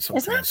sending some.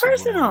 It's not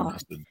personal.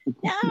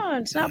 No,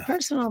 it's not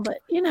personal, but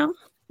you know.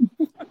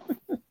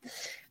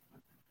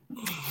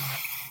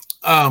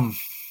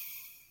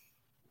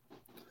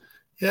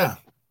 Yeah.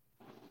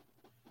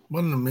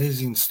 What an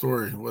amazing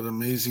story. What an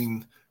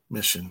amazing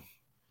mission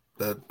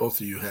that both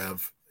of you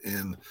have.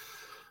 And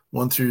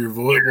one through your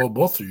voice, well,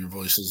 both of your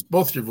voices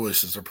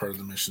are part of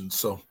the mission.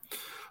 So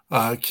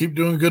keep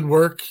doing good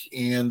work.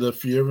 And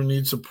if you ever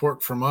need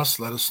support from us,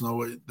 let us know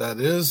what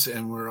that is.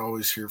 And we're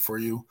always here for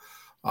you.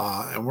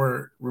 And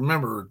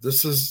remember,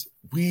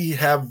 we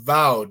have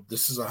vowed,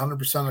 this is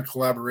 100% a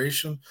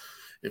collaboration.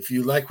 If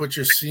you like what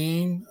you're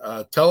seeing,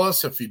 tell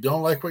us. If you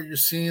don't like what you're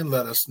seeing,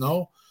 let us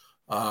know.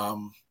 Have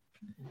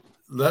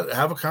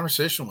a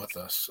conversation with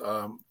us.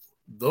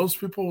 Those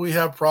people we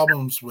have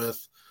problems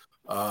with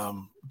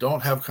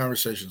don't have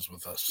conversations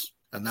with us,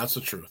 and that's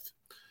the truth.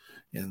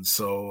 And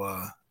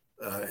so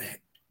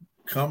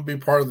come be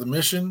part of the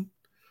mission,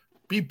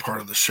 be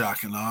part of the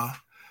shock and awe.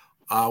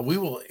 We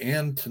will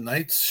end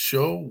tonight's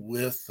show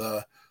with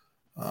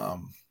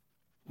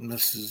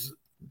Mrs.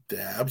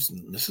 Dabbs.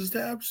 Mrs.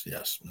 Dabbs?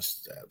 Yes,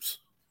 Mrs.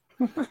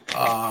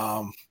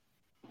 Dabbs.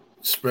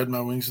 Spread my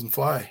wings and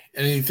fly.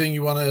 Anything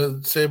you want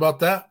to say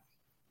about that?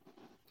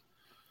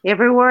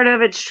 Every word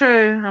of it's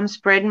true. I'm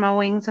spreading my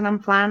wings and I'm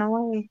flying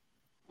away.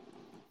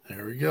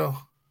 There we go.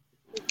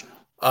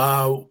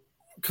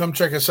 Come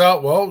check us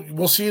out. Well,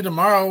 we'll see you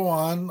tomorrow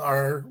on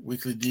our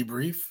weekly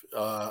debrief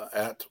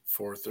at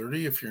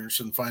 4:30. If you're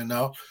interested in finding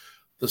out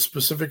the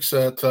specifics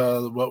at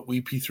what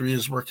WP3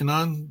 is working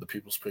on, the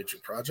People's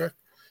Patriot Project.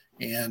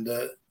 And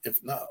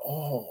if not,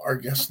 our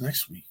guest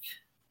next week.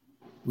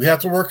 We have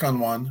to work on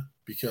one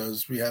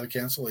because we had a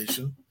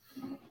cancellation.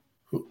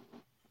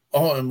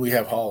 And we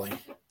have Holly.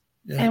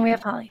 Yeah. And we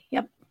have Holly.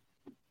 Yep.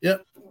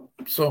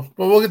 So,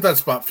 but we'll get that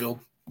spot filled.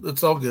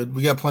 It's all good.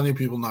 We got plenty of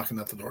people knocking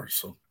at the door.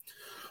 So,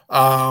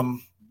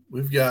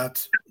 we've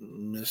got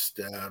Mrs.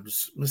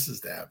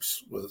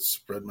 Dabbs with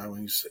Spread My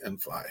Wings and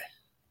Fly.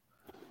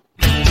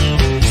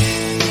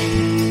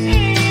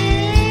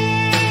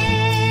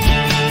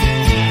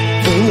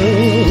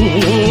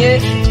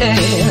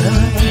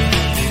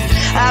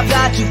 I've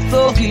got to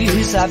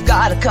focus, I've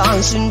got to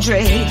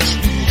concentrate,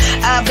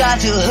 I've got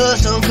to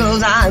hustle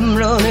cause I'm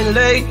running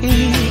late.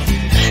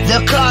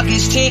 The clock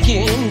is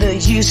ticking, the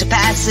years are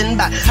passing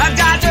by. I've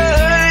got to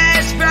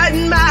hurry, spread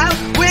my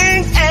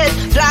wings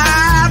and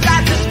fly. I've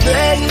got to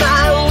spread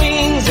my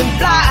wings and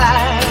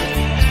fly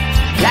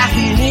like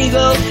an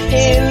eagle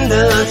in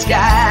the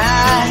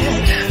sky.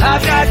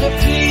 I've got to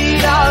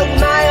feed on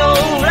my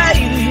own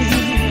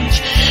rage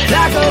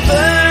like a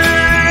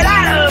bird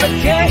out of a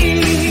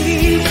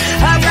cage.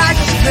 I've got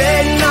to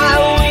spread my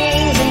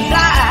wings and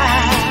fly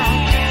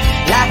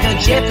like a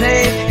jet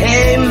plane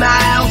 8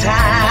 miles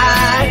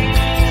high,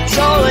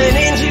 soaring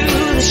into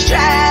the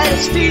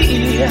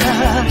stratosphere,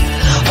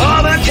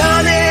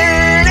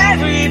 overcoming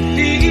every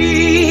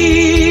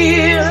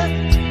fear.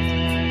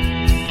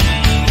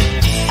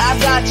 I've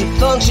got to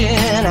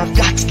function, I've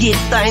got to get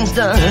things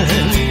done.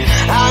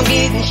 I'm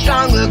getting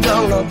stronger,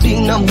 gonna be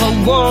number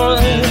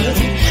one.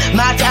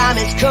 My time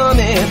is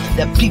coming,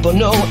 the people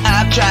know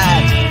I've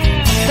tried.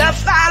 The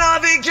final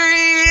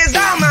victory is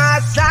on my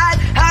side.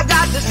 I've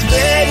got to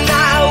spread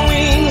my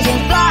wings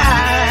and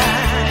fly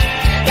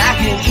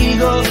like an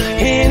eagle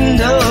in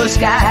the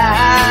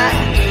sky.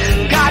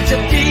 Got to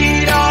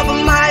feed off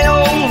of my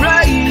own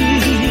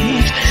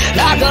rage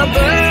like a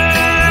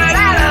bird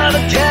out of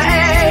a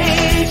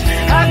cage.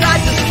 I've got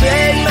to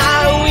spread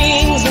my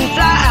wings and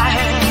fly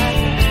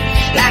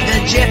like a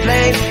jet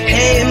plane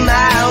 8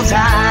 miles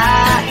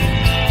high,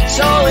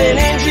 soaring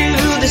into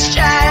the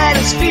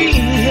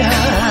stratosphere,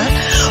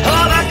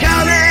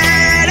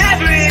 overcoming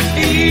every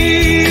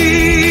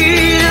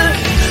fear.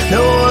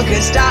 No one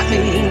can stop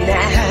me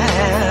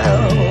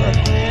now.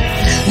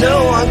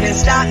 No one can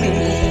stop me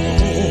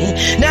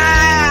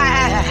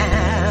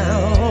now.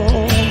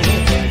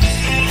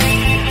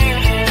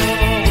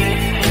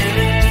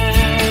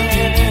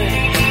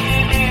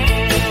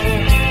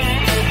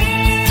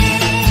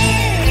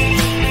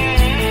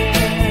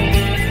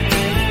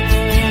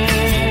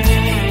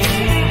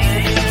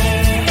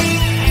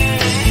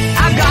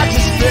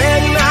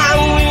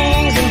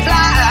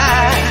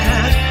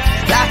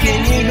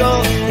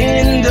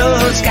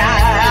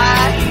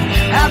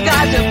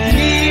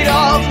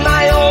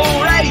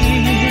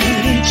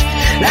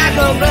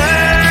 a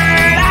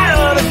bird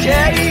out of a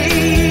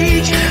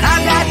cage.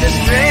 I've got to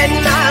spread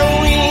my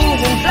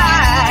wings and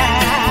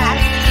fly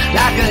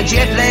like a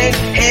jet plane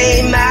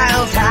 8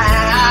 miles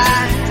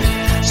high,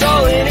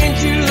 soaring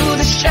into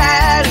the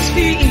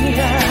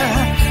stratosphere,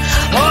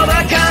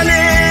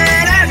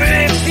 overcoming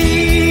every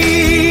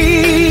fear.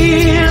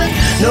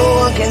 No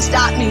one can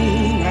stop me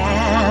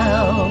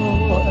now.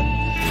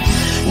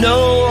 No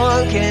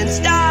one can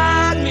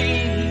stop me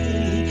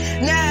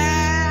now.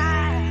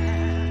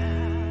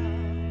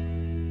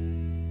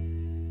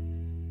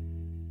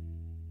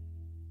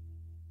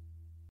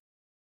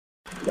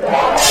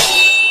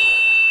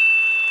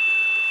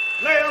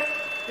 Left,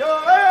 your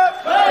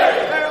left,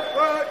 left,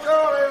 right,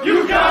 your left.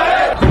 You got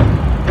it.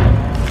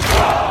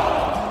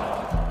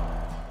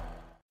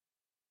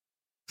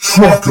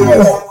 Truck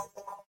it off.